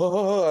like,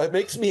 oh, it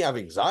makes me have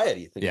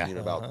anxiety thinking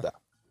about that,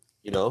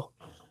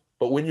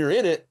 But when you're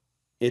in it,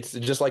 it's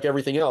just like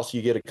everything else.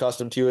 You get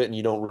accustomed to it, and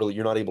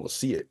you're not able to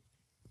see it.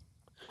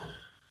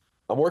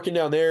 I'm working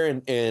down there,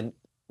 and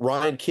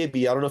Ryan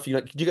Kibbe, I don't know if do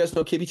you guys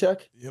know Kibbe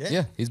Tech?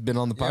 Yeah, he's been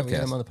on the podcast. We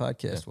had him on the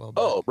podcast. Well,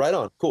 oh, right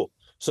on, cool.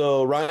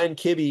 So Ryan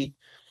Kibbe,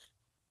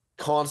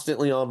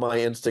 constantly on my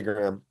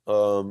Instagram.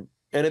 And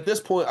at this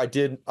point I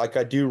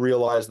do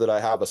realize that I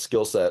have a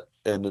skill set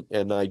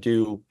and I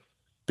do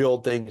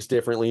build things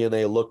differently and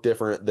they look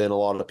different than a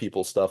lot of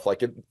people's stuff.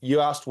 Like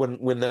you asked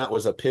when that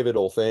was a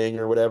pivotal thing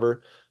or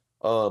whatever.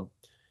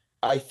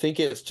 I think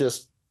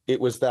it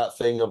was that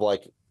thing of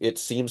like, it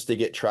seems to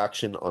get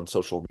traction on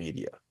social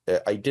media.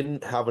 I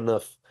didn't have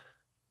enough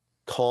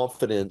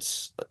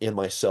confidence in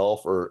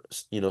myself or,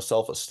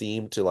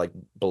 self-esteem to like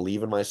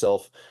believe in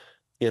myself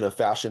in a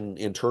fashion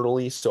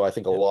internally. So I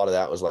think a lot of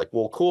that was like,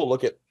 well, cool,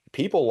 look at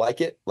people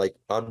like it. Like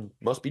I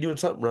must be doing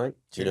something right.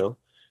 Sure.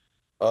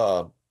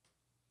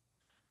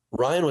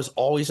 Ryan was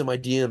always in my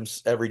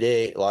DMs every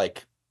day,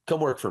 like,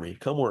 come work for me,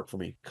 come work for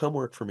me, come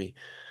work for me.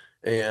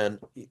 And,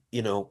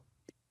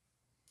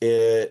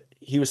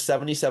 he was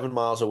 77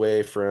 miles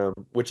away from,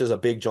 which is a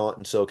big jaunt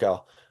in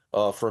SoCal,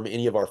 from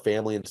any of our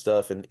family and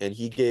stuff. And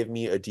he gave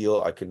me a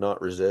deal I could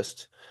not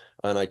resist.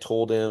 And I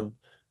told him,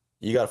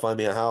 you got to find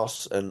me a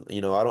house. And, I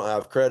don't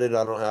have credit.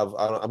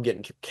 I'm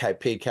getting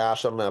paid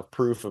cash. I don't have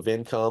proof of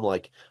income.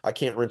 Like I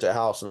can't rent a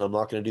house and I'm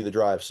not going to do the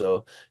drive.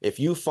 So if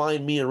you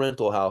find me a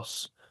rental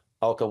house,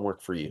 I'll come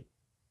work for you.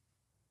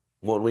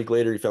 1 week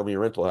later, he found me a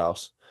rental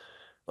house.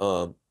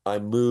 I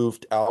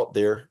moved out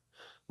there.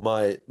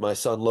 My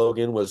son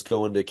Logan was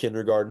going to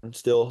kindergarten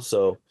still.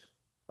 So,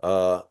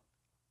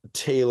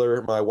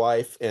 Taylor, my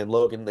wife, and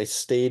Logan, they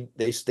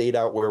stayed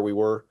out where we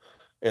were.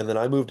 And then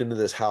I moved into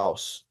this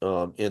house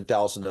in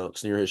Thousand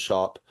Oaks near his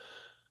shop.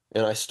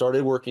 And I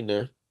started working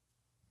there.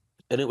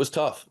 And it was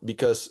tough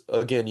because,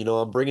 again,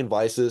 I'm bringing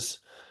vices.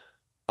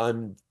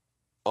 I'm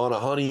on a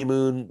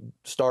honeymoon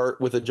start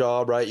with a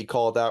job, right? You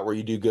call it that, where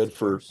you do good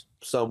for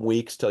some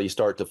weeks till you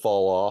start to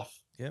fall off.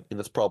 Yep. And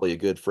that's probably a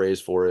good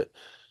phrase for it.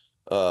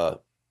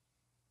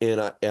 And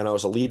I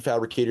was a lead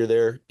fabricator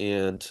there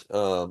and,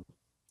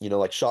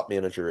 like shop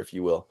manager, if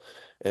you will.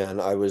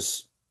 And I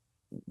was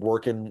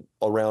working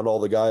around all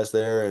the guys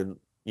there and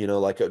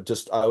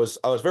I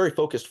was very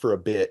focused for a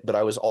bit, but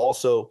I was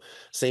also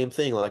same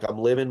thing, like I'm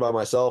living by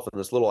myself in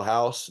this little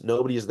house,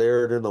 nobody's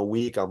there during the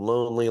week, I'm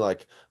lonely,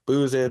 like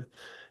boozing,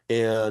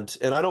 and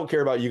I don't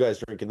care about you guys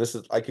drinking.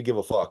 I could give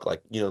a fuck,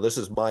 like this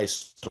is my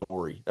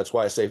story. That's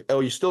why I say, oh,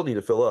 you still need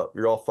to fill up,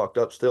 you're all fucked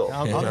up still.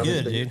 I'm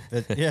good, dude.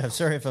 But yeah,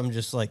 sorry if I'm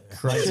just like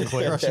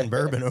crushing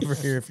bourbon over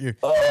here, if you're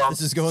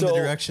this is going the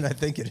direction I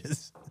think it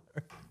is.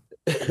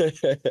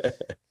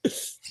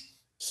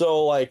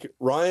 So like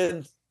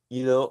Ryan,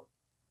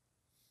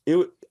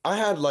 I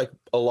had like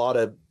a lot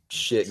of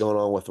shit going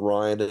on with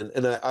Ryan,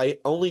 and I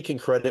only can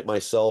credit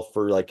myself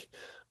for like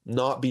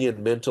not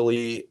being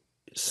mentally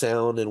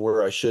sound and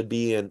where I should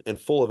be, and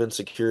full of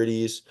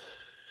insecurities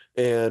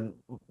and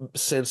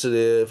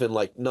sensitive, and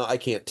like I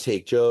can't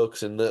take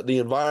jokes, and the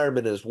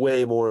environment is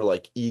way more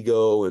like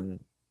ego and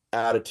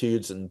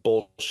attitudes and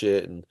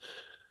bullshit, and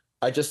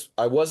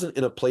I wasn't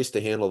in a place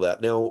to handle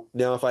that. Now,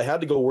 if I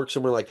had to go work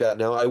somewhere like that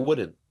now, I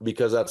wouldn't,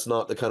 because that's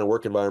not the kind of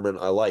work environment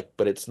I like.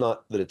 But it's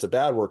not that it's a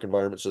bad work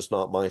environment. It's just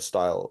not my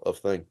style of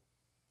thing.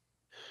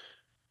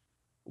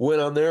 When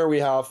I'm there, we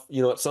have,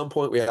 at some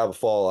point we have a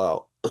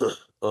fallout.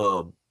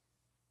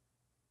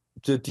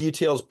 The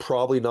details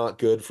probably not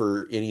good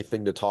for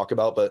anything to talk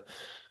about, but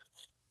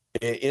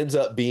it ends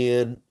up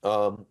being,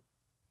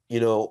 you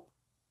know,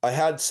 I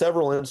had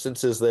several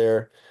instances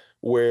there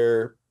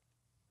where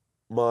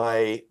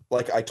I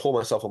told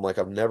myself, I'm like,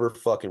 I'm never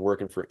fucking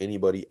working for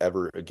anybody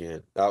ever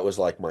again. That was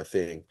like my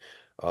thing.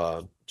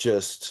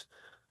 Just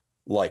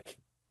like,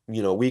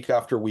 week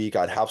after week,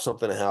 I'd have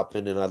something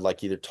happen and I'd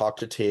like either talk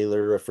to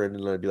Taylor or a friend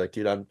and I'd be like,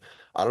 dude, I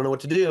don't know what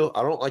to do.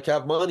 I don't like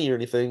have money or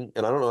anything,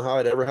 and I don't know how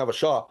I'd ever have a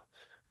shop,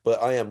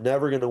 but I am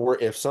never going to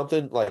work. If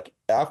something like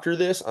after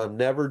this, I'm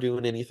never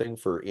doing anything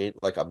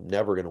like, I'm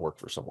never going to work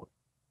for someone.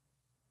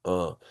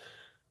 Uh,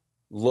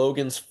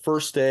 Logan's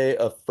first day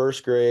of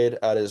first grade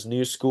at his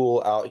new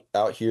school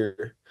out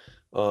here.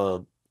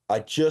 Um, I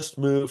just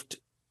moved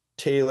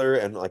Taylor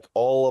and like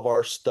all of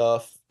our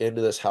stuff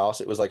into this house.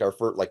 It was like our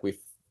first, like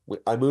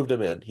I moved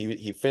him in.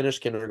 He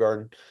finished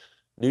kindergarten,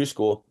 new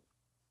school.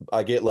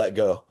 I get let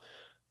go.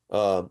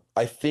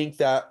 I think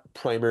that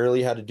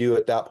primarily had to do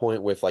at that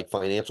point with like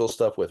financial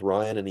stuff with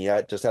Ryan,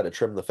 and just had to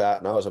trim the fat,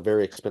 and I was a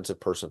very expensive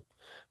person.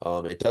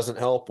 It doesn't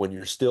help when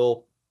you're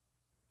still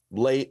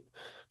late,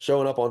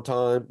 showing up on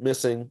time,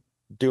 missing,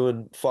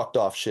 doing fucked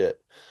off shit.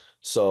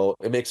 So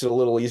it makes it a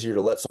little easier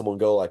to let someone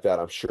go like that,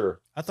 I'm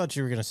sure. I thought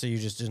you were gonna say you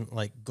just didn't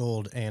like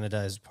gold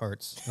anodized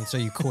parts, and so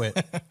you quit.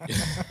 Like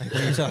what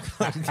are you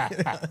talking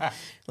about?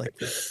 Like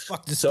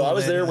fuck this. So I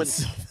was there when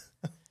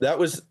that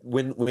was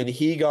when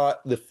he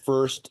got the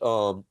first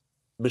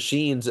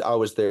machines. I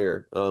was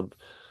there.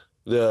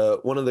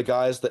 One of the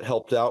guys that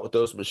helped out with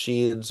those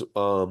machines,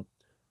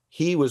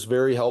 he was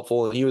very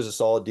helpful and he was a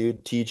solid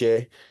dude,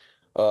 TJ.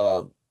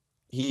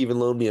 He even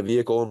loaned me a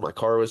vehicle and my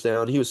car was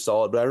down. He was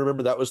solid, but I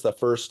remember that was the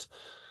first,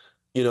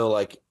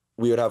 like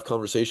we would have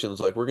conversations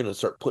like we're gonna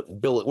start putting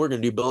billet, we're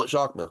gonna do billet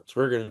shock mounts,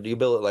 we're gonna do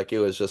billet, like it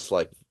was just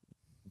like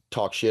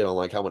talk shit on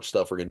like how much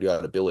stuff we're gonna do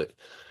out of billet.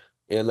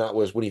 And that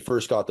was when he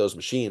first got those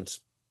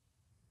machines.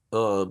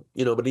 But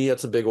he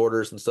had some big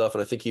orders and stuff,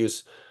 and I think he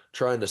was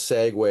trying to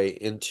segue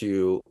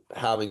into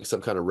having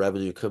some kind of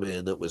revenue come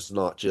in that was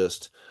not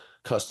just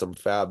custom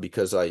fab,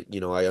 because I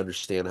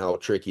understand how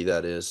tricky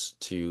that is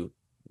to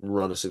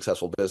run a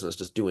successful business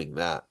just doing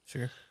that.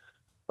 Sure.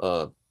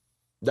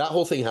 That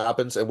whole thing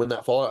happens, and when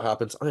that fallout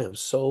happens, I'm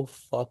so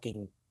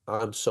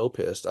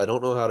pissed. I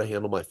don't know how to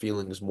handle my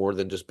feelings more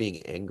than just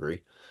being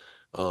angry,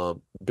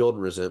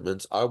 building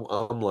resentments.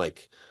 I'm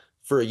like,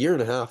 for a year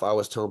and a half, I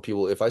was telling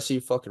people if I see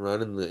fucking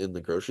Ryan in the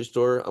grocery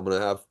store, I'm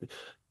gonna have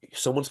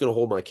someone's gonna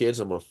hold my kids.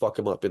 I'm gonna fuck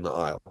him up in the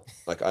aisle.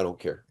 Like I don't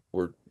care.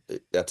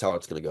 That's how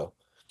it's gonna go.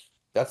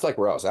 That's like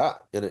where I was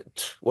at, and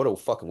what a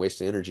fucking waste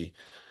of energy.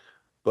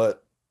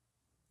 But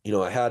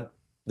I had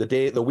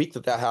the week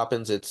that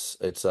happens.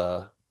 It's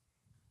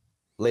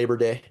Labor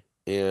Day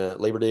and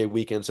Labor Day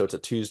weekend, so it's a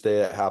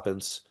Tuesday. It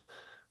happens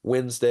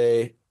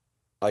Wednesday.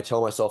 I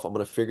tell myself I'm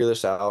gonna figure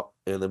this out,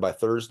 and then by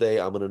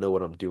Thursday I'm gonna know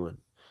what I'm doing.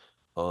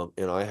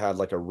 And I had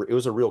like it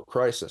was a real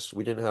crisis.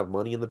 We didn't have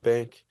money in the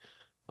bank.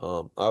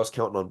 I was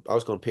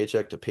going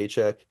paycheck to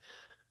paycheck,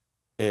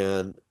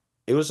 and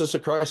it was just a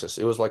crisis.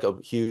 It was like a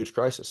huge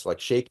crisis, like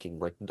shaking,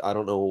 like I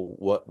don't know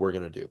what we're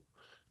gonna do.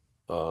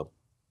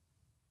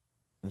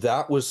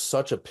 That was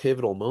such a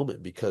pivotal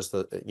moment because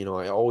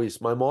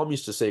my mom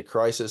used to say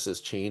crisis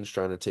is change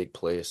trying to take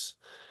place.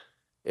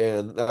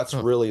 And that's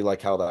really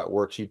like how that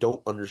works. You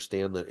don't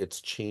understand that it's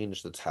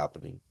change that's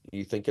happening.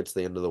 You think it's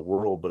the end of the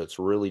world, but it's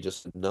really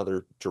just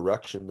another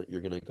direction that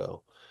you're going to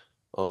go.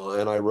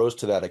 And I rose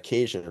to that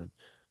occasion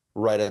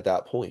right at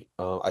that point.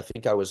 I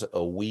think I was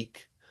a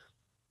week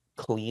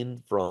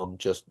clean from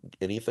just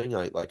anything.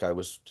 I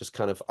was just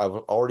I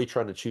was already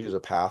trying to choose a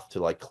path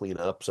to like clean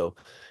up. So,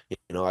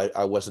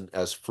 I wasn't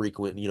as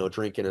frequent,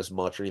 drinking as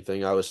much or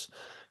anything. I was,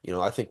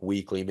 I think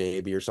weekly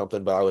maybe or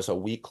something, but I was a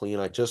week clean.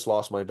 I just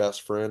lost my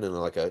best friend,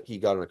 and he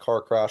got in a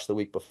car crash the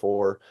week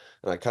before,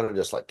 and I kind of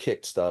just like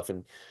kicked stuff.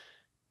 And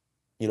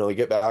I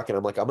get back and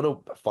I'm like, I'm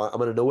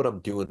gonna know what I'm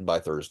doing by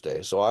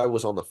Thursday. So I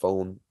was on the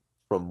phone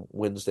from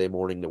Wednesday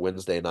morning to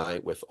Wednesday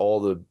night with all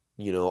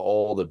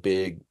the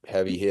big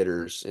heavy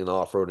hitters in the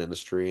off-road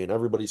industry, and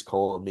everybody's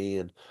calling me.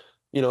 And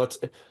it's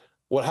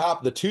what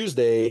happened the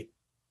Tuesday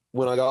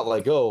when I got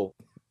let go.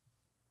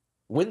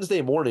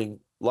 Wednesday morning,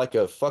 like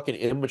a fucking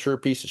immature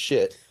piece of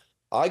shit,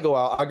 I go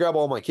out, I grab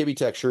all my Kibby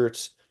Tech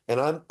shirts, and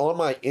I'm on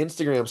my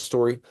Instagram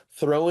story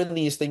throwing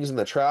these things in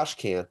the trash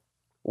can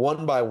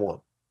one by one.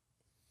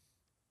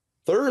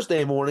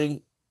 Thursday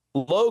morning,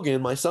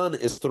 Logan, my son,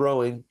 is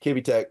throwing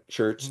Kibby Tech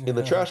shirts in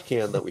the trash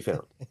can that we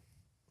found.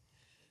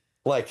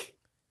 Like,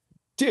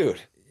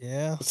 dude.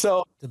 Yeah.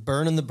 So the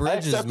burning the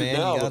bridges,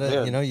 man. You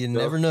gotta, you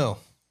never know.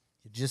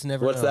 You just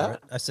never know. What's that? Right?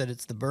 I said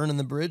it's the burning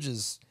the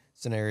bridges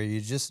scenario.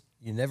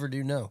 You never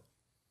do know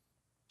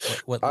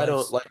what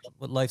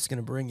life's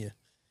gonna bring you.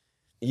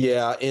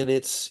 Yeah, and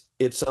it's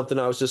something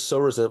I was just so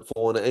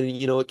resentful, and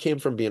it came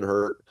from being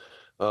hurt.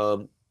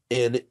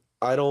 And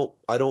I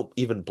don't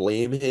even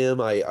blame him.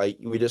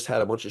 We just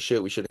had a bunch of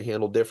shit we should have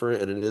handled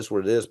different, and it is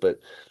what it is. But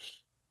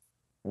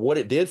what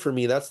it did for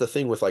me, that's the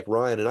thing with like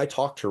Ryan, and I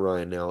talk to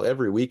Ryan now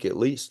every week at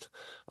least.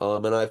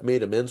 And I've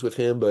made amends with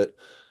him, but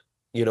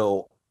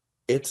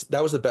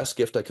that was the best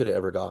gift I could have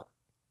ever got.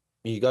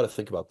 you got to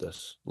think about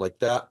this like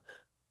that.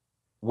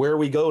 Where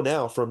we go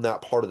now from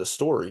that part of the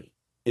story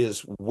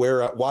is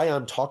why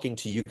I'm talking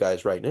to you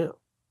guys right now.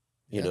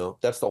 You know,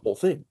 that's the whole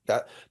thing.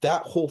 That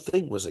whole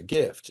thing was a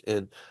gift.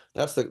 And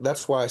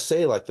that's why I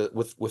say like that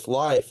with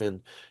life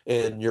and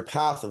your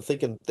path and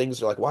thinking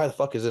things are like, why the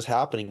fuck is this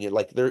happening? And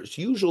like there's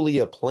usually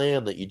a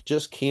plan that you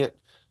just can't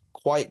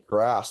quite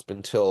grasp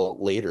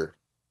until later.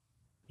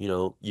 You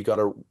know, you got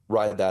to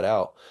ride that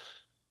out.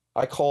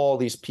 I call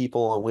these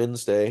people on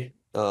Wednesday,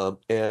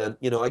 and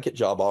you know, I get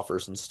job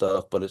offers and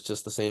stuff, but it's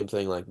just the same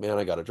thing. Like, man,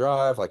 I got to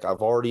drive. Like,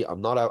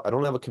 I'm not out. I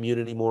don't have a commute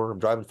anymore. I'm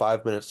driving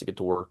 5 minutes to get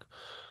to work.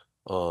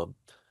 Um,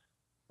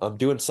 I'm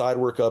doing side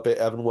work up at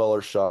Evan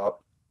Weller's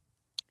shop,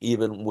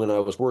 even when I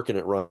was working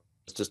at Run,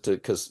 just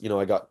because you know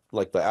I got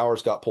like the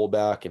hours got pulled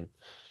back and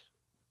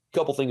a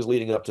couple things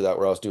leading up to that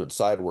where I was doing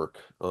side work.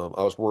 I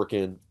was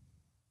working,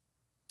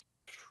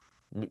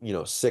 you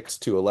know, 6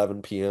 to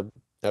 11 p.m.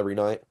 every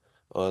night,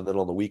 and then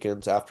on the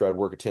weekends after I'd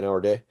work a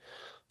 10-hour day.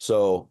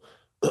 So,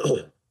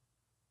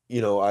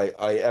 you know,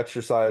 I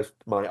exercised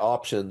my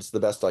options the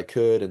best I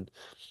could, and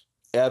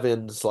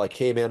Evan's like,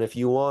 hey man, if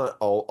you want,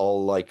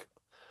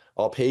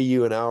 I'll pay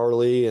you an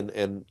hourly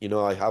and you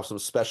know, I have some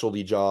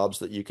specialty jobs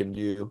that you can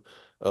do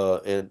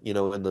and you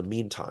know, in the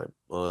meantime,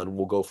 and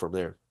we'll go from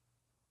there.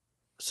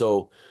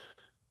 So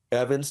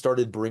Evan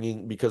started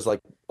bringing because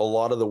like a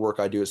lot of the work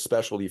I do is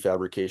specialty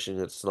fabrication.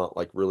 It's not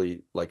like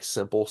really like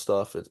simple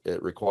stuff.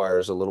 It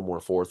requires a little more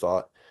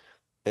forethought,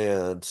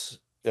 and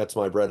that's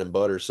my bread and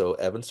butter. So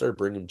Evan started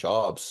bringing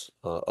jobs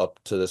up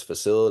to this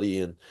facility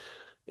and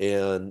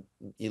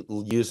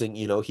using,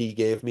 you know, he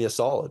gave me a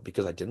solid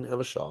because I didn't have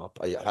a shop.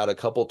 I had a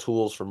couple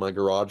tools from my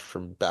garage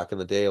from back in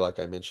the day, like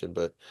I mentioned,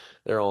 but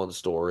they're all in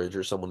storage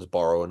or someone's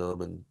borrowing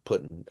them and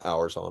putting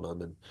hours on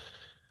them. And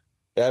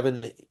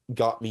Evan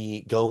got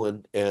me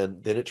going,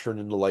 and then it turned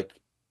into like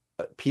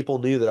people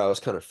knew that I was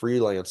kind of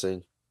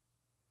freelancing,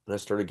 and I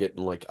started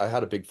getting like I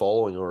had a big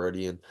following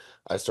already, and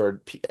I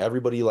started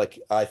everybody like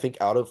I think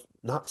out of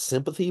not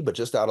sympathy, but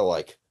just out of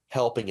like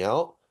helping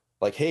out,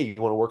 like, hey, you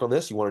want to work on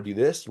this? You want to do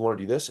this? You want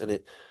to do this? And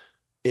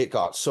it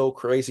got so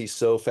crazy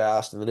so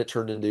fast, and then it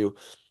turned into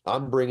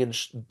I'm bringing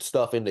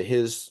stuff into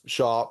his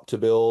shop to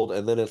build,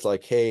 and then it's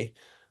like, hey,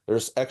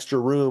 there's extra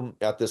room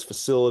at this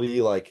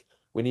facility, like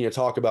we need to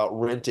talk about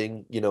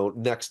renting, you know,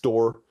 next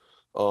door,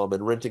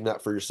 and renting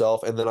that for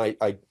yourself. And then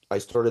I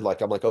started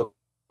like I'm like,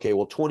 okay,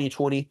 well,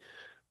 2020,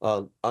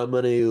 I'm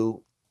gonna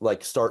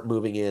like start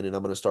moving in, and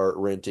I'm gonna start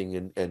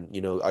renting, and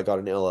you know, I got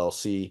an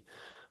LLC,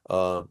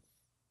 uh,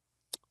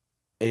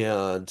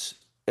 and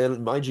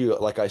mind you,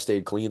 like I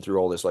stayed clean through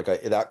all this. Like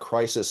that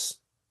crisis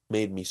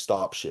made me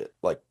stop shit.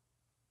 Like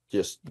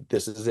just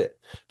this is it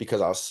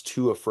because I was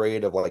too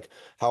afraid of like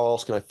how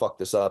else can I fuck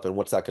this up and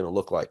what's that going to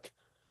look like?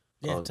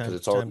 Yeah, Because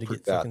it's time already to pretty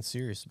get bad. fucking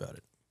serious about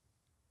it.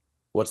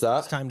 What's that?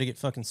 It's time to get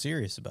fucking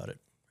serious about it,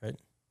 right?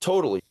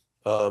 Totally.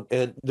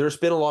 And there's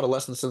been a lot of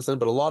lessons since then,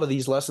 but a lot of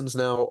these lessons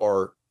now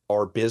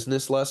are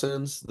business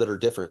lessons that are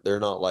different. They're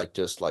not like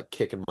just like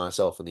kicking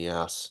myself in the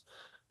ass,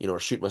 you know, or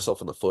shooting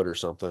myself in the foot or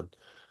something.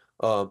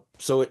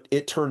 So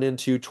it turned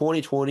into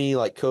 2020,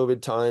 like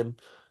COVID time.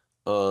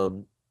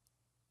 Um,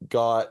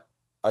 got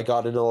I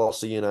got an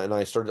LLC, and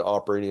I started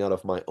operating out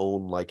of my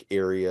own like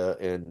area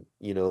and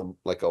you know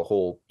like a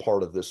whole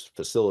part of this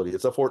facility.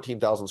 It's a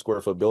 14,000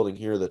 square foot building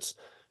here that's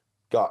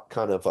got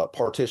kind of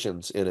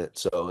partitions in it,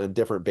 so and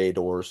different bay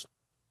doors.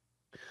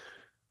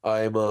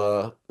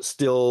 I'm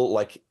still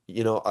like,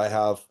 you know,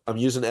 I'm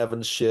using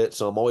Evan's shit,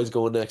 so I'm always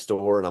going next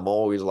door and I'm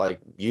always like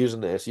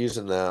using this,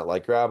 using that,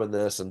 like grabbing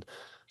this, and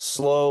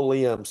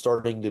slowly I'm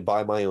starting to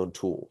buy my own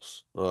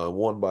tools,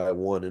 one by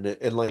one.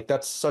 And like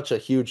that's such a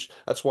huge,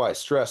 that's why I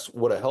stress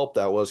what a help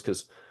that was,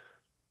 because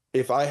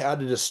if I had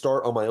to just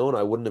start on my own,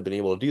 I wouldn't have been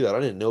able to do that. I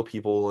didn't know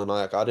people, and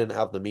like I didn't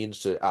have the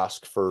means to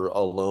ask for a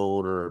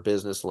loan or a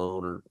business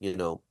loan, or you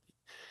know,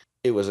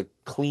 it was a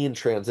clean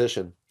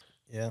transition.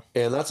 Yeah.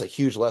 And that's a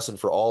huge lesson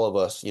for all of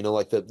us. You know,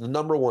 like the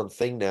number one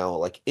thing now,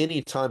 like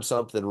anytime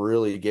something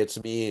really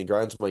gets me and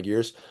grinds my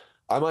gears,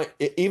 I might,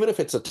 even if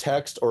it's a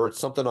text or it's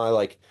something I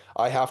like,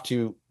 I have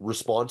to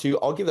respond to,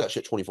 I'll give that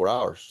shit 24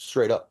 hours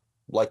straight up.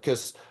 Like,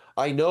 because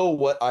I know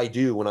what I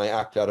do when I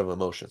act out of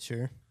emotion.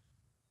 Sure.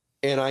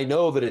 And I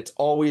know that it's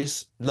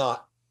always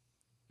not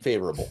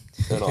favorable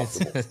and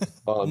optimal.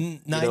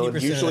 You know, and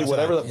 90% usually of the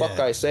whatever time, the fuck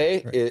yeah. I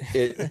say, Right.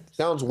 it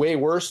sounds way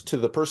worse to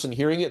the person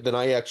hearing it than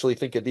I actually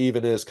think it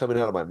even is coming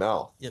out of my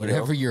mouth. Yep.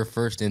 Whatever your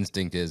first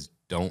instinct is,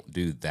 don't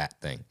do that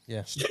thing.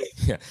 Yeah.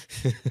 Yeah.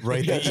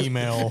 Write the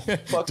email,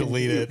 Fucking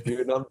delete it.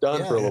 dude, and I'm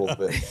done for a little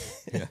bit.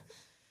 Yeah.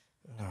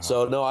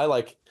 So no, I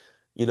like,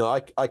 you know,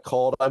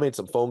 I made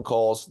some phone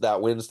calls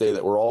that Wednesday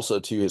that were also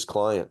to his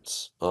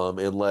clients,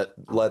 and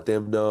let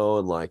them know,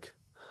 and like,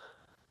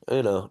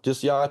 you know,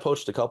 just yeah, I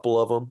poached a couple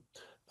of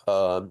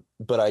them,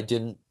 but I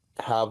didn't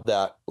have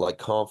that like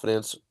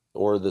confidence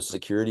or the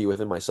security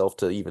within myself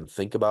to even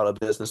think about a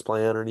business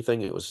plan or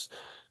anything. It was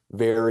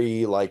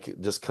very like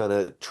just kind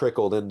of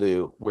trickled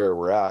into where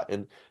we're at.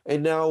 And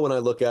now when I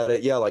look at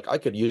it, yeah, like I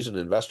could use an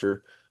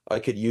investor. I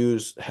could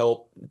use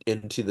help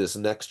into this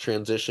next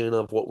transition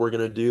of what we're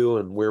going to do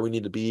and where we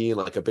need to be in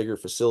like a bigger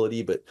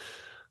facility. But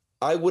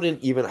I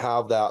wouldn't even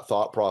have that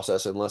thought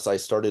process unless I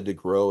started to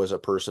grow as a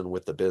person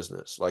with the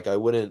business. Like I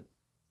wouldn't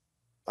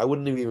have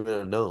even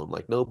have known.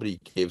 Like nobody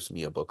gives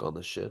me a book on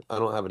this shit. I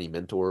don't have any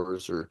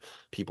mentors or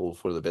people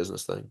for the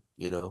business thing,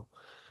 you know?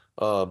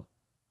 Um,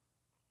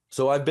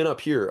 so I've been up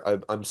here.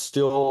 I'm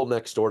still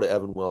next door to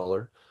Evan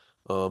Weller.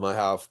 I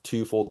have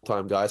two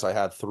full-time guys. I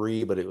had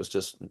three, but it was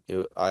just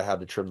I had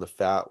to trim the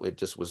fat. It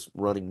just was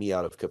running me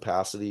out of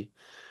capacity.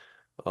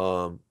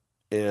 Um,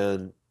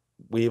 and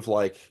we've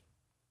like,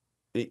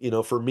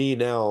 for me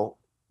now,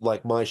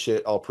 like my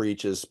shit I'll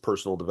preach is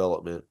personal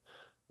development,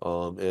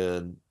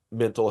 and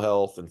mental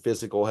health and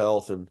physical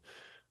health. And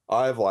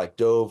I've like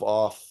dove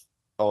off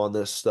on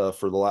this stuff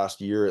for the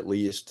last year at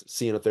least,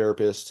 seeing a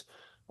therapist,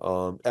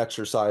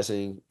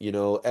 exercising,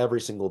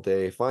 every single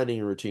day,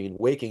 finding a routine,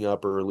 waking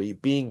up early,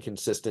 being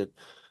consistent.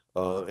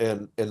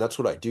 And that's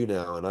what I do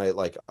now. And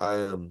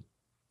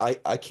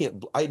I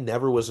can't, I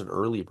never was an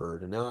early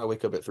bird, and now I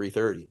wake up at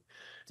 3:30.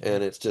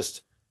 And it's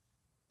just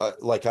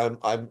like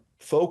I'm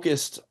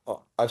focused.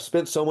 I've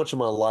spent so much of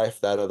my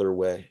life that other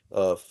way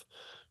of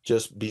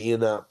just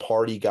being that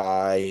party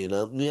guy, and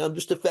I'm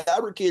just a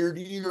fabricator,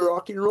 dude,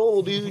 rock and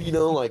roll, dude,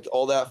 like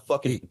all that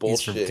fucking He's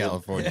from bullshit.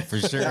 California for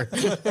sure.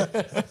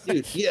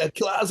 Dude, yeah,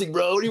 classic,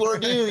 bro. What do you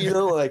want to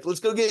do? Like, let's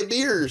go get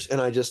beers.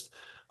 And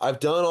I've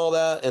done all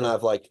that, and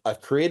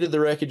I've created the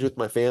wreckage with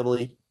my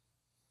family,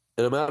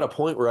 and I'm at a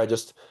point where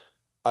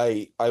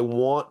I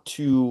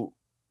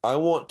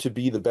want to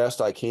be the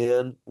best I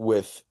can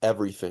with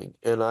everything.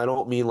 And I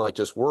don't mean like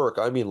just work.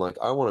 I mean like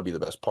I want to be the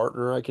best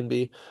partner I can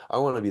be. I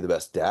want to be the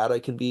best dad I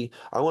can be.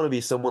 I want to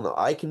be someone that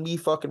I can be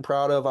fucking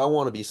proud of. I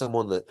want to be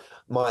someone that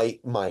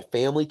my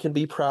family can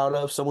be proud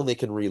of, someone they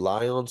can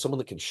rely on, someone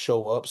that can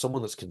show up,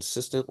 someone that's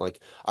consistent. Like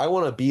I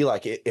want to be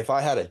like if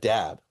I had a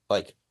dad,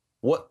 like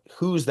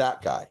who's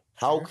that guy?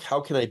 How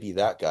can I be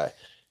that guy?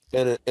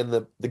 And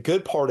the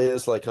good part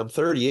is like I'm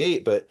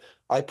 38, but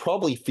I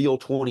probably feel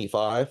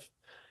 25.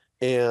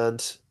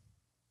 And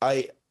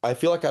I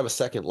feel like I have a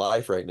second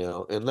life right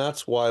now. And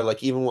that's why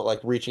like even what like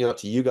reaching out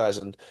to you guys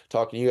and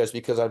talking to you guys,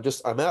 because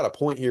I'm at a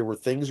point here where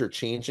things are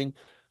changing.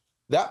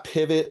 That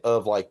pivot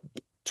of like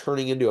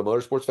turning into a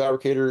motorsports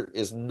fabricator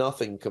is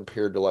nothing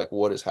compared to like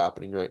what is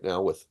happening right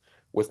now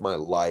with my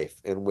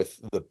life and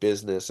with the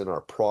business and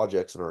our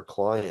projects and our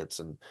clients,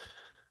 and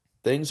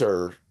things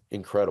are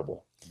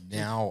incredible.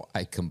 Now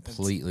I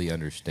completely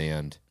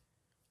understand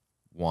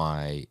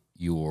why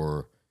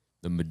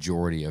the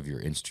majority of your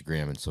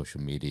Instagram and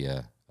social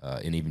media,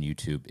 and even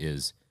YouTube,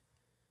 is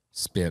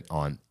spent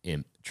on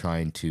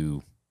trying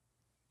to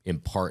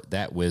impart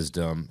that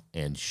wisdom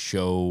and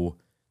show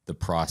the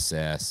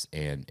process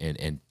and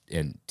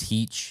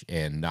teach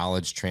and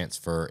knowledge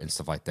transfer and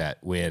stuff like that,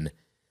 when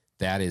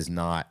that is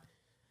not,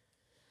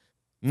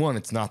 one,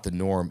 it's not the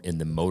norm in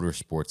the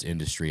motorsports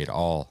industry at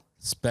all,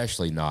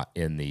 especially not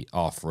in the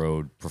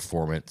off-road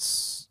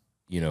performance,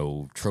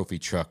 trophy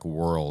truck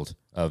world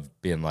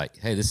of being like,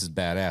 hey, this is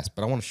badass,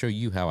 but I want to show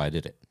you how I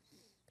did it.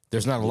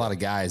 There's not a lot of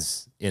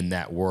guys in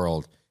that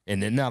world,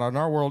 and then not in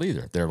our world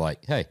either. They're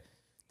like, hey,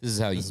 this is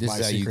how you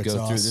go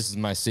through. This is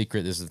my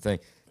secret. This is the thing.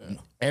 Yeah.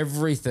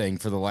 Everything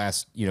for the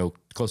last,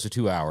 close to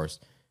 2 hours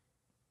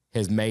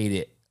has made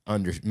it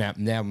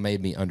now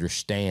made me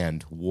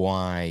understand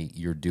why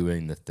you're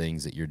doing the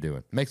things that you're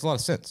doing. Makes a lot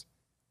of sense.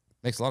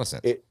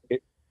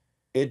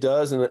 It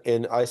does,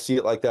 and I see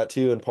it like that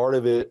too. And part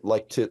of it,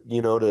 like to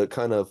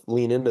kind of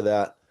lean into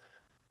that.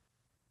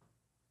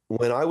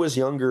 When I was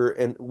younger,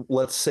 and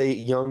let's say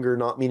younger,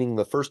 not meaning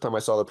the first time I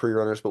saw the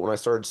pre-runners, but when I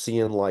started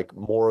seeing like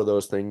more of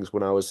those things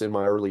when I was in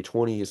my early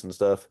 20s and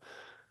stuff,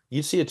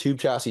 you'd see a tube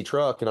chassis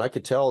truck, and I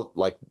could tell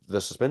like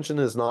the suspension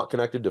is not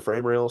connected to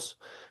frame rails.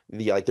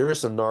 Like there is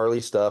some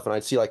gnarly stuff, and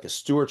I'd see like the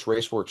Stewart's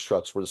Raceworks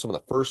trucks were some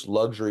of the first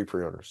luxury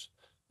pre-runners.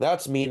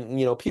 That's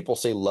people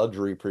say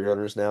luxury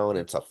pre-runners now, and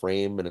it's a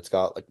frame, and it's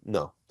got like,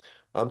 no,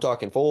 I'm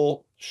talking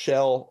full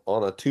shell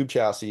on a tube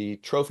chassis,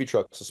 trophy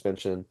truck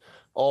suspension,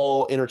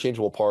 all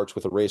interchangeable parts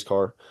with a race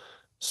car,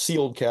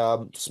 sealed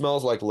cab,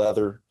 smells like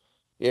leather,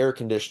 air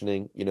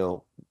conditioning,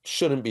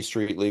 shouldn't be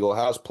street legal,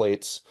 has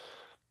plates,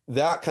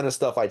 that kind of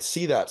stuff. I'd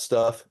see that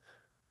stuff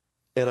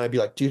and I'd be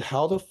like, dude,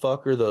 how the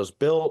fuck are those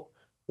built?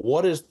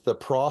 What is the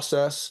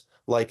process?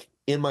 Like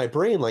in my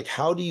brain, like,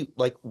 how do you,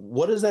 like,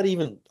 what is that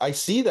even? I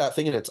see that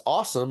thing and it's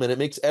awesome, and it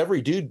makes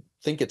every dude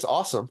think it's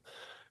awesome.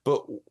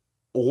 But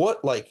what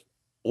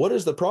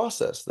is the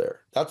process there?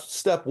 That's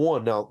step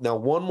one. Now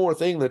one more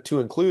thing that to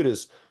include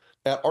is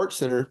at Art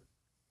Center,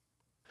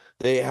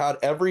 they had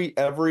every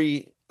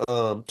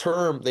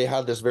term, they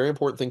had this very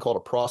important thing called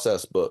a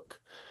process book.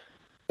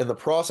 And the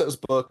process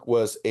book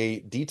was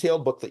a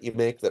detailed book that you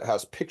make that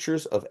has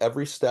pictures of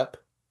every step.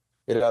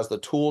 It has the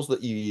tools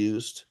that you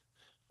used,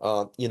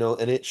 and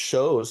it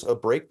shows a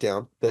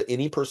breakdown that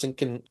any person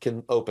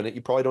can open it.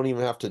 You probably don't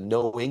even have to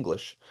know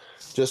English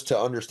just to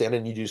understand it.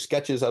 And you do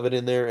sketches of it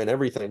in there and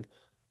everything.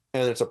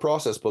 And it's a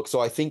process book.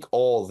 So I think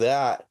all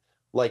that,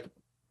 like,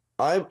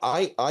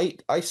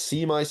 I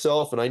see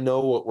myself and I know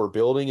what we're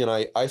building,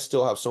 and I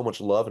still have so much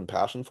love and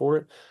passion for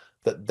it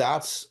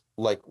that's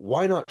like,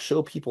 why not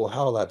show people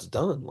how that's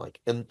done? Like,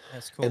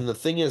 That's and cool. the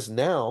thing is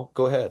now,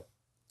 go ahead.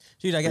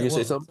 Dude, Were you gonna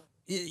say something?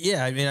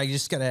 yeah, I mean, I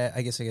guess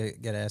I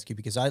gotta ask you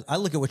because I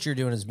look at what you're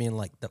doing as being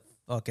like the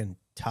fucking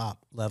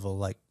top level.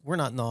 Like, we're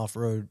not in the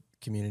off-road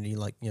community,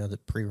 like, you know, the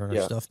pre-runner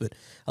Yeah. stuff, but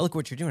I look at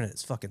what you're doing and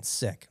it's fucking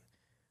sick.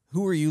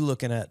 Who are you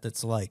looking at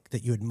that's like,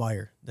 that you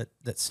admire,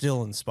 that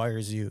still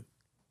inspires you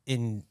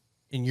in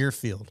your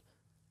field?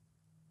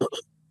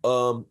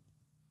 Um,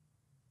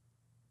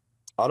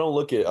 I don't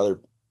look at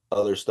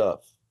other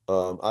stuff.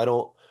 I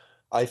don't.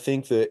 I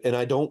think that, and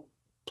I don't.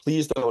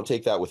 Please don't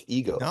take that with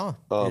ego. No,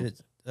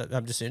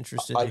 I'm just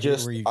interested I to hear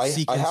just where you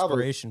seek I have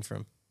inspiration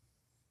from.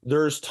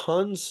 there's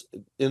tons.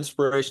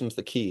 Inspiration's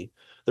the key.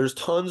 There's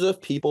tons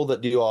of people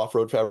that do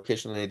off-road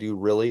fabrication and they do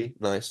really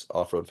nice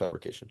off-road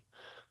fabrication.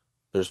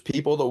 There's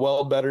people that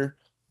weld better.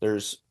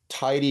 There's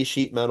tidy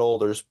sheet metal.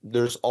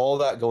 There's all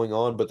that going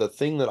on. But the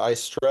thing that I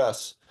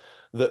stress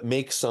that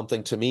makes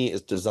something to me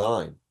is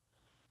design.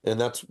 And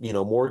that's,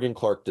 Morgan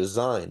Clarke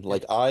design.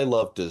 Like, I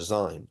love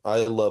design.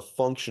 I love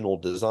functional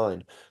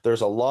design.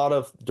 There's a lot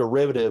of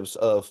derivatives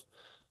of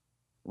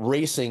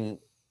racing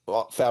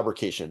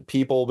fabrication.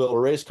 People build a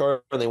race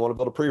car and they want to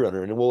build a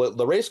pre-runner. And well,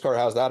 the race car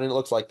has that and it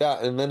looks like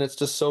that. And then it's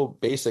just so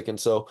basic. And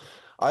so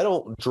I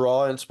don't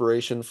draw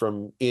inspiration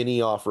from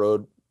any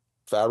off-road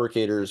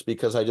fabricators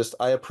because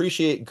I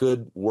appreciate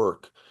good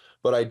work,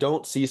 but I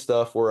don't see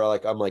stuff where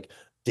I'm like,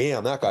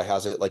 damn, that guy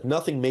has it. Like,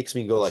 nothing makes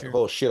me go like, Sure.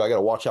 oh shit, I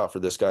gotta watch out for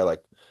this guy.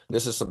 Like,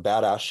 this is some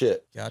badass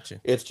shit. Gotcha.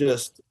 It's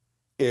just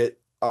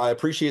I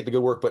appreciate the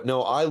good work, but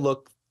no, I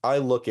look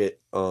at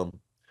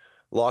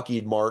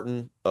Lockheed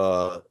Martin,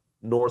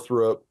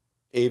 Northrop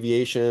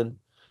Aviation,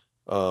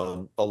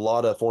 a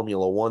lot of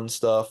Formula One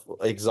stuff.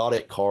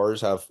 Exotic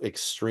cars have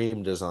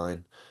extreme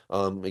design,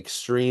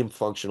 extreme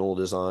functional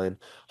design.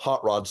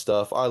 Hot rod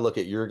stuff. I look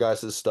at your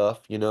guys'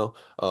 stuff,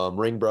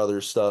 Ring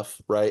Brothers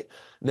stuff, right?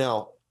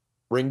 Now,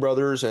 Ring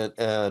Brothers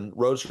and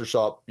Roadster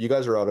Shop, you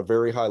guys are at a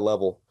very high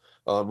level.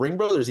 Ring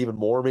Brothers even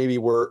more maybe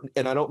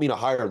and I don't mean a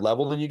higher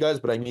level than you guys,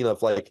 but I mean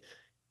of like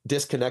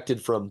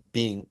disconnected from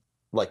being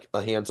like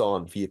a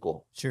hands-on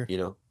vehicle, Sure. you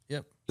know?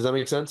 Yep. Does that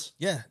make sense?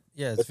 Yeah.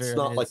 Yeah. It's It's fair.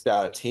 not like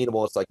that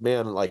attainable. It's like,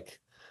 man, like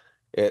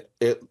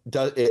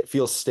it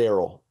feels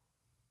sterile.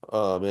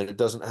 And it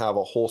doesn't have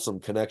a wholesome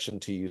connection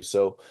to you.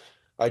 So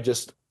I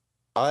just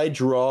I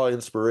draw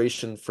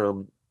inspiration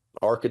from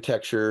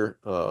architecture,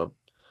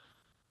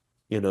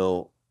 you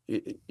know,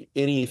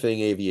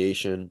 anything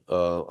aviation.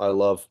 I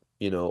love,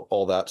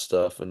 all that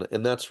stuff.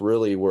 And that's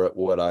really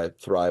what I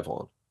thrive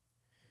on.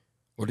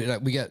 Well,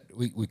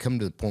 we come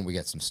to the point we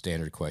got some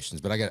standard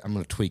questions, but I'm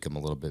going to tweak them a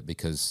little bit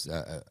because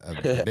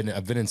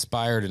I've been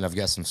inspired and I've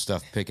got some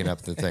stuff picking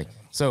up the thing.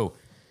 So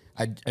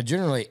I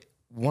generally,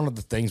 one of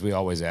the things we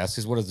always ask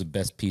is, what is the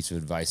best piece of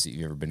advice that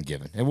you've ever been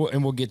given? And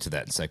we'll get to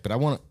that in a sec. But I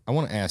want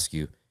to ask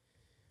you,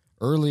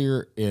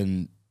 earlier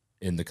in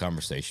the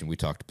conversation we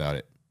talked about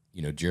it.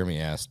 Jeremy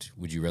asked,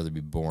 would you rather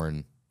be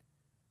born,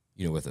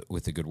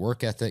 with a good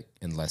work ethic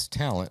and less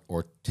talent,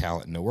 or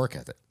talent and no work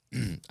ethic?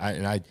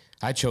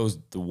 I chose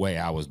the way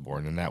I was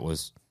born, and that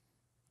was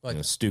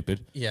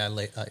stupid. Yeah,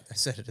 I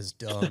said it as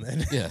dumb.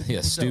 And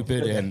yeah,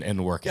 stupid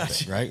and work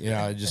ethic, right?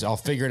 I'll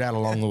figure it out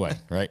along the way,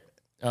 right?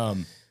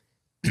 And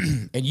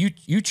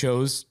you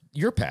chose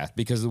your path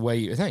because of the way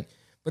you think.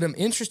 But I'm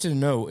interested to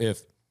know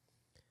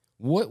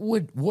what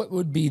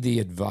would be the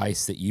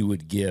advice that you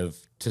would give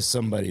to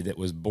somebody that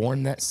was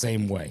born that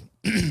same way,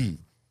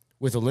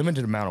 with a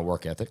limited amount of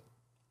work ethic.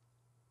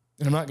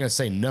 And I'm not going to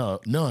say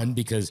none,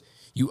 because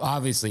you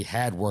obviously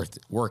had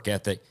work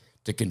ethic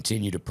to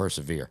continue to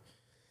persevere.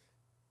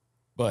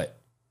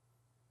 But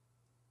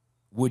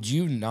would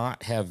you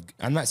not have,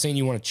 I'm not saying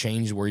you want to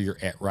change where you're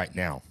at right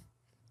now,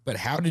 but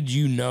how did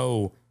you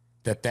know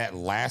that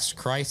last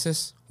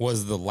crisis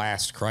was the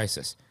last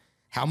crisis?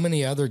 How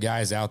many other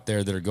guys out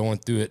there that are going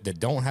through it that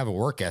don't have a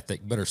work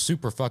ethic but are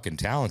super fucking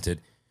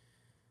talented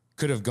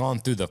could have gone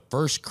through the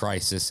first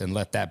crisis and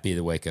let that be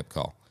the wake-up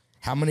call?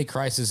 How many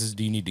crises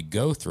do you need to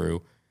go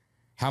through?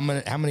 How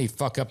many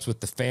fuck-ups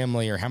with the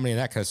family, or how many of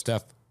that kind of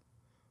stuff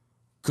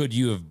could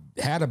you have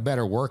had a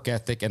better work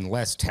ethic and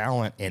less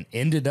talent and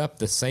ended up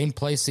the same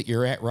place that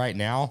you're at right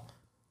now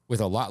with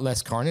a lot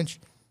less carnage?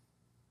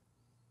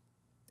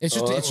 It's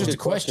just a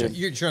question.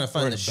 You're trying to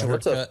find the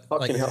shortcut. That's a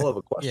fucking hell of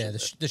a question. Yeah,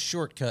 the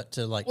shortcut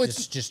to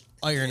just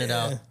iron it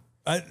out.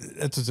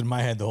 That's what's in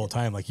my head the whole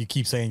time. Like, you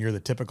keep saying you're the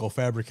typical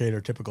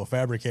fabricator.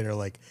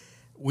 Like,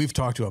 we've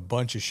talked to a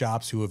bunch of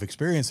shops who have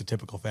experienced a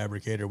typical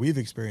fabricator. We've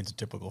experienced a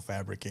typical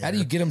fabricator. How do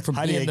you get them from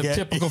being the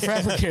typical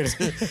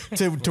fabricator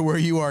to where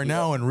you are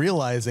now, and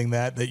realizing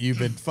that you've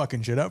been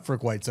fucking shit up for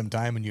quite some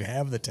time and you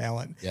have the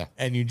talent,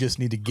 and you just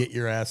need to get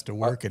your ass to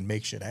work and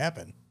make shit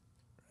happen.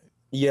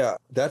 Yeah,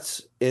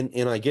 that's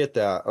and I get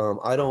that.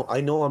 I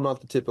know I'm not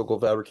the typical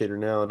fabricator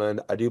now, and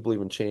I do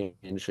believe in change.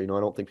 I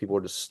don't think people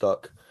are just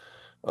stuck.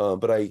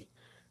 But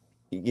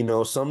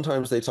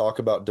sometimes they talk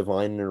about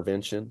divine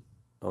intervention,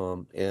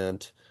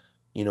 and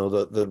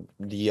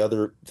the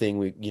other thing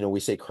we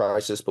say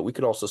crisis, but we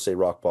could also say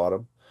rock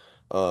bottom.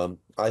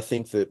 I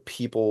think that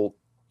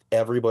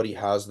everybody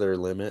has their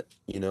limit,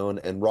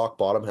 and rock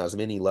bottom has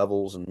many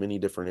levels and many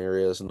different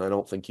areas. And I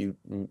don't think you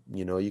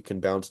can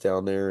bounce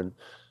down there and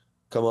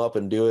come up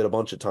and do it a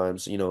bunch of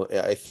times.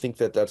 I think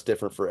that that's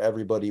different for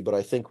everybody, but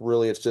I think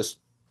really it's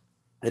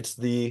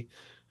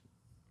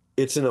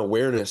an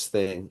awareness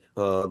thing.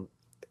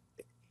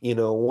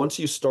 Once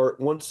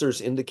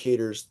there's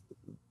indicators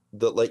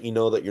that let you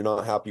know that you're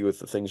not happy with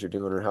the things you're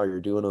doing or how you're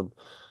doing them,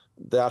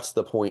 that's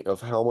the point of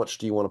how much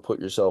do you want to put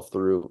yourself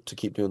through to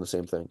keep doing the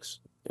same things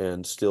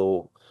and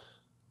still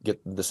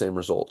get the same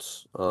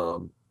results.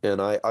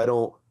 And I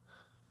don't,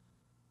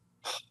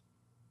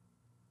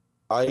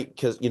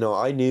 because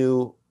I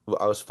knew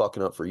I was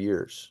fucking up for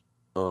years,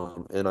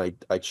 and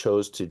I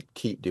chose to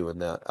keep doing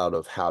that out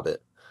of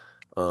habit.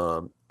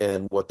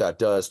 And what that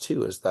does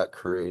too is that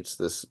creates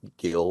this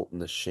guilt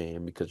and this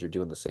shame because you're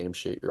doing the same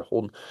shit.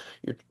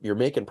 You're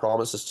making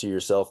promises to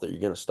yourself that you're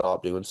going to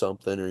stop doing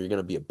something, or you're going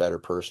to be a better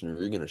person, or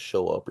you're going to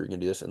show up, or you're going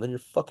to do this. And then you're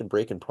fucking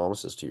breaking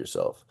promises to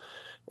yourself.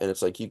 And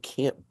it's like, you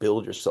can't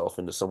build yourself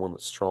into someone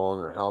that's strong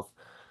or have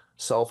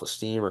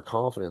self-esteem or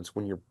confidence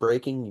when you're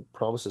breaking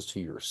promises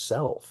to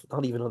yourself,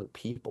 not even other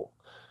people.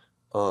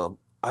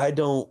 I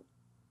don't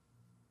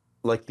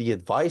like the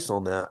advice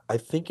on that. I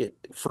think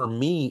for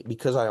me,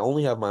 because I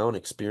only have my own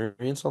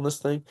experience on this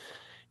thing,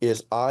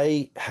 is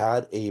I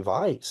had a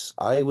vice.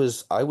 I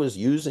was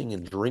using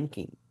and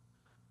drinking.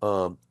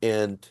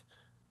 And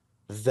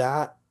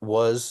that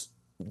was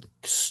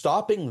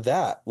stopping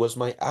that was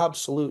my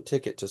absolute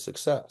ticket to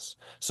success.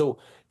 So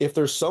if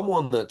there's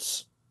someone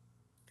that's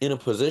in a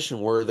position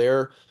where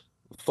they're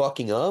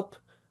fucking up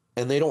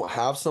and they don't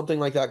have something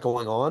like that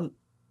going on,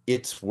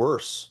 it's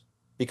worse,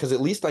 because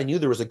at least I knew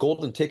there was a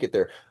golden ticket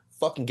there.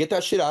 Fucking get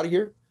that shit out of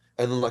here,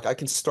 and then like I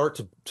can start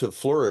to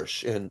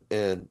flourish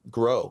and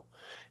grow.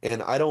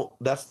 And I don't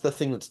that's the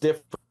thing that's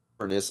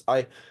different is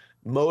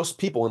most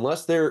people,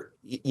 unless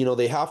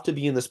they have to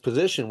be in this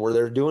position where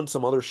they're doing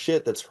some other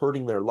shit that's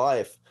hurting their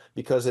life,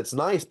 because it's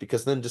nice,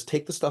 because then just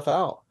take the stuff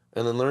out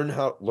and then learn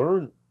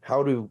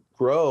how to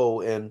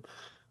grow and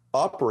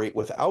operate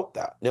without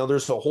that. Now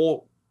there's a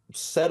whole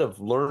set of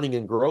learning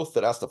and growth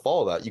that has to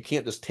follow that. You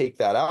can't just take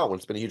that out when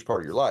it's been a huge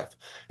part of your life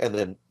and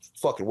then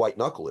fucking white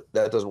knuckle it.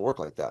 That doesn't work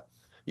like that.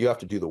 You have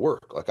to do the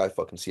work. Like I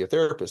fucking see a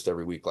therapist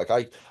every week. Like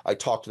I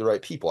talk to the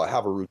right people. I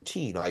have a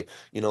routine.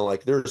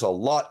 Like there's a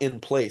lot in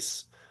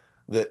place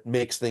that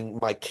makes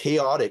my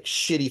chaotic,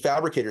 shitty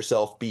fabricator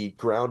self be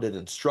grounded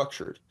and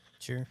structured.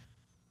 Sure.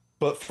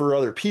 But for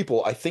other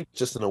people, I think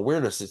just an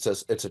awareness,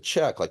 it's a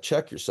check, like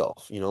check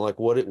yourself, like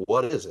what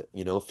is it,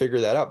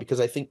 figure that out. Because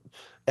I think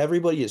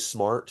everybody is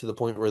smart to the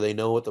point where they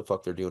know what the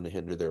fuck they're doing to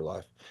hinder their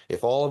life.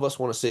 If all of us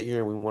want to sit here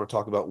and we want to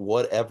talk about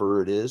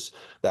whatever it is,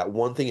 that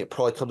one thing, it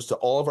probably comes to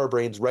all of our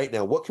brains right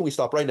now. What can we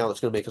stop right now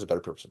that's going to make us a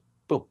better person?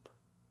 Boom.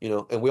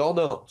 And we all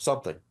know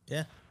something.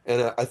 Yeah.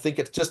 And I think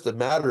it's just a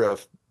matter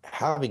of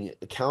having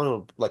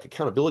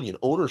accountability and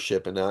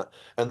ownership in that,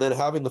 and then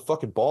having the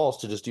fucking balls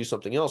to just do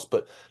something else.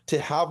 But to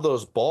have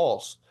those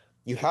balls,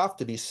 you have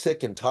to be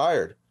sick and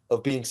tired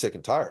of being sick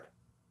and tired.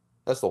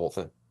 That's the whole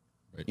thing.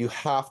 Right. You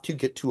have to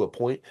get to a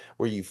point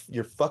where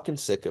you're fucking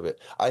sick of it.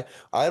 I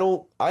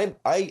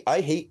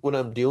hate what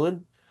I'm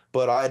doing,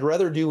 but I'd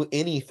rather do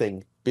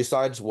anything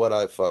besides what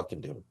I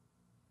fucking do.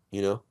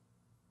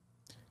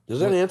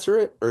 Does that answer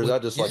it, or is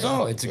that just like?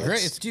 No, it's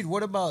great. Dude,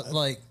 what about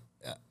like?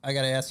 I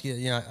gotta ask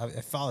you. I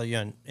follow you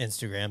on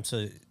Instagram,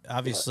 so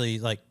obviously,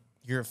 like,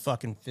 you're a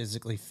fucking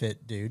physically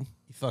fit dude.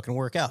 You fucking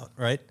work out,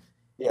 right?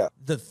 Yeah.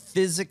 The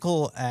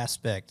physical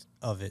aspect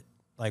of it,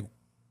 like,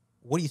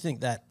 what do you think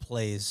that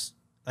plays?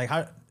 Like,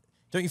 how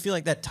don't you feel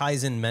like that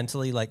ties in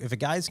mentally? Like, if a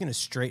guy's gonna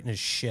straighten his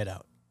shit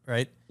out,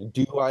 right?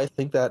 Do I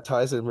think that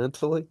ties in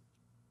mentally?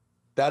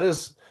 That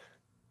is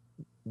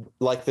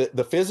like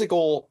the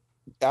physical.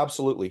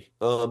 Absolutely.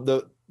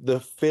 The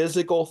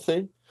physical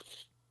thing,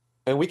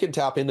 and we can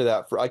tap into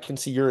that. I can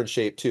see you're in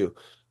shape too.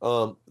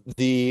 At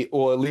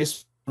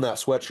least from that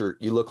sweatshirt,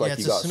 you look like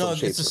you got some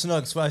shape. It's a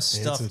snug, so I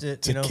stuffed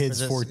it. It's a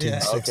kid's 14,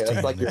 16. Okay,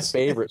 that's like your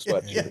favorite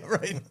sweatshirt.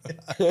 Right.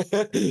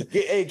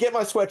 Hey, get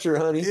my sweatshirt,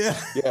 honey.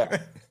 Yeah.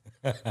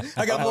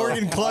 I got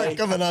Morgan Clarke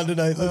coming on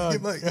tonight. Let's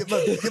get my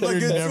You're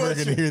good never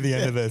sweatshirt. gonna hear the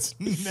end of this.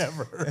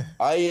 Never.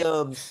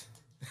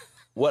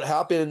 What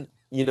happened?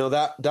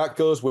 That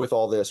goes with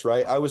all this,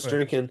 right? I was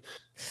drinking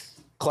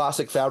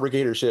classic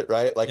fabricator shit,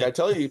 right? Like I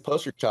tell you,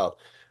 poster child.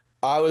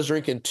 I was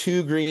drinking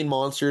 2 green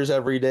monsters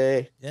every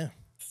day. Yeah.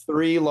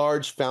 3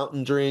 large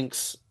fountain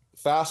drinks,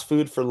 fast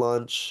food for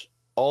lunch,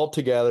 all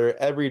together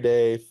every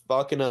day,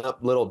 fucking up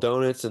little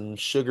donuts and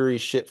sugary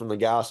shit from the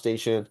gas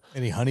station.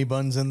 Any honey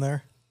buns in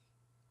there?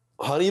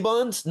 Honey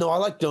buns? No, I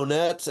like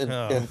donuts and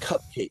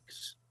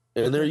cupcakes.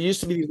 And there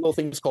used to be these little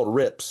things called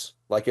rips,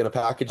 like in a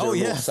package. Oh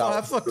yeah,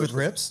 I fucked with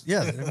rips.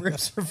 Yeah,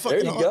 rips are fucking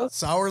there you go.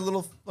 Sour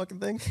little fucking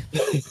thing.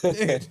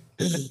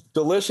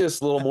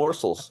 Delicious little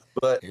morsels.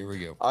 But here we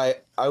go.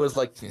 I was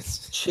like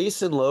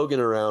chasing Logan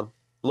around.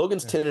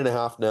 Logan's 10 and a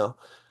half now.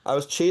 I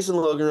was chasing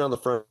Logan around the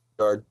front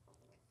yard,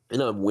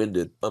 and I'm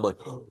winded. I'm like,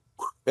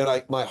 and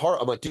I'm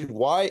like, dude,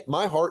 why?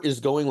 My heart is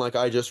going like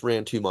I just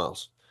ran 2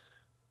 miles.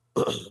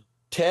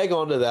 Tag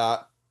onto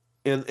that,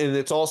 and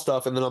it's all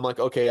stuff. And then I'm like,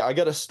 okay, I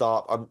got to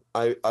stop.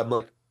 I'm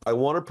like, I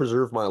want to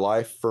preserve my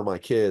life for my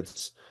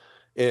kids.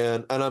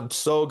 And I'm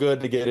so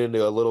good to get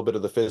into a little bit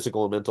of the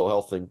physical and mental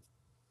health thing.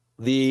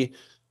 The,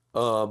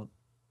 um,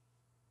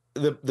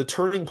 the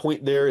turning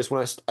point there is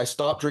when I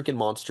stopped drinking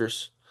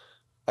Monsters.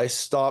 I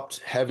stopped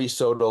heavy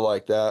soda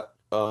like that.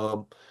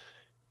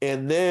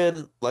 And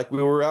then like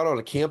we were out on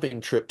a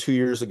camping trip 2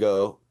 years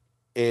ago,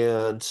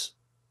 and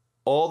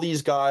all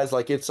these guys,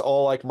 like it's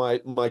all like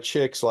my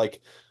chicks,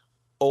 like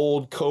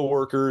old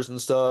coworkers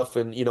and stuff,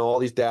 and all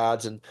these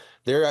dads, and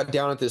they're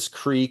down at this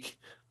creek.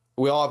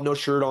 We all have no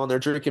shirt on. They're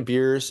drinking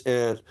beers,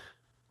 and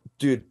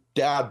dude,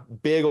 dad,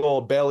 big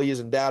old bellies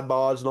and dad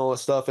bods and all that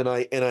stuff. And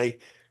I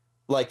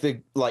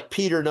like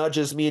Peter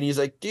nudges me and he's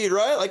like, dude,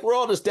 right? Like we're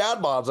all just dad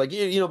bods, like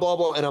blah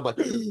blah. And I'm like,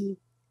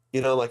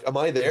 like, am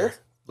I there?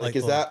 Like,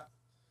 is that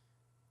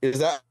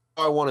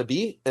how I want to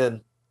be?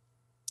 And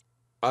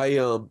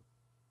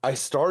I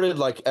started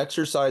like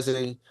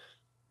exercising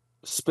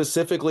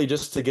specifically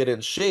just to get in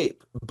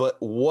shape. But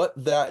what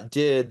that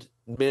did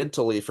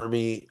mentally for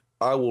me,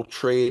 I will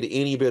trade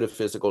any bit of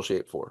physical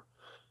shape for.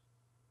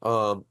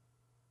 Um,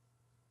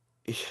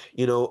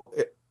 you know,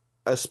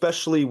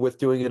 especially with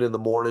doing it in the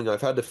morning,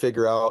 I've had to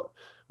figure out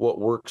what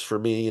works for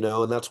me,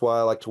 and that's why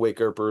I like to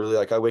wake up early.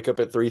 Like I wake up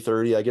at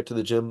 3:30, I get to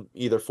the gym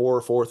either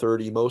 4 or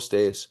 4:30 most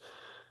days.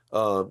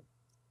 Um,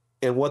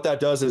 and what that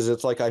does is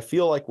it's like I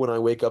feel like when I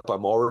wake up,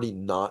 I'm already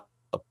not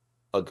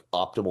a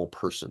optimal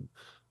person.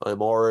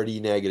 I'm already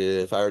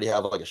negative. I already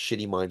have like a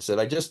shitty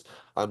mindset.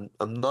 I'm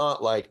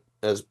not like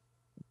as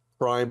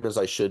prime as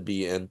I should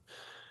be. And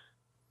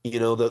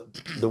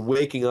the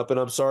waking up, and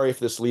I'm sorry if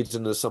this leads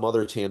into some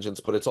other tangents,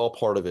 but it's all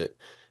part of it,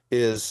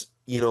 is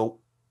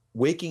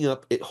waking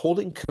up,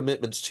 holding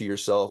commitments to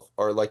yourself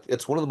are like,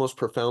 it's one of the most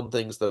profound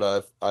things that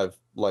I've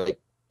like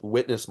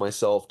witnessed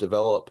myself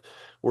develop,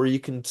 where you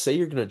can say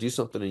you're going to do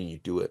something and you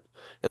do it.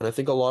 And I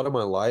think a lot of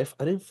my life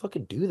I didn't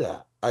fucking do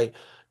that. I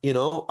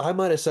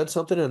might have said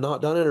something and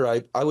not done it, or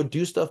I would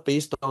do stuff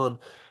based on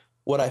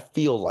what I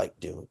feel like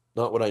doing,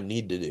 not what I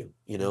need to do,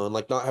 and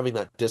like not having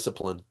that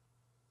discipline.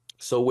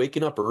 So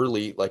waking up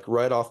early, like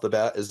right off the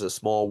bat, is a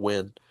small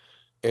win.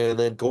 And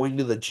then going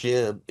to the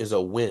gym is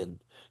a win,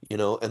 and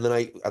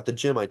then at the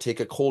gym, I take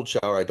a cold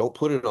shower. I don't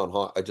put it on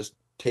hot. I just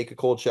take a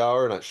cold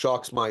shower, and it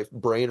shocks my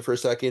brain for a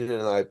second,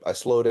 and I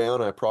slow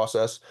down, I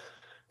process.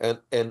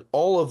 And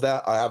all of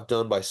that I have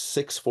done by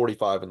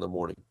 6:45 in the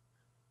morning.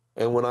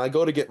 And when I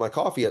go to get my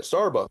coffee at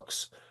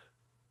Starbucks,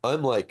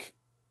 I'm like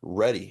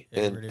ready.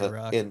 Ready to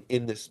rock. And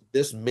in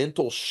this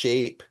mental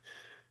shape,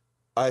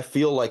 I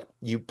feel like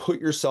you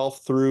put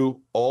yourself through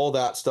all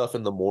that stuff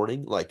in the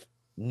morning. Like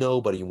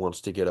nobody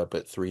wants to get up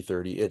at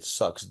 3:30. It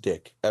sucks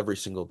dick every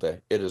single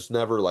day. It is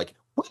never like,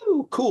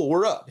 woo, cool,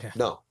 we're up. Yeah.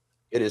 No,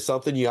 it is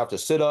something you have to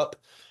sit up.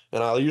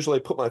 And I usually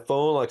put my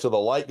phone like so the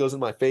light goes in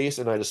my face,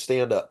 and I just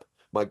stand up.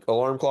 My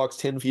alarm clock's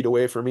 10 feet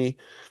away from me.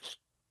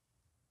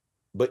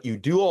 But you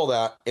do all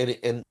that,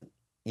 and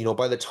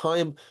by the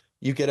time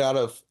you get out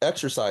of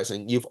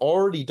exercising, you've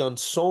already done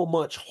so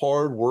much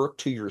hard work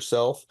to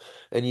yourself,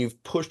 and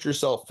you've pushed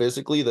yourself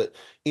physically, that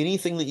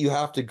anything that you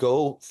have to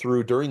go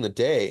through during the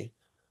day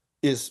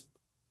is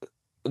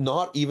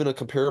not even a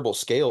comparable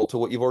scale to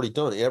what you've already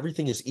done.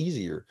 Everything is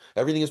easier.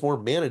 Everything is more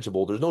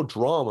manageable. There's no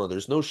drama.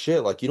 There's no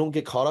shit. Like you don't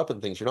get caught up in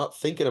things. You're not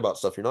thinking about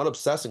stuff. You're not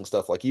obsessing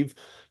stuff. Like you've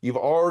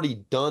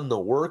already done the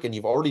work, and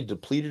you've already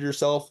depleted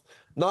yourself.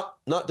 Not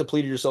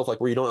depleted yourself like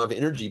where you don't have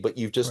energy, but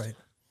you've just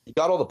you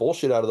got all the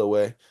bullshit out of the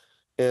way.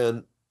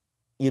 And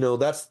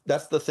that's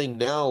the thing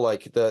now,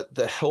 like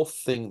the health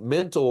thing,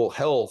 mental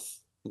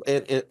health,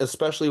 and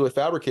especially with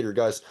fabricator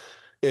guys.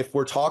 If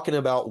we're talking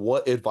about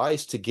what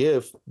advice to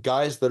give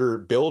guys that are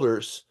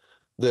builders,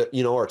 that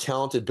are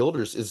talented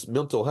builders, is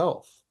mental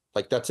health.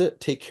 Like that's it.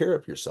 Take care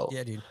of yourself.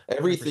 Yeah, dude. 100%.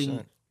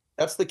 Everything.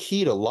 That's the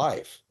key to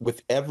life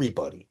with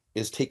everybody,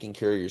 is taking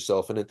care of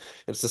yourself. And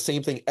it's the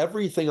same thing.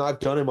 Everything I've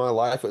done in my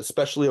life,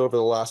 especially over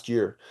the last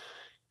year,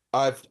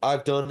 I've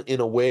done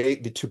in a way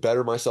to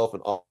better myself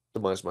and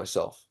optimize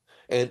myself.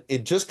 And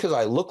just because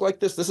I look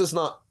like this is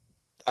not.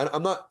 I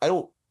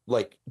don't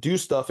like do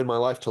stuff in my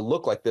life to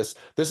look like this.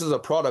 This is a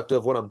product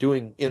of what I'm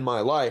doing in my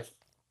life,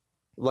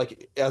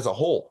 like as a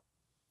whole.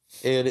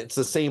 And it's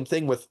the same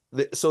thing with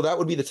so that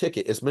would be the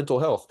ticket, is mental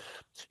health.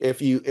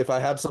 If I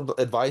had some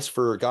advice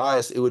for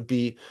guys, it would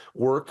be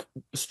work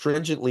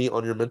stringently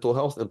on your mental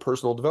health and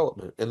personal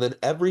development, and then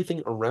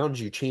everything around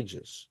you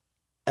changes.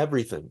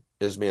 Everything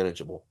is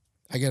manageable.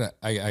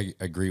 I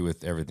agree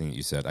with everything that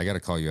you said. I gotta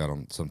call you out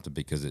on something,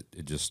 because it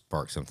just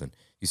sparked something.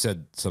 You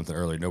said something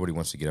earlier. Nobody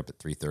wants to get up at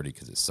 3:30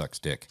 because it sucks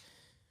dick.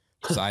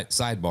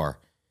 Sidebar.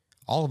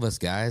 All of us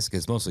guys,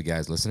 because most of the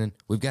guys listening,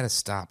 we've got to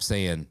stop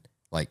saying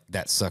like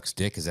that sucks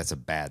dick, because that's a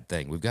bad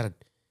thing. We've got to,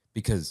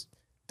 because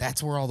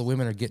that's where all the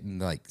women are getting,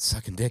 like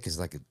sucking dick is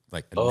like a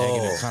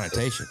negative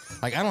connotation.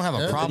 Like I don't have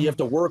a problem. You have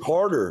to work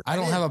harder. I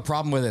don't have a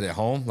problem with it at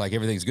home. Like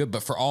everything's good.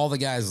 But for all the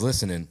guys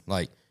listening,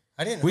 like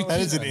I didn't know that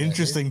is an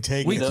interesting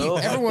take.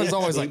 Everyone's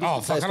always like,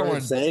 "Oh, fuck, I don't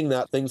want to." Saying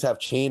that things have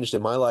changed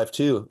in my life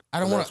too. I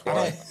don't want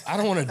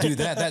to do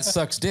that. That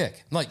sucks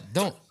dick. Like,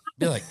 don't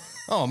be like,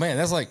 "Oh man,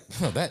 that's like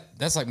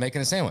that's like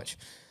making a sandwich."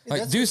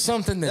 Like, do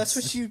something that's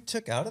what you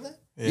took out of that.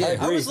 Yeah,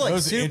 I was like, that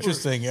was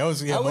interesting. I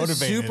was motivated.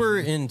 Super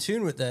in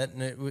tune with that,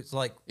 and it was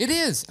like, it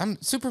is. I'm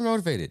super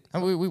motivated. I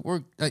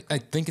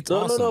think it's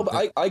awesome. No.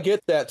 But I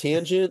get that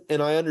tangent,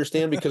 and I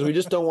understand because we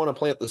just don't want to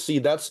plant the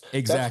seed. That's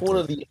one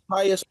of the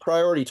highest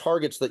priority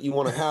targets that you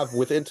want to have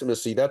with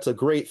intimacy. That's a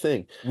great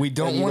thing. We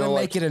don't want to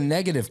make it a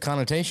negative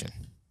connotation.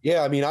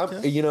 Yeah, I mean,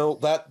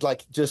 that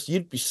like just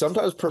you'd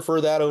sometimes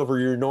prefer that over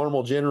your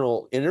normal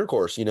general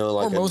intercourse, like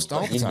or most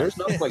all the time. There's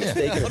nothing like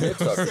steak and a dick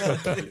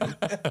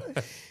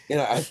sucker.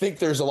 I think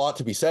there's a lot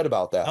to be said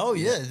about that. Oh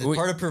yeah,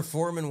 part of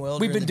performing well.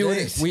 We've been doing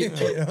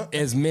it.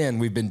 As men,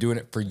 we've been doing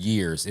it for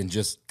years in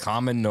just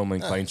common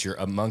nomenclature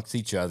amongst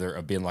each other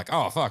of being like,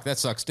 "Oh fuck, that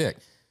sucks dick."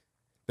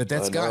 But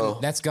that's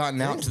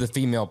gotten out to the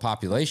female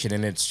population,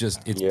 and it's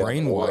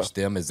brainwashed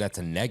them as that's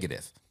a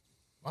negative.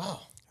 Wow.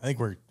 I think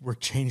we're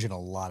changing a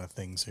lot of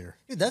things here.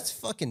 Dude, that's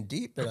fucking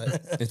deep.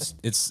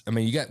 It's. I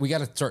mean, we got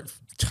to start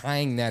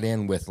tying that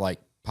in with like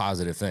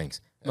positive things.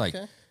 Like,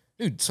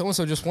 dude, so and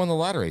so just won the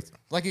lottery.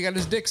 Like, he got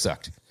his dick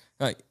sucked.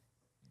 Like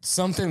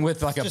something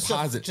with like a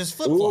positive. Just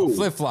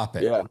flip flop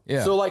it.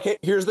 Yeah. So like, hey,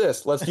 here's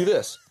this. Let's do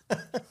this.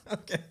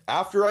 Okay.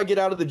 After I get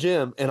out of the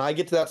gym and I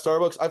get to that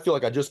Starbucks, I feel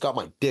like I just got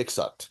my dick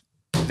sucked.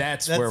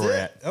 That's where we're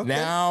at. Okay.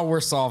 Now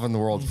we're solving the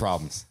world's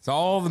problems. So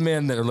all the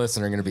men that are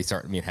listening are going to be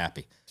starting being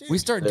happy. Dude, we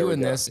start doing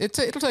this.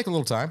 It'll take a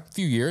little time, a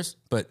few years,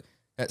 but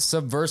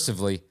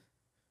subversively,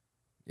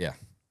 yeah.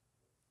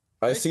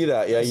 I see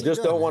that. Yeah, you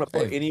just don't want to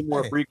put any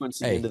more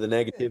frequency into the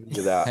negativity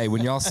of that. Hey,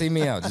 when y'all see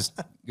me out, just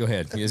go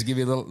ahead. Just give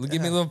me a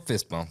little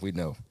fist bump. We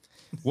know.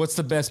 What's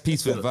the best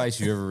piece of advice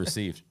you ever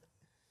received?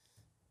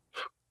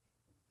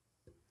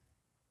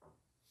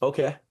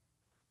 Okay.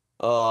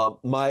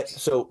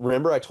 So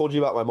remember I told you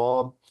about my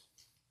mom,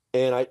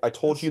 and I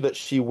told you that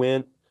she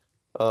went.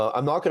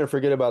 I'm not going to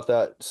forget about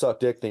that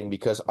suck dick thing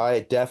because I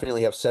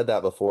definitely have said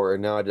that before,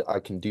 and now I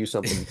can do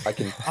something. I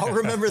can. I'll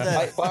remember that.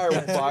 Fight fire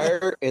with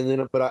fire, and then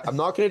I'm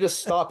not going to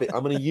just stop it.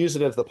 I'm going to use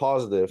it as the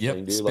positive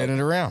thing, dude. Spin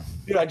it around.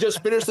 Dude, I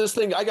just finished this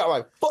thing. I got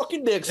my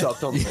fucking dick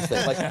sucked on this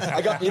thing. Like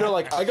I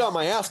got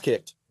my ass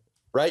kicked.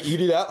 Right? You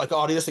do that? Like,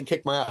 oh, this thing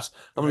kicked my ass.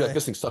 I'm gonna be like,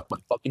 this thing sucked my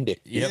fucking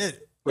dick. Yep.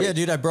 Yeah,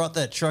 dude, I brought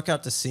that truck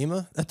out to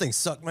SEMA. That thing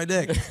sucked my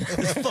dick.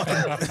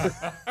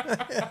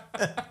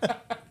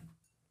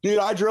 Dude,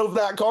 I drove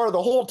that car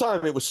the whole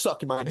time. It was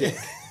sucking my dick.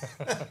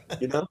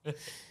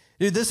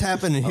 Dude, this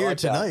happened here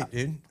tonight,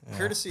 dude.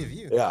 Courtesy of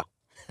you. Yeah.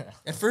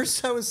 At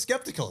first, I was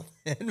skeptical.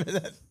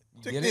 That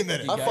took me a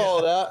minute. I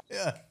follow that.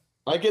 Yeah.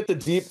 I get the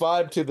deep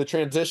vibe to the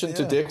transition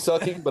to dick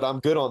sucking, but I'm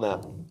good on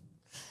that.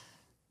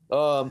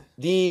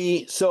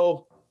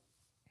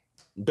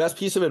 Best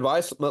piece of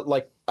advice,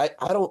 like I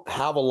don't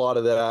have a lot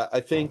of that. I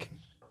think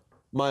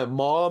my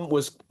mom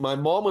was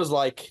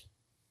like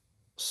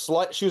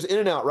she was in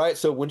and out, right?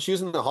 So when she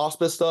was in the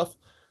hospice stuff,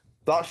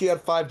 thought she had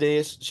 5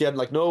 days. She had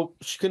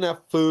she couldn't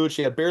have food.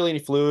 She had barely any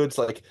fluids,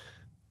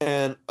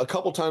 and a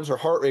couple times her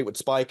heart rate would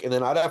spike, and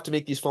then I'd have to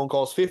make these phone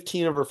calls.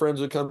 15 of her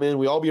friends would come in.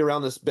 We'd all be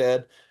around this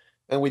bed,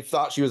 and we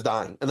thought she was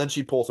dying, and then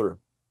she'd pull through.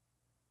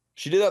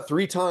 She did that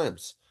 3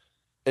 times.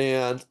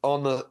 And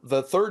on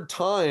the third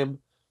time,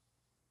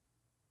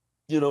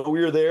 we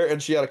were there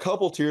and she had a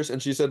couple tears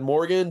and she said,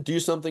 "Morgan, do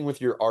something with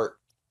your art."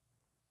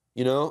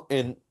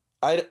 And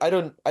I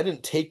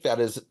didn't take that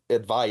as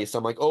advice.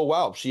 I'm like, oh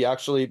wow, she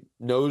actually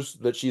knows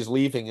that she's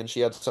leaving and she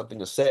had something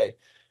to say.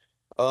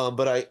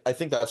 But I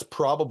think that's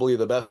probably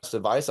the best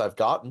advice I've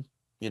gotten.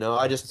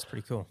 That's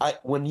pretty cool.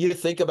 When you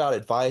think about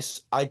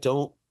advice, I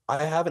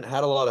haven't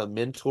had a lot of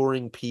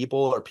mentoring people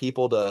or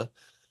people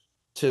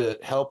to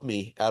help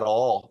me at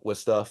all with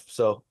stuff.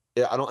 So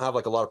yeah, I don't have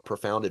like a lot of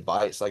profound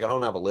advice. Like I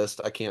don't have a list.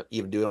 I can't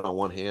even do it on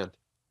one hand.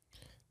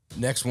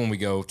 Next one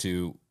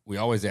we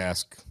always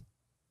ask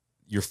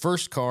your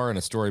first car and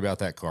a story about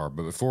that car.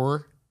 But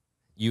before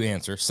you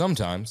answer,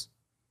 sometimes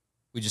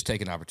we just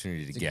take an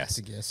opportunity to guess.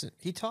 To guess it.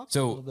 He talked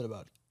a little bit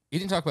about it. He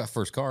didn't talk about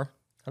first car.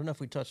 I don't know if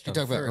we touched on it. He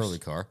talked about early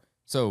car.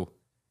 So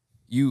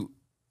you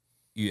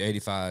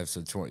 85,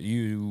 so 20,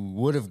 you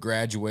would have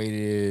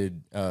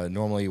graduated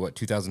normally,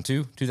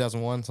 2002,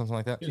 2001, something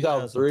like that?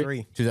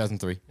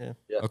 2003. Yeah.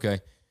 Okay.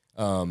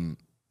 And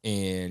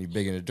you're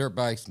big into dirt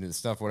bikes and the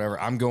stuff, whatever.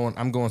 I'm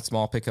going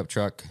small pickup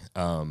truck.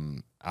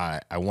 I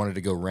wanted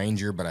to go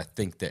Ranger, but I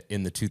think that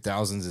in the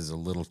 2000s is a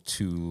little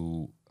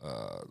too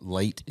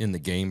late in the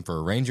game for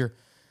a Ranger.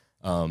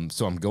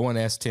 So I'm going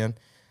S10.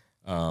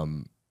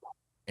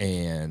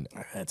 And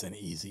that's an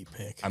easy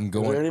pick. Is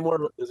there any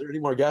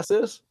more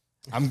guesses?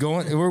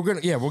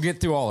 We'll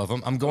get through all of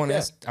them. I'm going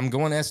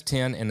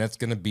S10, and that's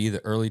going to be the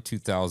early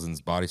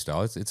 2000s body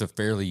style. It's a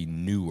fairly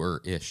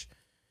newer-ish.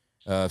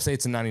 Say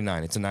it's a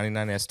 99. It's a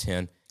 99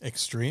 S10.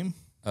 Extreme?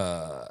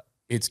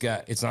 It's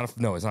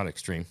not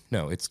extreme.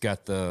 No, it's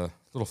got the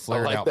little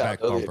flared out back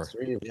bumper.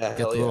 Yeah,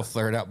 Got the little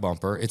flared out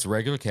bumper. It's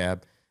regular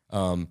cab.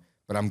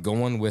 But but I'm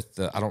going with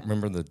I don't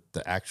remember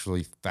the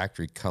actually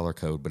factory color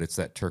code, but it's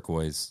that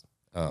turquoise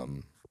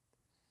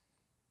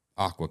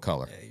aqua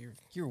color. Yeah,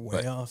 you're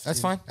way off. That's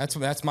fine.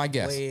 That's my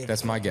guess.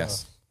 That's my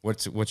guess.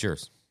 What's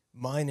yours?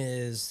 Mine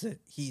is that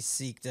he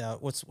seeked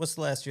out. What's the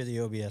last year of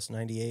the OBS?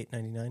 98,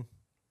 99?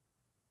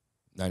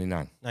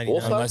 99.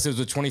 99. Unless it was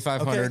a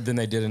 2500, Okay. then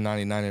they did a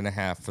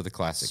 99.5 for the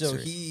classic So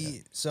series.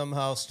 he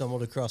somehow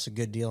stumbled across a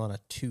good deal on a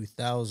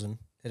 2000.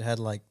 It had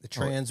like the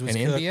trans was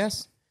an cooked.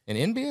 NBS? An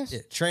NBS? Yeah,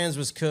 trans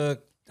was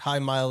cooked, high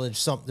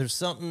mileage. There's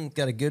something,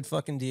 got a good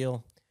fucking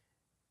deal.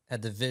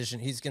 Had the vision.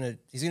 He's gonna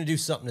do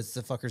something that's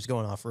the fucker's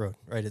going off road,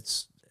 right?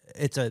 It's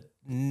a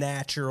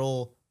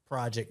natural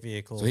project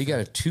vehicle. So he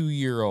got a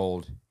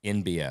 2-year-old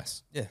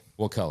NBS. Yeah.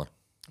 What color?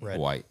 Red.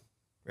 White.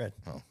 Red.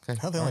 Oh, okay.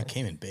 How the hell it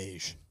came in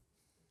beige?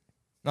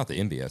 Not the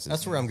NBS.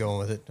 That's where I'm going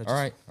with it. All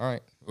right. Well,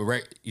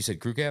 right. You said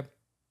crew cab?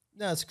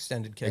 No, it's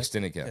extended cab.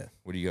 Extended cab. Yeah.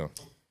 Where do you go?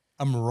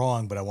 I'm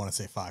wrong, but I want to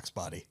say Fox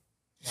body.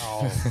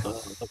 Oh,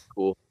 that's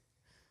cool.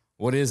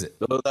 What is it?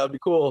 No, that would be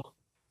cool.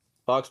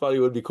 Fox body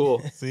would be cool.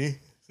 See,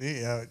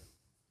 yeah.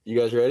 You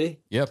guys ready?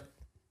 Yep.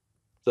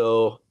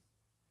 So,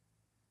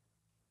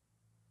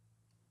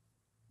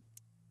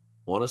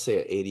 I want to say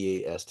an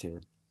 88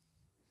 S10.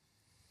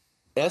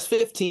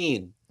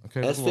 S15.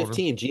 Okay. we'll order.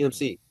 S15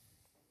 GMC.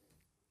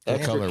 What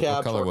Extra color- what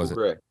cab, color was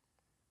charcoal it? gray.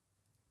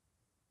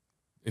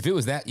 If it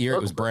was that year,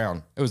 it was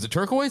brown. It was the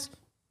turquoise?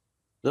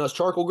 No, it's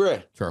charcoal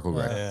gray. Charcoal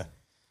gray. Yeah.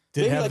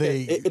 Did Maybe have like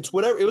they? it's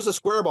whatever. It was a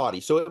square body,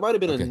 so it might have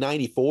been Okay. a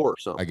 94 or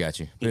something. I got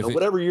you. But You if know, it-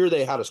 whatever year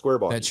they had a square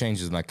body. that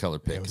changes my color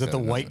pick. was it the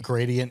white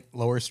gradient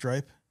lower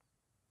stripe?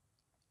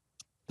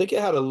 I think it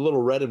had a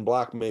little red and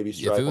black maybe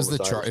stripe. If it was on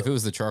the side or if it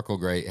was the charcoal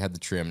gray, it had the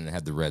trim and it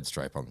had the red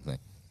stripe on the thing.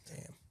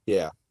 something.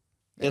 Yeah,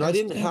 and I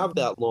didn't have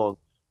that long.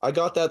 I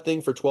got that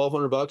thing for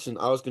 $1,200, and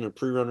I was going to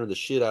pre-runner the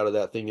shit out of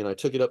that thing, and I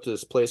took it up to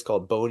this place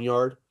called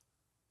Boneyard,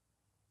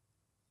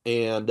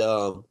 and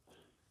I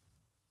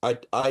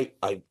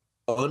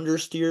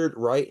understeered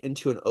right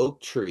into an oak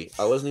tree.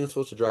 I wasn't even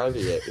supposed to drive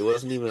it yet. It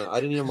wasn't even. I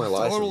didn't even have my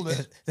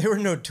license. They were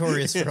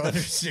notorious for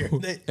understeer.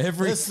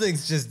 Those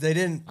things just they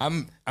didn't.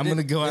 I'm going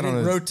to go out on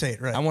a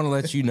rotate right. I want to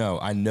let you know.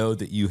 I know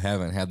that you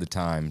haven't had the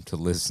time to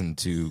listen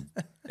to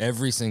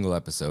every single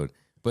episode,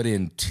 but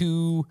in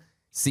 2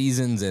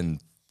 seasons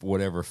and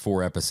whatever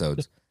 4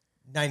 episodes,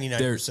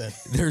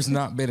 99%. there's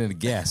not been a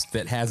guest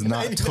that has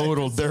not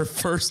totaled their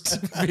first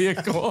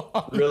vehicle.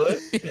 Really?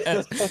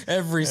 Yes,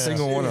 every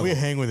single one of We them.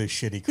 hang with a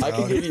shitty I crowd.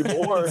 can give you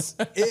more.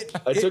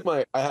 I took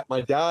my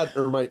dad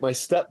or my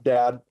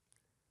stepdad.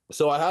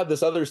 So I had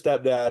this other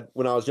stepdad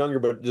when I was younger,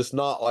 but just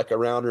not like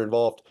around or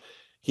involved.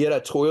 He had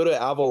a Toyota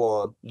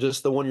Avalon,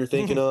 just the one you're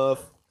thinking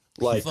of,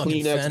 like Fucking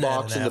Kleenex Fenn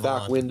box had in an the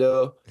back Avalon.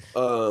 window,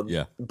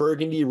 Yeah.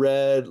 burgundy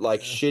red,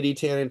 like shitty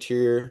tan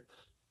interior.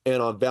 And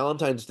on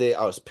Valentine's Day,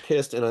 I was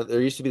pissed. And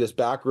there used to be this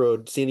back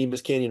road, San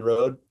Dimas Canyon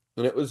Road,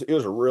 and it was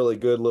a really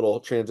good little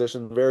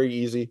transition, very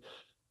easy.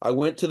 I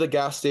went to the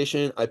gas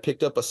station. I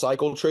picked up a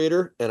cycle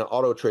trader and an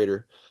auto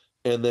trader.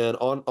 And then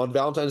on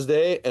Valentine's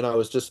Day, and I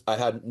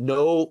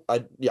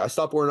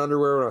stopped wearing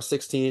underwear when I was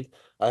 16.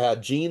 I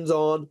had jeans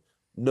on,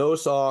 no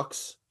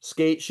socks,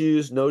 skate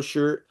shoes, no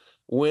shirt.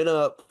 Went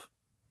up,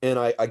 and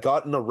I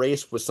got in a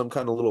race with some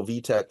kind of little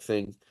VTEC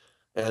thing.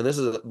 And this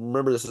is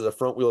a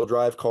front wheel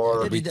drive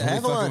car. Yeah, dude, the Don't be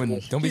Avalon- fucking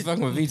with- don't be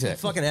fucking with VTEC.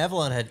 Fucking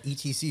Avalon had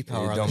ETC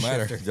power It on don't the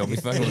matter. shifter. Don't be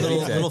fucking with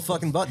little, VTEC. little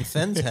fucking button.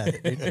 Fens had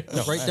it,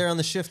 dude. Right there on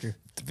the shifter.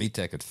 The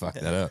VTEC could fuck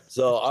that up.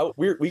 So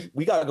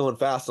we got going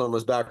fast on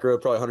this back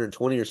road, probably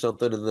 120 or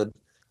something, and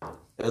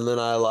then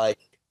I like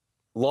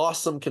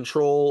lost some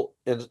control,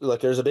 and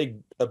like there's a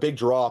big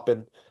drop,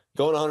 and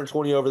going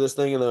 120 over this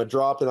thing, and then I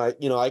dropped, and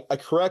I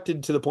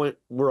corrected to the point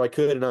where I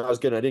could, and I was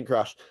good, and I didn't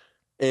crash,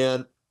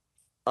 and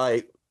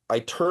I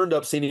turned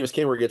up San Dimas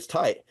Canyon where it gets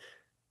tight,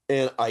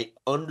 and I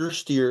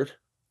understeered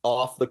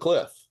off the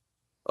cliff,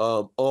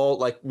 all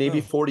like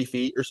maybe 40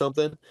 feet or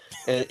something,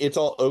 and it's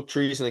all oak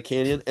trees in a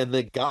canyon, and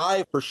the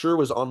guy for sure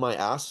was on my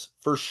ass,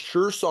 for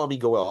sure saw me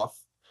go off,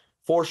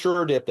 for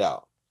sure dipped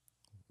out.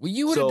 Well,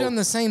 you would have So- done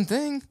the same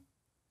thing.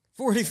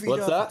 40 feet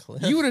What's off that? the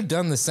cliff. You would have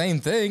done the same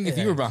thing. If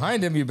you Yeah. were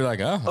behind him, you'd be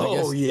like, I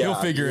guess he'll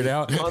figure it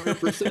out.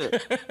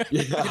 100%.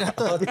 Yeah,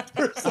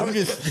 100%. I'm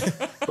just,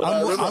 But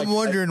I remember, I'm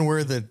wondering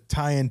where the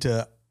tie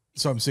into.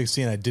 So I'm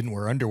 16. I didn't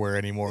wear underwear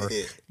anymore.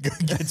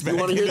 Gets You back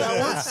want to hear into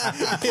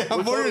that one? Yeah,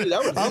 I'm wondering.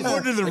 That I'm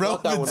wondering the I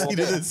got that one relevancy all to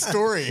day. this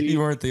story. You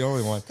weren't the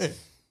only one.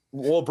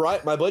 Well,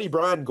 my buddy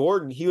Brian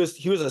Gordon, he was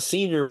a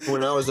senior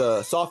when I was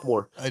a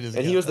sophomore, and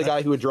he was the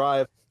guy who would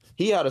drive.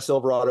 He had a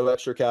Silverado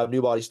extra cab,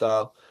 new body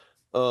style,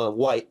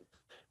 white,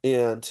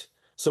 and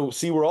so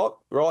see we're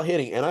all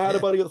hitting. And I had a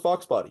buddy with a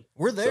Fox body.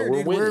 We're there, So we're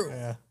dude.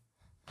 winning.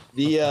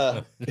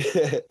 Yeah.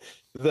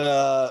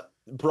 The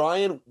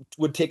Brian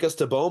would take us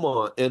to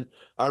Beaumont, and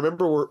I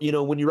remember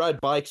when you ride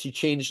bikes, you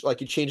change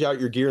out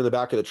your gear in the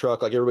back of the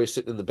truck, like everybody's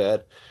sitting in the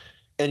bed,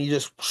 and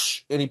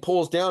he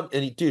pulls down,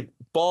 and dude,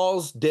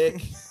 balls,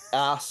 dick,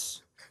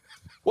 ass,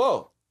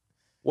 whoa,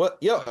 what,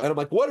 yo, and I'm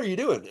like, what are you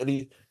doing? And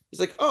he's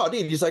like, oh,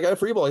 dude, he's like, I have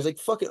free ball. He's like,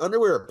 fucking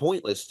underwear are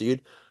pointless,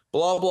 dude,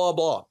 blah blah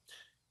blah,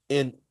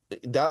 and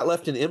that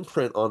left an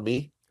imprint on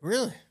me,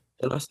 Really?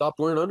 and I stopped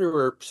wearing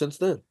underwear since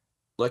then.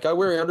 Like I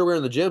wear underwear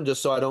in the gym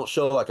just so I don't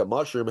show like a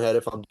mushroom head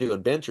if I'm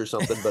doing bench or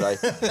something.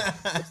 But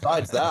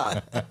besides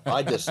that,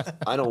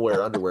 I don't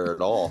wear underwear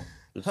at all.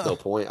 There's no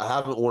point. I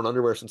haven't worn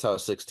underwear since I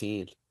was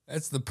 16.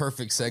 That's the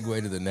perfect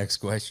segue to the next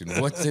question.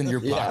 What's in your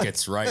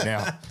pockets right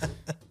now?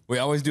 We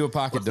always do a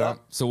pocket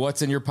dump. So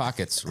what's in your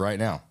pockets right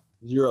now?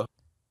 0.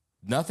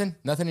 Nothing?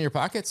 Nothing in your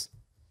pockets?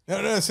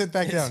 No, sit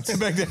back down. Sit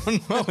back down.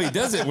 Oh, he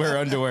doesn't wear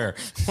underwear.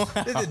 Wow.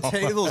 The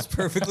table's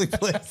perfectly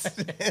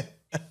placed.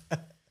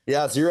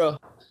 Yeah, 0.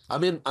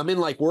 I'm in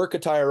like work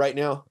attire right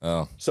now.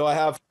 Oh. So I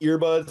have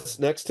earbuds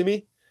next to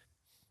me,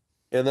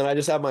 and then I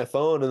just have my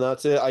phone, and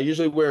that's it. I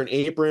usually wear an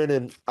apron,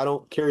 and I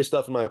don't carry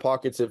stuff in my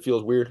pockets. It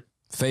feels weird.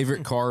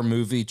 Favorite car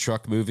movie,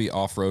 truck movie,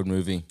 off-road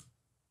movie?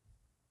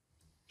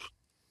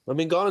 I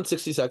mean, Gone in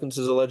 60 Seconds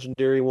is a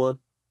legendary one.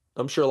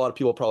 I'm sure a lot of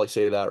people probably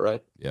say that,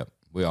 right? Yep.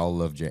 We all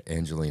love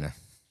Angelina.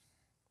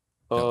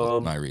 That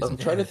was my reason. I'm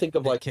trying to think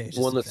of like Cage is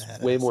one that's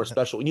badass. way more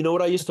special. You know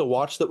what I used to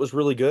watch that was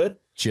really good?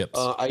 Chips.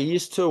 I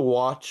used to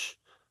watch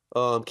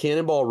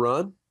Cannonball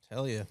Run.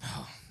 Hell yeah.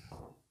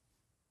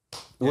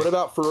 What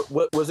about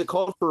what was it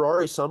called?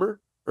 Ferrari Summer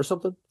or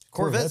something?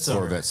 Corvette Summer.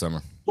 Corvette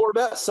Summer.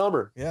 Corvette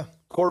Summer. Yeah.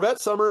 Corvette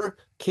Summer,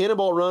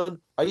 Cannonball Run.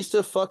 I used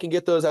to fucking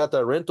get those at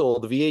the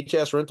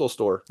VHS rental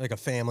store. Like a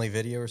family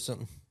video or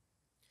something.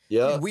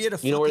 Yeah. Dude, we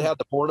had you know where it had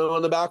the porno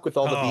on the back with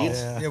all the beads?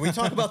 Yeah, we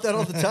talk about that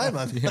all the time.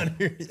 I'm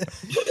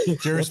here.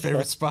 Jared's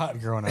favorite spot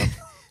growing up.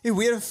 Dude,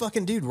 we had a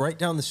fucking dude right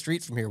down the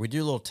street from here. We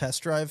do a little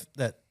test drive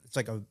that it's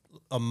like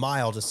a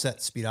mile to set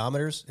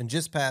speedometers, and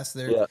just past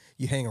there,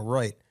 you hang a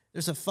right.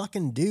 There's a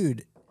fucking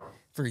dude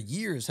for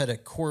years had a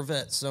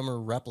Corvette Summer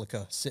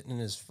replica sitting in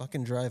his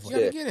fucking driveway. You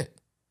gotta get it.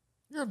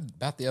 You're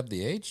about of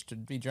the age to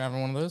be driving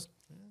one of those.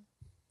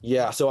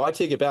 Yeah, so I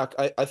take it back.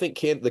 I think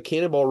the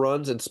Cannonball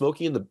Runs and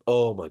Smokey and the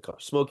oh my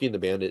gosh, Smokey and the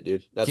Bandit,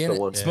 dude. That's the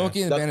one.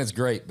 Smokey and the Bandit's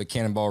great, but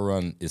Cannonball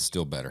Run is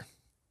still better.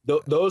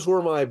 Those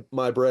were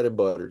my bread and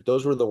butter.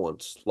 Those were the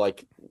ones.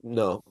 Like,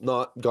 no,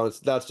 not Gone.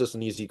 That's just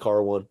an easy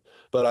car one.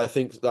 But I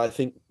think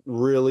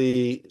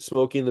really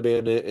Smokey and the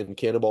Bandit and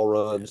Cannonball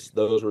Runs,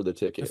 those were the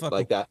ticket.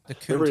 Like that.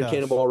 Remember in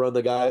Cannonball Run,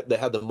 the guy that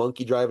had the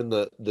monkey driving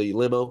the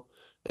limo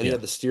and he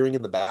had the steering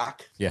in the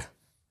back? Yeah.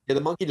 Yeah,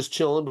 the monkey just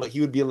chilling, but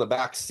he would be in the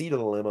back seat of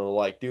the limo,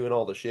 like doing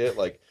all the shit.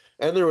 Like,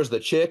 and there was the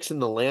chicks in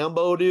the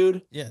Lambo,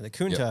 dude. Yeah, the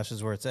Countach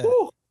is where it's at.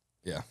 Woo.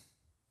 Yeah.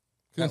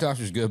 Countach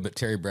was good, but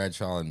Terry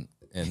Bradshaw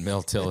and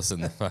Mel Tillis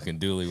and the fucking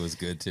dually was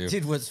good too.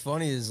 Dude, what's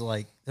funny is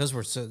like those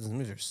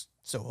movies are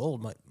so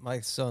old. My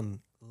son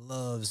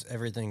loves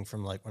everything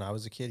from like when I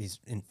was a kid. He's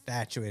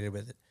infatuated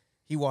with it.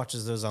 He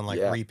watches those on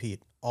like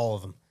repeat, all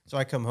of them. So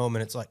I come home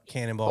and it's like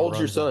Cannonball. How old's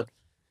your son?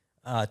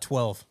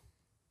 12.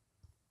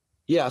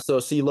 Yeah, so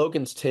see,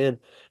 Logan's 10,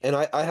 and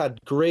I had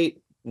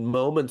great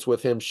moments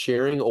with him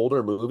sharing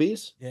older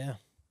movies. Yeah.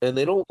 And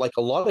they don't, like,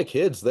 a lot of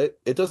kids,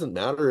 it doesn't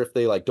matter if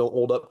they like don't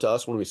hold up to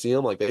us when we see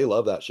them, like they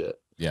love that shit.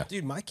 Yeah.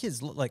 Dude, my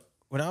kids look like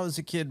when I was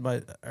a kid,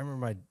 I remember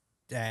my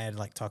dad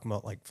like talking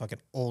about like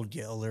fucking Old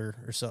Yeller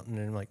or something,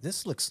 and I'm like,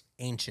 this looks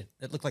ancient.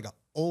 It looked like an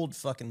old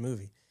fucking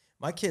movie.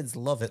 My kids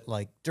love it,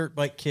 like Dirt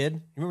Bike Kid.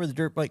 You remember the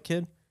Dirt Bike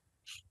Kid?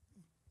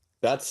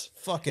 That's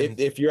fucking.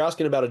 If you're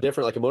asking about a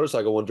different, like a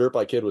motorcycle one, Dirt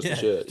Bike Kid was the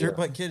shit. Dirt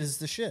Bike Kid is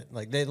the shit.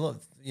 Like they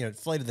love,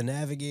 Flight of the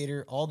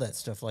Navigator, all that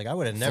stuff. Like I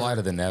would have never. Flight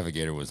of the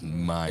Navigator was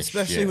my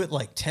especially shit. with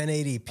like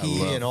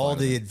 1080p and all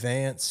the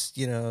advanced,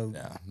 Yeah,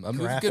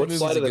 What's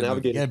Flight of the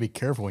Navigator? You gotta be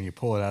careful when you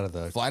pull it out of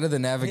the. Flight of the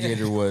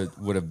Navigator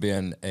would have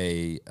been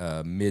a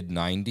mid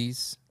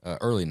 '90s,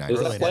 early '90s. Is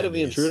that Flight of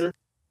the Intruder?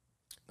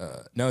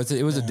 No,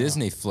 it was a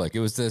Disney flick. It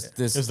was this. It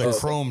was the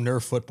Chrome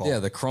Nerf football. Yeah,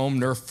 the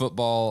Chrome Nerf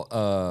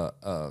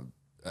football.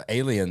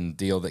 Alien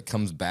deal that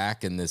comes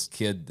back, and this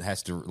kid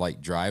has to like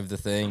drive the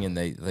thing, and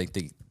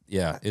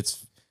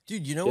it's.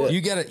 Dude, you know what?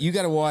 You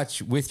gotta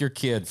watch with your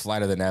kid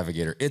Flight of the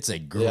Navigator. It's a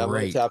great. Yeah, I'm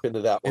gonna tap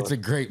into that one. It's a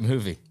great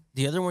movie.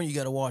 The other one you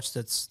got to watch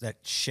that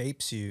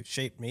shaped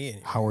me.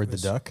 Anyway, Howard the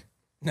Duck.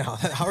 No,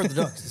 Howard the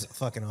Duck is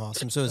fucking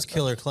awesome. So is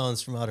Killer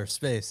Clowns from Outer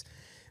Space.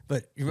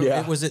 But you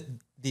remember, was it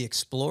the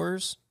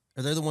Explorers?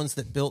 Are they the ones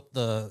that built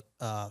the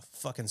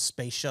fucking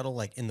space shuttle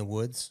like in the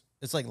woods?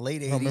 It's like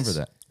late 80s. I don't remember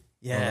that.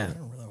 Yeah. I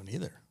don't remember that one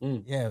either.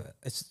 Yeah,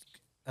 it's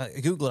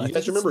Google it. You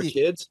guys remember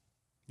Kids?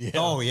 Yeah.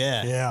 Oh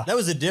yeah. Yeah. That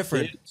was a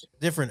different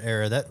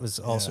era. That was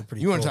also pretty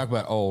You cool. want to talk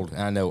about old?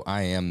 I know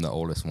I am the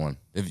oldest one.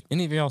 Have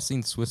any of y'all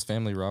seen Swiss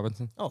Family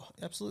Robinson? Oh,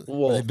 absolutely.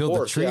 Well, They built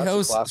the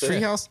treehouse.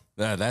 Treehouse.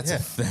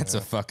 That's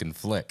a fucking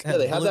flick. Yeah,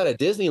 they had that at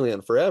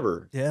Disneyland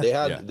forever. Yeah. They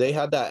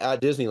had that at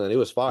Disneyland. It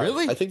was fire.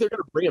 Really? I think they're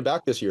gonna bring it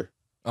back this year.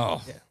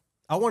 Oh, Yeah.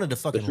 I wanted to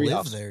fucking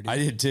live Treehouse. there, dude. I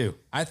did too.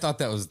 I thought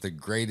that was the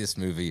greatest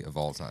movie of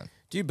all time.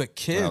 Dude, but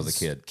Kids, When I was a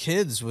kid.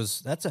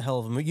 Kids that's a hell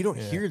of a movie. You don't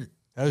hear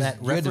that You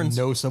had reference.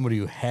 to know somebody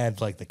who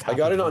had like the. I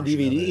got it on copy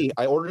version of DVD. it.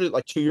 I ordered it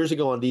like 2 years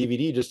ago on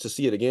DVD just to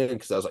see it again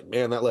because I was like,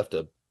 man, that left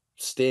a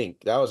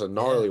stink. That was a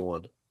gnarly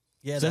one.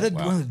 Yeah, Is that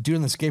the one dude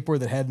on the skateboard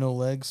that had no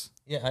legs?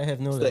 yeah, I have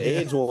no It's the legs.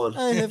 AIDS one.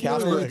 I have no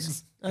Casper.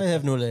 legs. I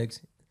have no legs.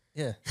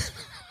 Yeah.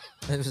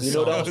 You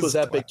know what else was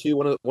epic too?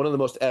 One of the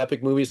most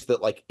epic movies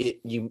that like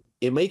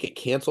it may get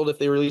canceled if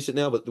they release it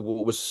now, but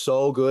was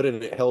so good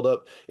and it held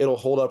up. It'll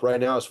hold up right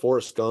now. Is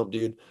Forrest Gump,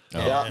 dude?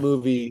 That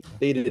movie,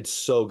 they did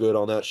so good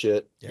on that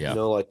shit. Yeah. You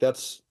know, like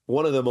that's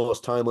one of the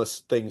most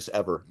timeless things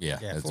ever. Yeah,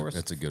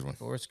 that's a good one.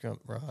 Forrest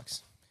Gump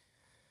rocks.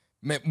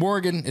 Man,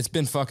 Morgan, it's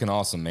been fucking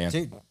awesome, man.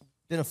 Dude,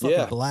 been a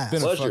fucking blast.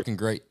 Been a fucking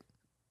great.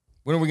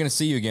 When are we going to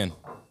see you again?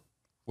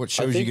 What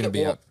shows are you going to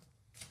be at?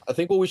 I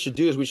think what we should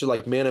do is we should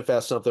like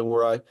manifest something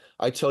where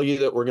I tell you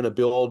that we're going to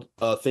build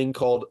a thing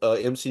called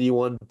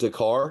MCD1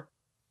 Dakar,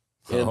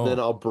 and then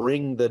I'll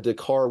bring the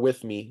Dakar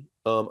with me.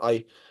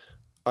 I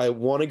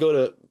want to go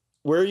to,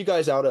 where are you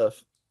guys out of?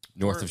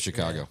 North of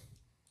Chicago. Yeah.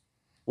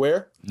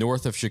 Where?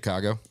 North of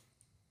Chicago.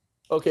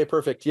 Okay,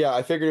 perfect. Yeah,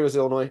 I figured it was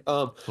Illinois.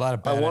 A lot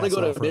of I want to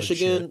go to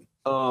Michigan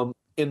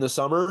in the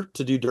summer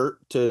to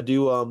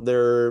do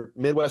their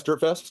Midwest Dirt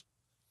Fest.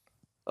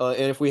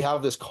 And if we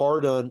have this car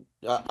done,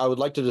 I would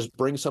like to just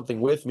bring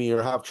something with me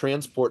or have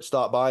transport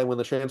stop by. When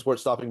the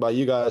transport's stopping by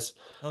you guys,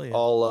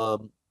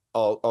 I'll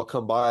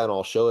come by and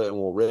I'll show it and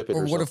we'll rip it.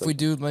 Or what something. if we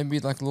do maybe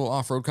like a little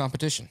off-road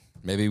competition?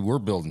 Maybe we're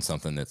building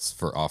something that's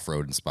for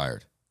off-road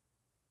inspired.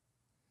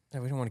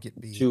 Yeah, we don't want to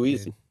get beat. Too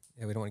easy. Dude.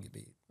 Yeah, we don't want to get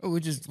beat. Oh, we're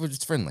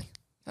just friendly.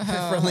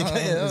 Friendly.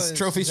 It's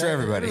trophies for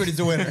everybody. Everybody's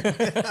a winner.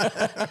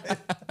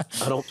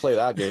 I don't play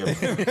that game.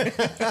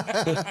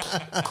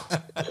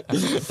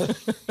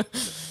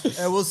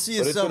 We'll see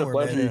you But it's somewhere, been a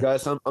pleasure, man. you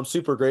guys. I'm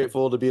super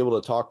grateful to be able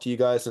to talk to you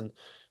guys. And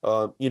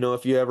you know,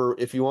 if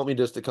you want me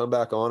just to come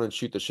back on and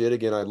shoot the shit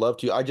again, I'd love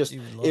to.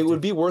 It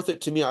would be worth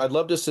it to me. I'd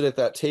love to sit at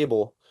that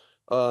table.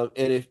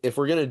 And if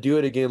we're gonna do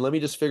it again, let me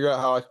just figure out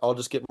how I'll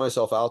just get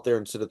myself out there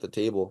and sit at the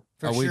table.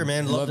 For sure,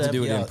 man. Love to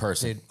do it in out,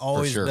 person. Dude.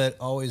 Always, for sure.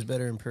 always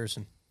better in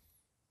person.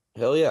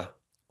 Hell yeah.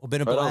 Well,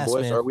 been a Right blast, on,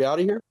 boys. man. Are we out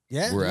of here?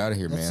 Yeah, We're out of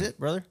here, man. That's it,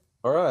 brother.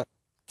 All right.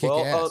 Kick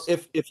ass.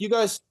 If you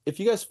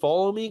guys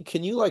follow me,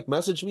 can you like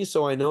message me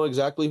so I know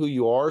exactly who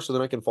you are, so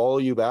then I can follow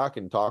you back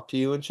and talk to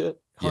you and shit?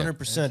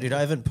 100%, dude.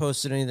 I haven't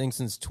posted anything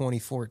since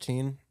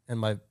 2014,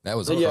 and that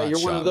was you're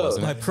one of those.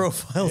 my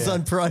profile's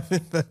on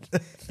private. But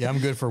yeah, I'm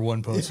good for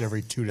one post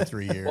every 2 to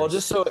 3 years. Well,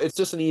 just so it's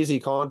just an easy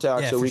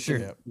contact, so we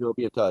can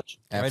be in touch.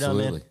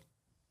 Absolutely.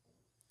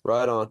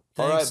 Right on.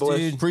 Thanks, All right, boys.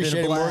 dude.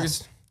 Appreciate it, Morgan.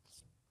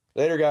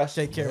 Later, guys.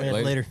 Take care, man.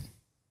 Later.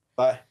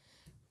 Bye.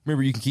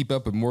 Remember, you can keep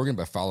up with Morgan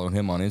by following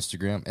him on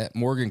Instagram at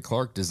Morgan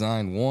Clarke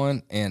Design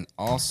 1 and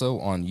also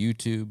on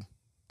YouTube,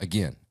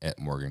 again, at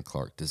Morgan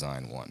Clarke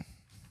Design 1.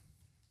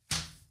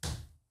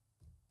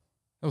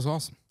 That was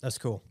awesome. That's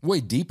cool. Way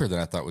deeper than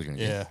I thought we were going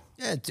to get.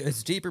 Yeah,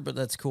 it's deeper, but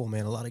that's cool,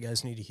 man. A lot of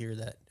guys need to hear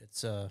that.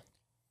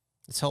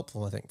 It's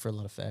helpful, I think, for a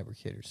lot of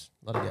fabricators.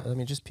 A lot of guys. I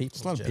mean, just people.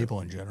 It's a lot of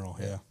people in general.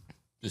 Yeah.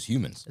 Just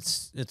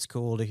humans. It's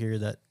cool to hear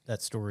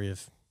that story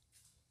of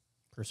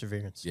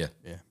perseverance. Yeah.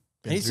 Yeah.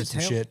 And Been he's through a some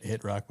shit,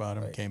 hit rock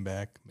bottom, came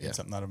back, made Yeah.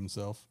 something out of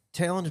himself.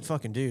 Talented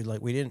fucking dude.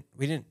 Like we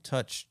didn't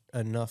touch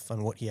enough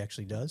on what he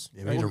actually does.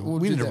 Yeah, right?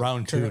 we do did a that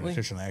round 2 and currently.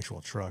 fish on the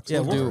actual trucks. Yeah,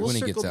 We'll do it we'll when he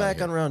circle gets out back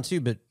here. on round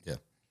 2, but Yeah.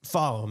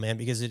 follow, man,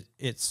 because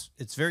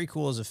it's very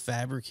cool as a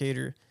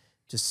fabricator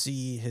to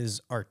see his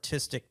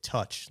artistic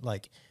touch,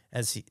 like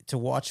to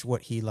watch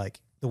what he like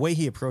the way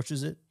he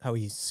approaches it, how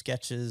he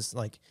sketches.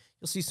 Like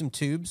you'll see some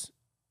tubes,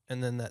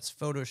 and then that's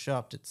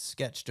photoshopped, it's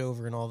sketched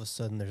over, and all of a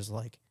sudden there's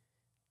like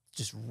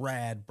just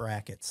rad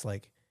brackets.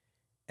 Like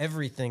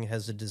everything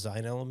has a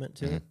design element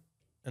to it,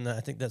 and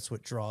I think that's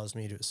what draws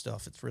me to his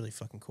stuff. It's really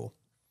fucking cool.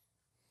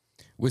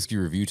 Whiskey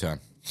review time.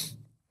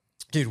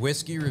 Dude,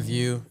 whiskey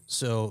review.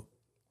 So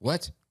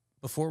What?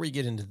 before we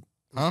get into,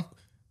 Huh?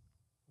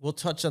 we'll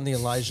touch on the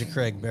Elijah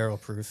Craig barrel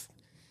proof.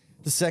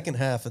 The second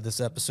half of this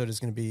episode is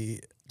going to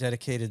be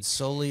dedicated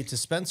solely to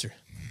Spencer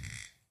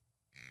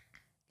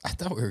I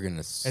thought we were going to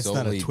It's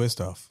not a twist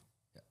off.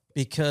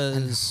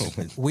 because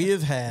we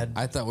have had.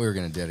 I thought we were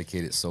going to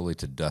dedicate it solely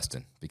to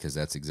Dustin because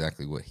that's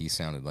exactly what he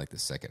sounded like the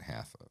second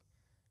half of.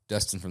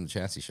 Dustin from the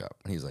chassis shop.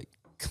 And he's like,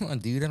 come on,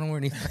 dude, I don't wear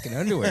any fucking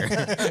underwear.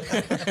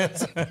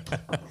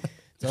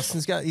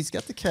 Dustin's got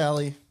the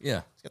Cali.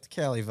 Yeah. He's got the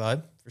Cali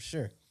vibe for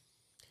sure.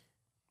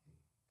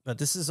 But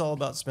this is all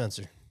about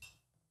Spencer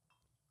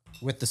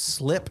with the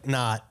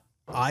Slipknot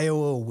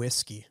Iowa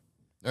whiskey.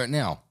 All right,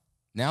 now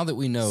that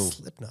we know,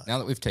 Slipknot. now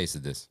that we've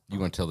tasted this, you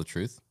want to tell the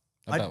truth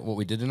about what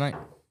we did tonight?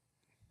 What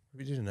did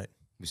we do tonight?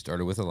 We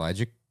started with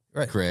Elijah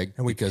Right. Craig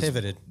And we because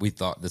pivoted. We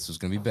thought this was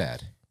going to be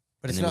bad.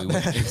 But it's And not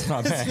then bad. It's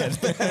not bad.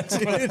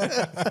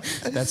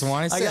 That's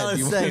why I said I gotta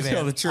you say, want to man,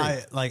 tell the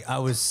truth. I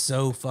was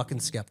so fucking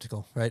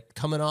skeptical, right?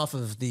 Coming off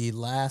of the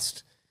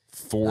last,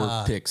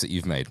 4 picks that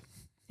you've made.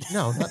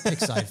 no, not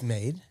picks I've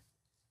made,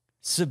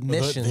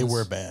 submissions. They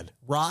were bad.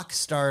 Rock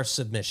star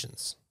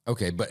submissions.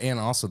 Okay, and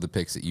also the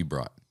picks that you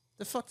brought.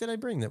 The fuck did I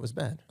bring that was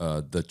bad?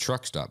 The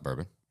truck stop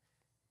bourbon.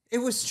 It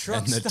was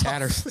truck And the stop,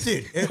 tatter-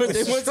 dude.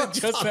 It wasn't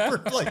just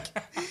that. Like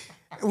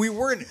we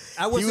weren't.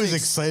 I He wasn't. was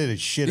excited as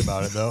shit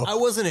about it, though. I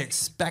wasn't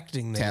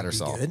expecting that to be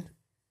Tattersall. good.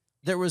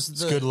 There was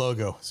It's a good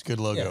logo. It's a good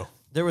logo. yeah,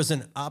 there was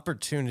an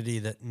opportunity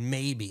that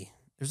maybe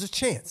there's a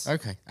chance.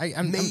 Okay,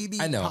 I Maybe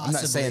know. I'm not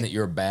possibly. saying that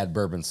you're a bad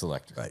bourbon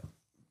selector. Right.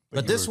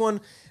 But this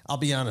one, I'll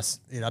be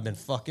honest, dude, I've been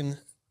fucking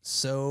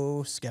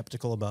so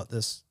skeptical about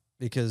this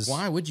because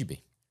Why would you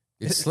be?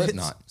 It's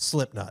Slipknot.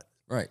 Slipknot.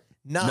 Right.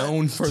 Not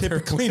known for their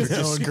typically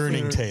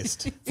discerning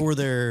taste. for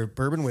their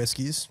bourbon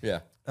whiskeys. Yeah.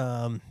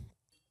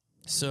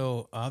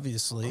 So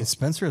obviously, Is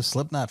Spencer a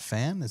Slipknot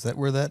fan? Is that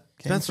where that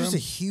came Spencer's from? a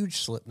huge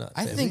Slipknot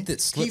I fan. think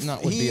that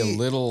Slipknot would be a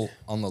little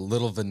on the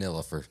little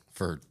vanilla for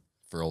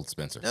old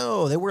Spencer.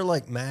 No, they wear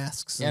like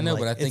masks. Yeah, and, no,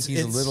 like, but I think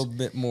he's a little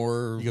bit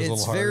more. He goes a it's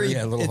little harder. very,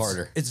 Yeah, a little it's-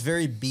 harder. It's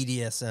very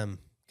BDSM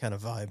kind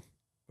of vibe,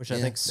 which I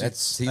Yeah, think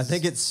suits. I he's-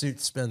 think it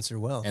suits Spencer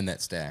well. And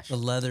that stash. The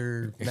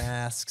leather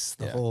masks,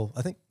 the Yeah. whole.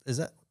 I think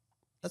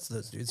that's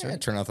those dudes, Yeah,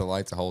 right? turn out the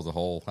lights, a hole's a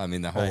hole. I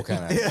mean, the whole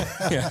kind of.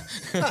 Yeah.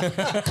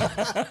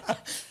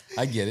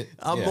 I get it.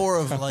 I'm Yeah. more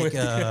of like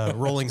a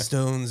Rolling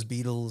Stones,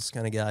 Beatles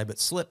kind of guy, but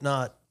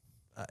Slipknot.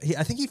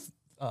 I think he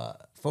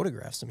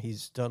photographs them.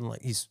 He's done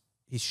like he's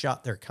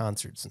shot their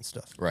concerts and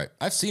stuff. Right.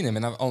 I've seen him,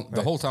 and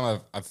the whole time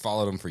I've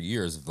followed him for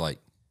years. Of like,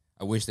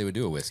 I wish they would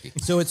do a whiskey.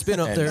 So it's been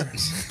up there.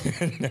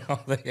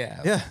 Now they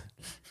have. Yeah.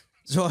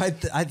 So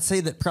I'd say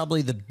that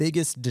probably the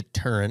biggest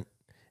deterrent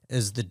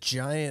is the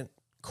giant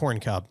corn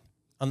cob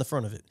on the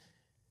front of it.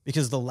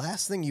 Because the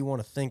last thing you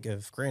want to think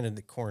of, granted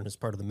that corn is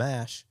part of the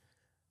mash,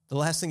 the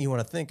last thing you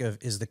want to think of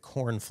is the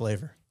corn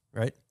flavor,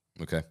 right?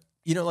 Okay.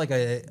 You know, like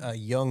a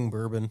young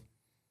bourbon,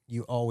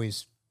 you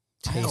always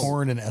taste.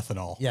 Corn and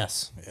ethanol.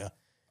 Yes. Yeah.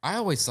 I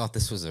always thought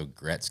this was a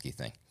Gretzky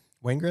thing.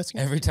 Wayne Gretzky?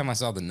 Every time I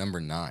saw the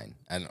number 9,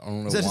 I don't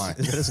know why.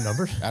 Is that his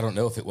number? I don't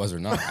know if it was or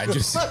not. I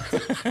just,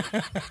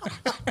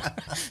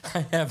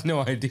 I have no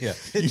idea.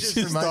 It You just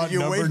thought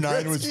number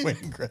 9 was Wayne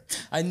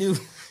Gretzky. I knew.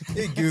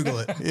 Hey, Google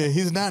it. Yeah,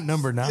 he's not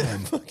number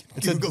 9.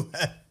 Google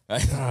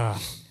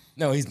that.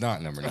 No, he's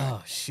not number 9.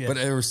 Oh, shit. But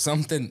there was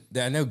something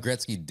that I know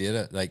Gretzky did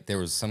it. Like there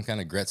was some kind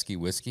of Gretzky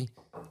whiskey,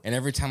 and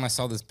every time I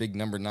saw this big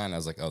number 9, I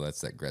was like, "Oh,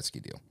 that's that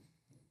Gretzky deal."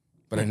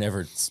 But I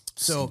never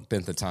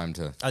spent the time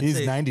to. I'd He's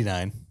say-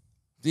 99.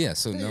 Yeah,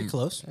 so You're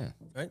close, Yeah.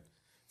 right?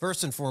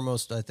 First and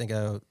foremost, I think I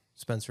owe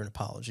Spencer an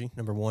apology.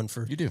 Number one,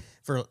 for You do.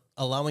 for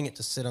allowing it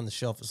to sit on the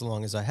shelf as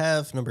long as I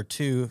have. Number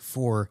two,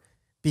 for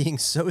being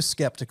so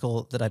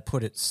skeptical that I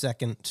put it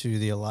second to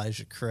the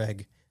Elijah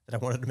Craig. That I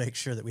wanted to make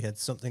sure that we had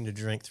something to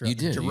drink throughout You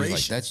did. the You was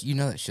duration.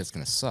 like, that shit's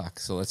gonna suck.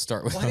 So let's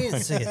start with. Well, I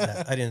didn't say it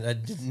that. I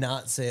did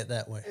not say it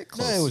that way.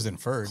 No, it was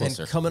inferred. And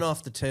Closer. coming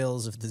off the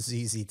tails of the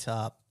ZZ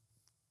Top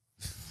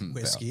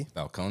whiskey.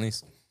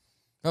 Balcones.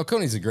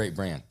 Balcones a great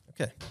brand.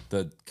 Okay.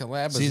 The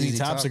collab with ZZ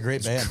Top's a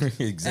great band.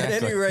 Exactly.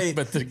 At any rate-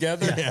 but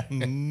together, Yeah,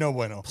 no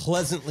bueno.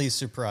 Pleasantly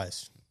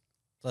surprised.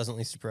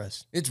 Pleasantly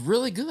surprised. it's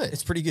really good.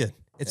 It's pretty good.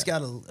 It's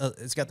got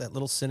it's got that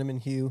little cinnamon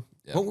hue.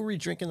 Yeah. What were we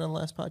drinking on the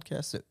last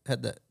podcast? It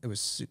had that. It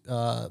was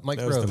Mike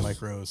That was Rose. the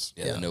Mike Rose.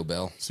 yeah, the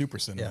Nobel. Super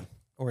Yeah, cinnamon.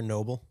 or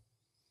Noble,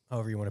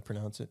 however you want to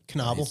pronounce it.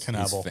 Knobble.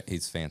 Knobble.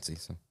 He's fancy.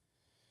 So,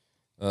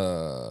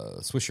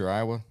 Swisher,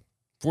 Iowa,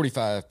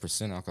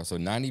 45% alcohol, so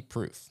 90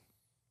 proof.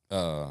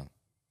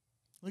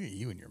 Look at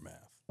you and your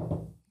math.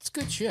 It's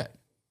good shit.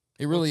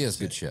 It really is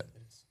good shit.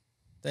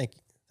 Thank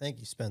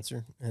you,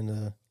 Spencer,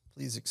 and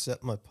please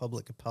accept my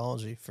public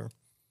apology for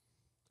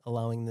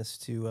allowing this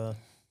to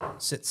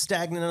sit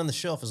stagnant on the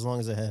shelf as long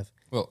as I have.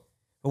 Well,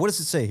 But what does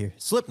it say here?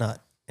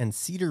 Slipknot and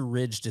Cedar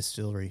Ridge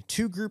Distillery,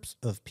 two groups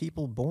of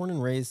people born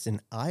and raised in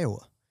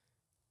Iowa.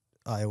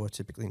 Iowa,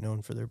 typically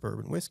known for their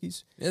bourbon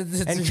whiskeys, and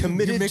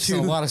committed you're mixing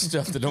to a lot of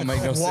stuff that don't make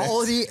no sense.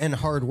 quality and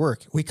hard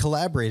work. We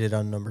collaborated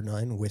on number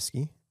 9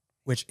 whiskey,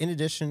 which, in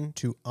addition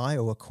to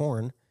Iowa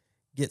corn,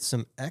 gets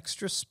some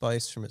extra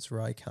spice from its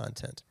rye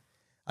content.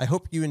 I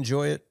hope you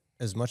enjoy it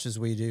as much as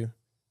we do.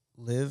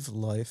 Live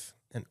life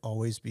and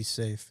always be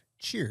safe.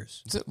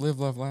 Cheers. Is it live,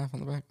 love, laugh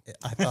on the back?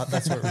 I thought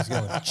that's where it was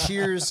going.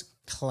 Cheers,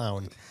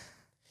 clown.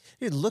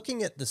 Dude,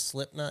 looking at the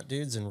Slipknot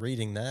dudes and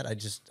reading that,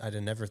 I'd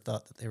have never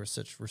thought that they were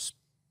such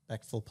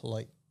respectful,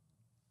 polite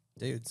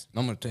dudes.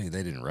 I'm going to tell you,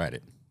 they didn't write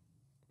it.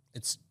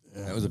 It's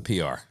That was a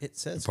PR. It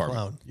says department.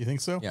 clown. You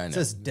think so? Yeah, I It know.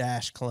 says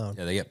dash clown.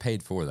 Yeah, they get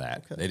paid for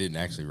that. Okay. They didn't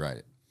actually write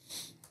it.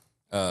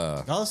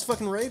 No, let's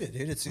fucking rate it,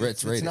 dude. It's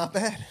rated. not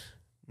bad.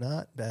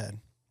 Not bad.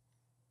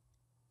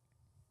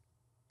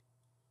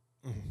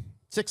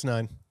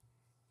 6.9.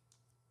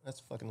 That's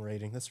a fucking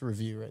rating. That's a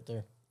review right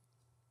there.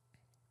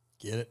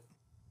 Get it?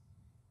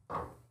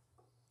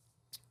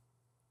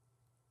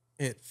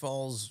 It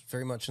falls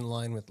very much in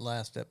line with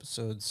last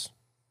episode's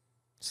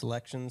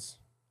selections,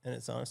 and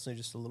it's honestly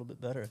just a little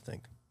bit better, I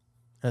think.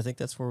 And I think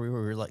that's where we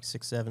were. We were like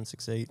 6.7,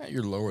 6.8. Yeah,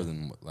 you're lower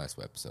than last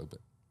episode, but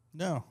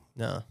No.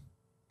 No.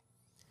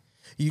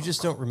 You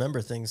just don't remember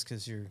things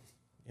because you're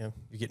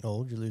getting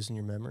old. You're losing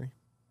your memory.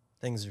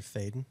 Things are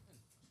fading.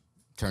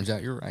 turns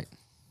out you're right.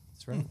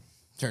 That's right.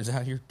 Turns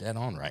out you're dead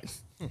on right.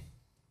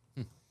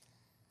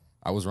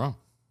 I was wrong.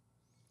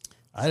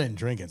 I didn't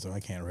drink it, so I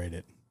can't rate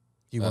it.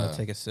 Do you want to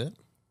take a sip?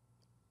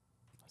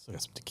 I still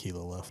got some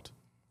tequila left.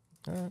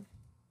 All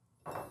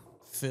right.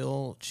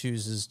 Phil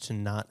chooses to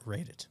not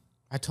rate it.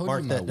 I told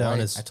Mark you that down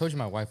as- I told you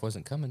my wife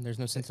wasn't coming. There's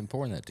no sense in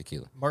pouring that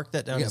tequila. Mark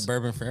that down We got as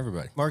bourbon for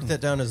everybody. mark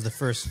that down as the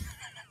first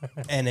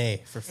NA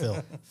for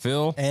Phil.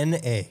 Phil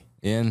NA.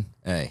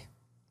 N.A.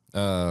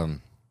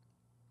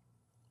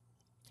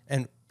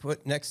 And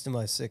put next to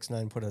my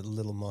 6'9", put a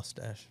little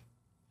mustache,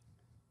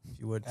 if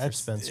you would, for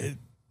Spencer.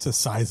 It's a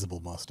sizable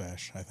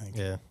mustache, I think.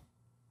 Yeah.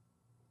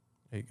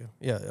 There you go.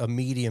 Yeah, a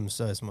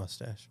medium-sized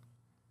mustache.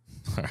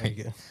 All There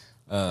you right.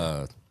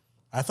 go.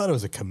 I thought it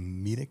was a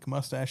comedic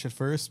mustache at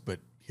first, but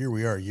here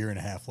we are a year and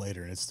a half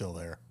later, and it's still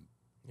there.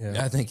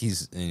 Yeah. I think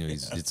he's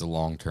it's a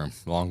long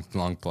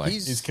play.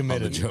 He's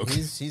committed. The joke.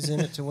 He's in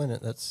it to win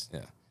it. That's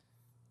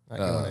not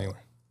going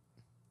anywhere.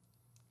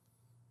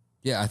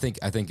 Yeah, I think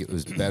it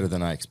was better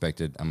than I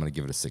expected. I'm going to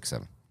give it a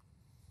 6.7. It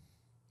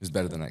was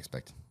better than I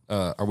expected.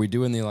 Are we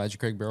doing the Elijah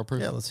Craig barrel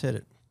proof? Yeah, let's hit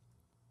it.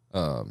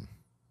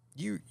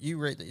 You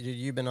rate that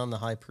you've been on the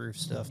high proof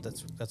stuff.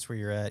 That's where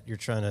you're at. You're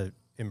trying to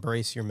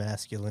embrace your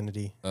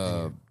masculinity.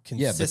 Yeah, but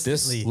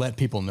Consistently. Let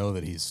people know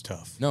that he's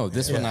tough. No,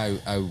 this one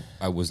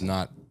I was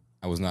not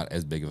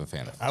as big of a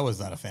fan of. I was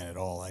not a fan at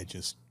all. I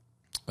just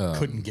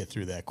couldn't get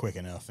through that quick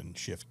enough and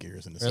shift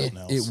gears into something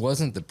else. It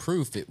wasn't the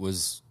proof. It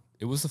was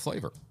the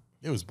flavor.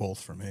 It was both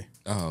for me.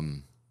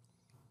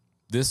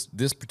 This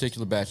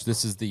particular batch.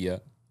 This is the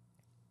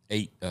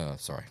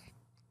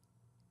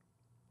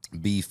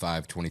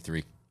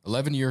B523.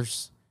 11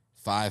 years,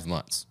 5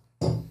 months,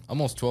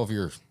 almost 12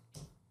 years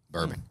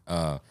bourbon.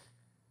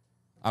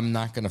 I'm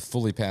not going to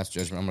fully pass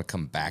judgment. I'm going to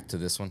come back to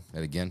this one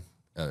at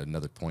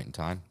another point in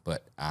time.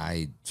 But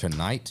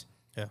tonight,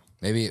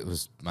 maybe it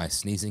was my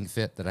sneezing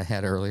fit that I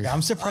had earlier. Yeah,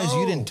 I'm surprised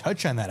you didn't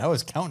touch on that. I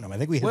was counting them. I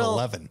think we hit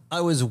 11.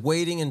 I was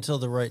waiting until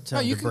the right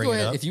time you to can bring go it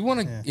ahead up. if you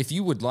want to. If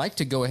you would like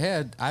to go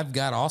ahead, I've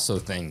got also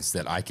things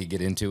that I could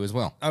get into as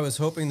well. I was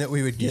hoping that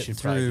we would You get should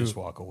probably through. just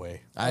walk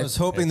away. I was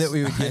hoping that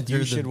we would get You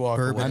through should the walk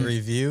bourbon away.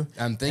 review.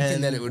 I'm thinking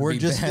and that it would we're be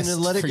just best gonna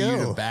let it for go.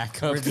 you to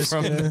back up We're just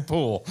from gonna- the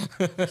pool.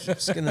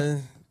 Just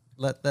gonna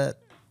let that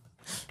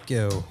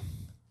go.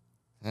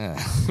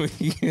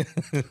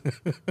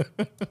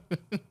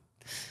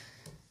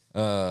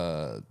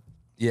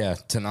 Yeah,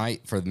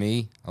 tonight for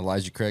me,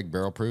 Elijah Craig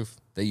barrel proof.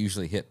 They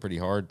usually hit pretty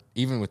hard,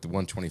 even with the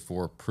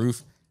 124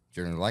 proof.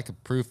 Generally like a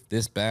proof.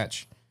 This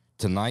batch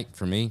tonight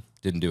for me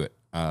didn't do it.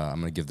 I'm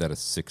gonna give that a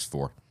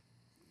 6.4.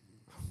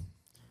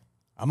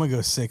 I'm going to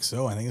go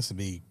 6-0. I think this would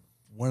be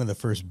one of the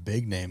first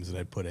big names that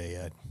I'd put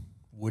a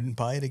wouldn't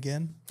buy it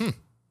again.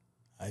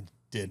 I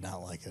did not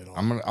like it at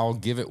all. I'll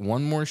give it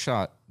one more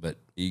shot, but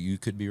you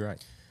could be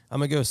right. I'm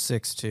gonna go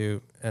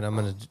 6-2, and I'm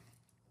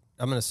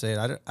gonna say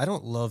it. I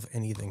don't love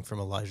anything from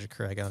Elijah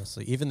Craig,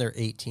 honestly. Even their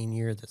 18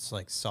 year that's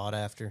like sought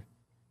after.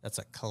 That's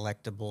a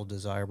collectible,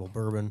 desirable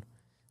bourbon.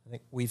 I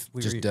think we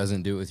Just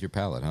doesn't do it with your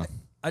palate, huh?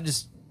 I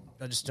just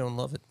don't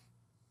love it.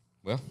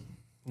 Well,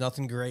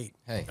 Nothing great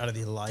Hey. out of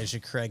the Elijah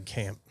Craig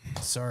camp.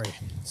 Sorry,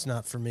 it's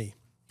not for me.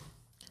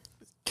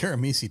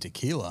 Caramisi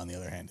tequila, on the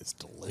other hand, is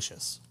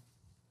delicious.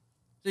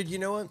 Dude, you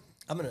know what?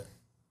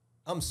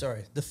 I'm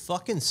sorry. The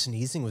fucking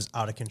sneezing was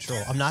out of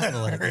control. I'm not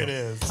gonna let it go. It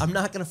is. I'm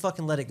not gonna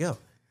fucking let it go.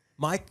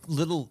 My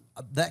little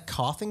that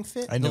coughing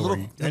fit. I know,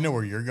 the I know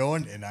where you're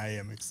going, and I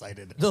am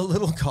excited. The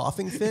little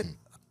coughing fit.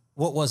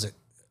 What was it?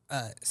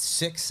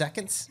 6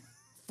 seconds?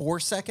 4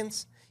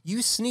 seconds?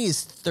 You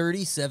sneezed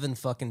 37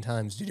 fucking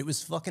times, dude. It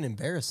was fucking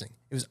embarrassing.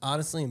 It was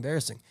honestly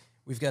embarrassing.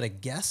 We've got a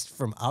guest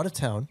from out of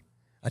town,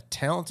 a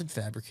talented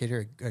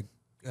fabricator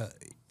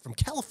from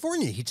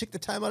California. He took the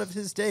time out of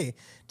his day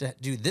to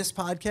do this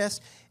podcast,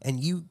 and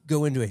you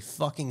go into a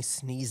fucking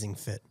sneezing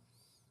fit.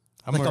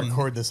 I'm going to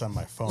record this on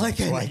my phone Like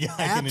so an I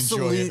can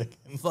enjoy it.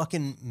 absolute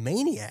fucking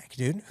maniac,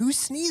 dude. Who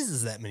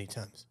sneezes that many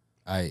times?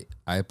 I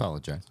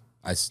apologize.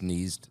 I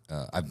sneezed.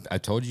 I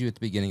told you at the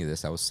beginning of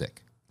this I was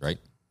sick, right?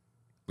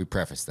 We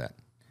prefaced that.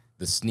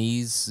 The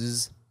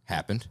sneezes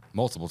happened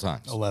multiple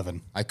times.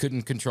 11. I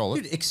couldn't control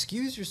it. Dude,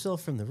 excuse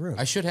yourself from the room.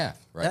 I should have,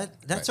 right?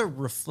 That's right. a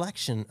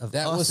reflection of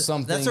That us. was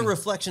something- That's a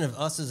reflection of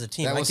us as a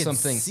team. That was I could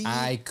something see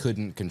I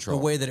couldn't the control.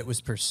 way that it was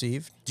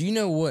perceived. Do you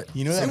know what?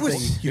 You know that something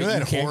you know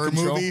that can't horror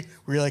control? movie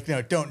where you're like,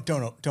 no, don't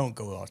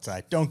go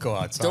outside. Don't go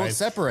outside. Don't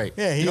separate.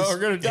 Yeah, he's, You're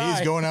gonna die.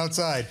 he's going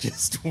outside,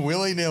 just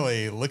willy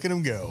nilly. Look at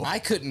him go. I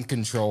couldn't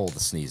control the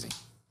sneezing,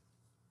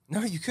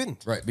 No, you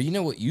couldn't. right? But you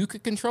know what you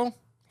could control?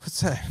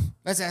 What's that?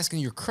 That's asking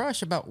your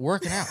crush about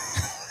working out,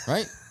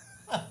 right?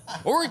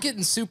 Or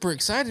getting super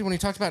excited when he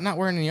talked about not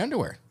wearing any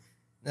underwear.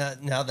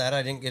 Now that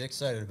I didn't get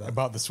excited about.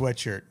 About the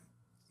sweatshirt.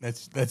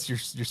 That's your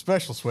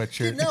special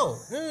sweatshirt. Dude,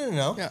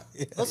 no. Yeah.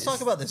 Let's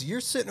talk about this.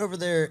 You're sitting over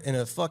there in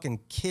a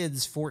fucking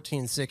kids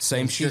 14, 16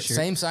 Same shirt, t-shirt.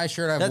 same size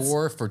shirt I That's-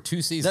 wore for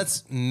 2 seasons.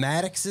 That's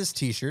Maddox's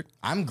t-shirt.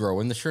 I'm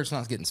growing. The shirt's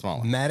not getting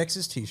smaller.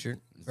 Maddox's t-shirt,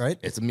 right?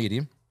 It's a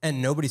medium.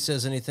 And nobody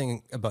says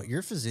anything about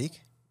your physique.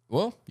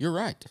 Well, you're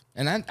right,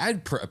 and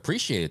I'd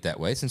appreciate it that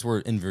way since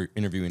we're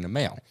interviewing a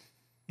male.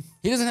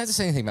 He doesn't have to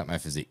say anything about my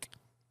physique.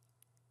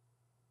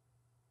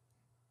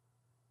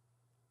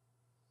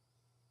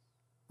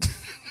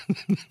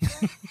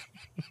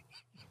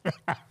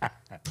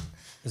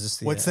 Is this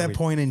the What's are that we-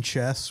 point in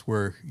chess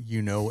where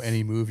you know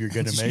any move you're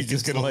going to make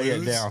is going to lay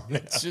lose? it down.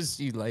 It's just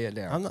you lay it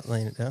down. I'm not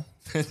laying it down.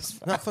 I'm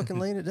not fucking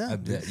laying it I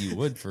down. bet you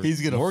would for He's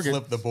going to Morgan.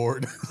 flip the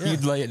board.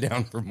 You'd lay it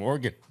down for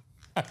Morgan.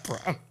 I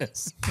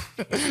promise.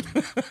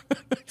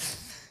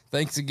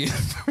 Thanks again.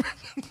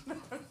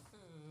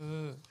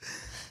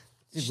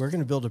 Dude, we're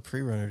going to build a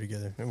pre-runner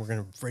together, and we're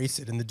going to race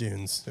it in the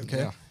dunes, okay?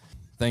 Yeah.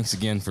 Thanks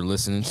again for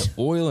listening to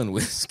Oil and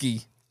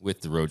Whiskey with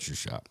the Roadster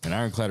Shop, an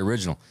Ironclad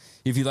original.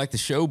 If you like the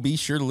show, be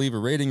sure to leave a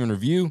rating and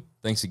review.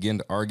 Thanks again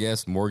to our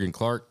guest, Morgan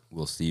Clarke.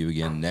 We'll see you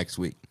again next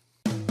week.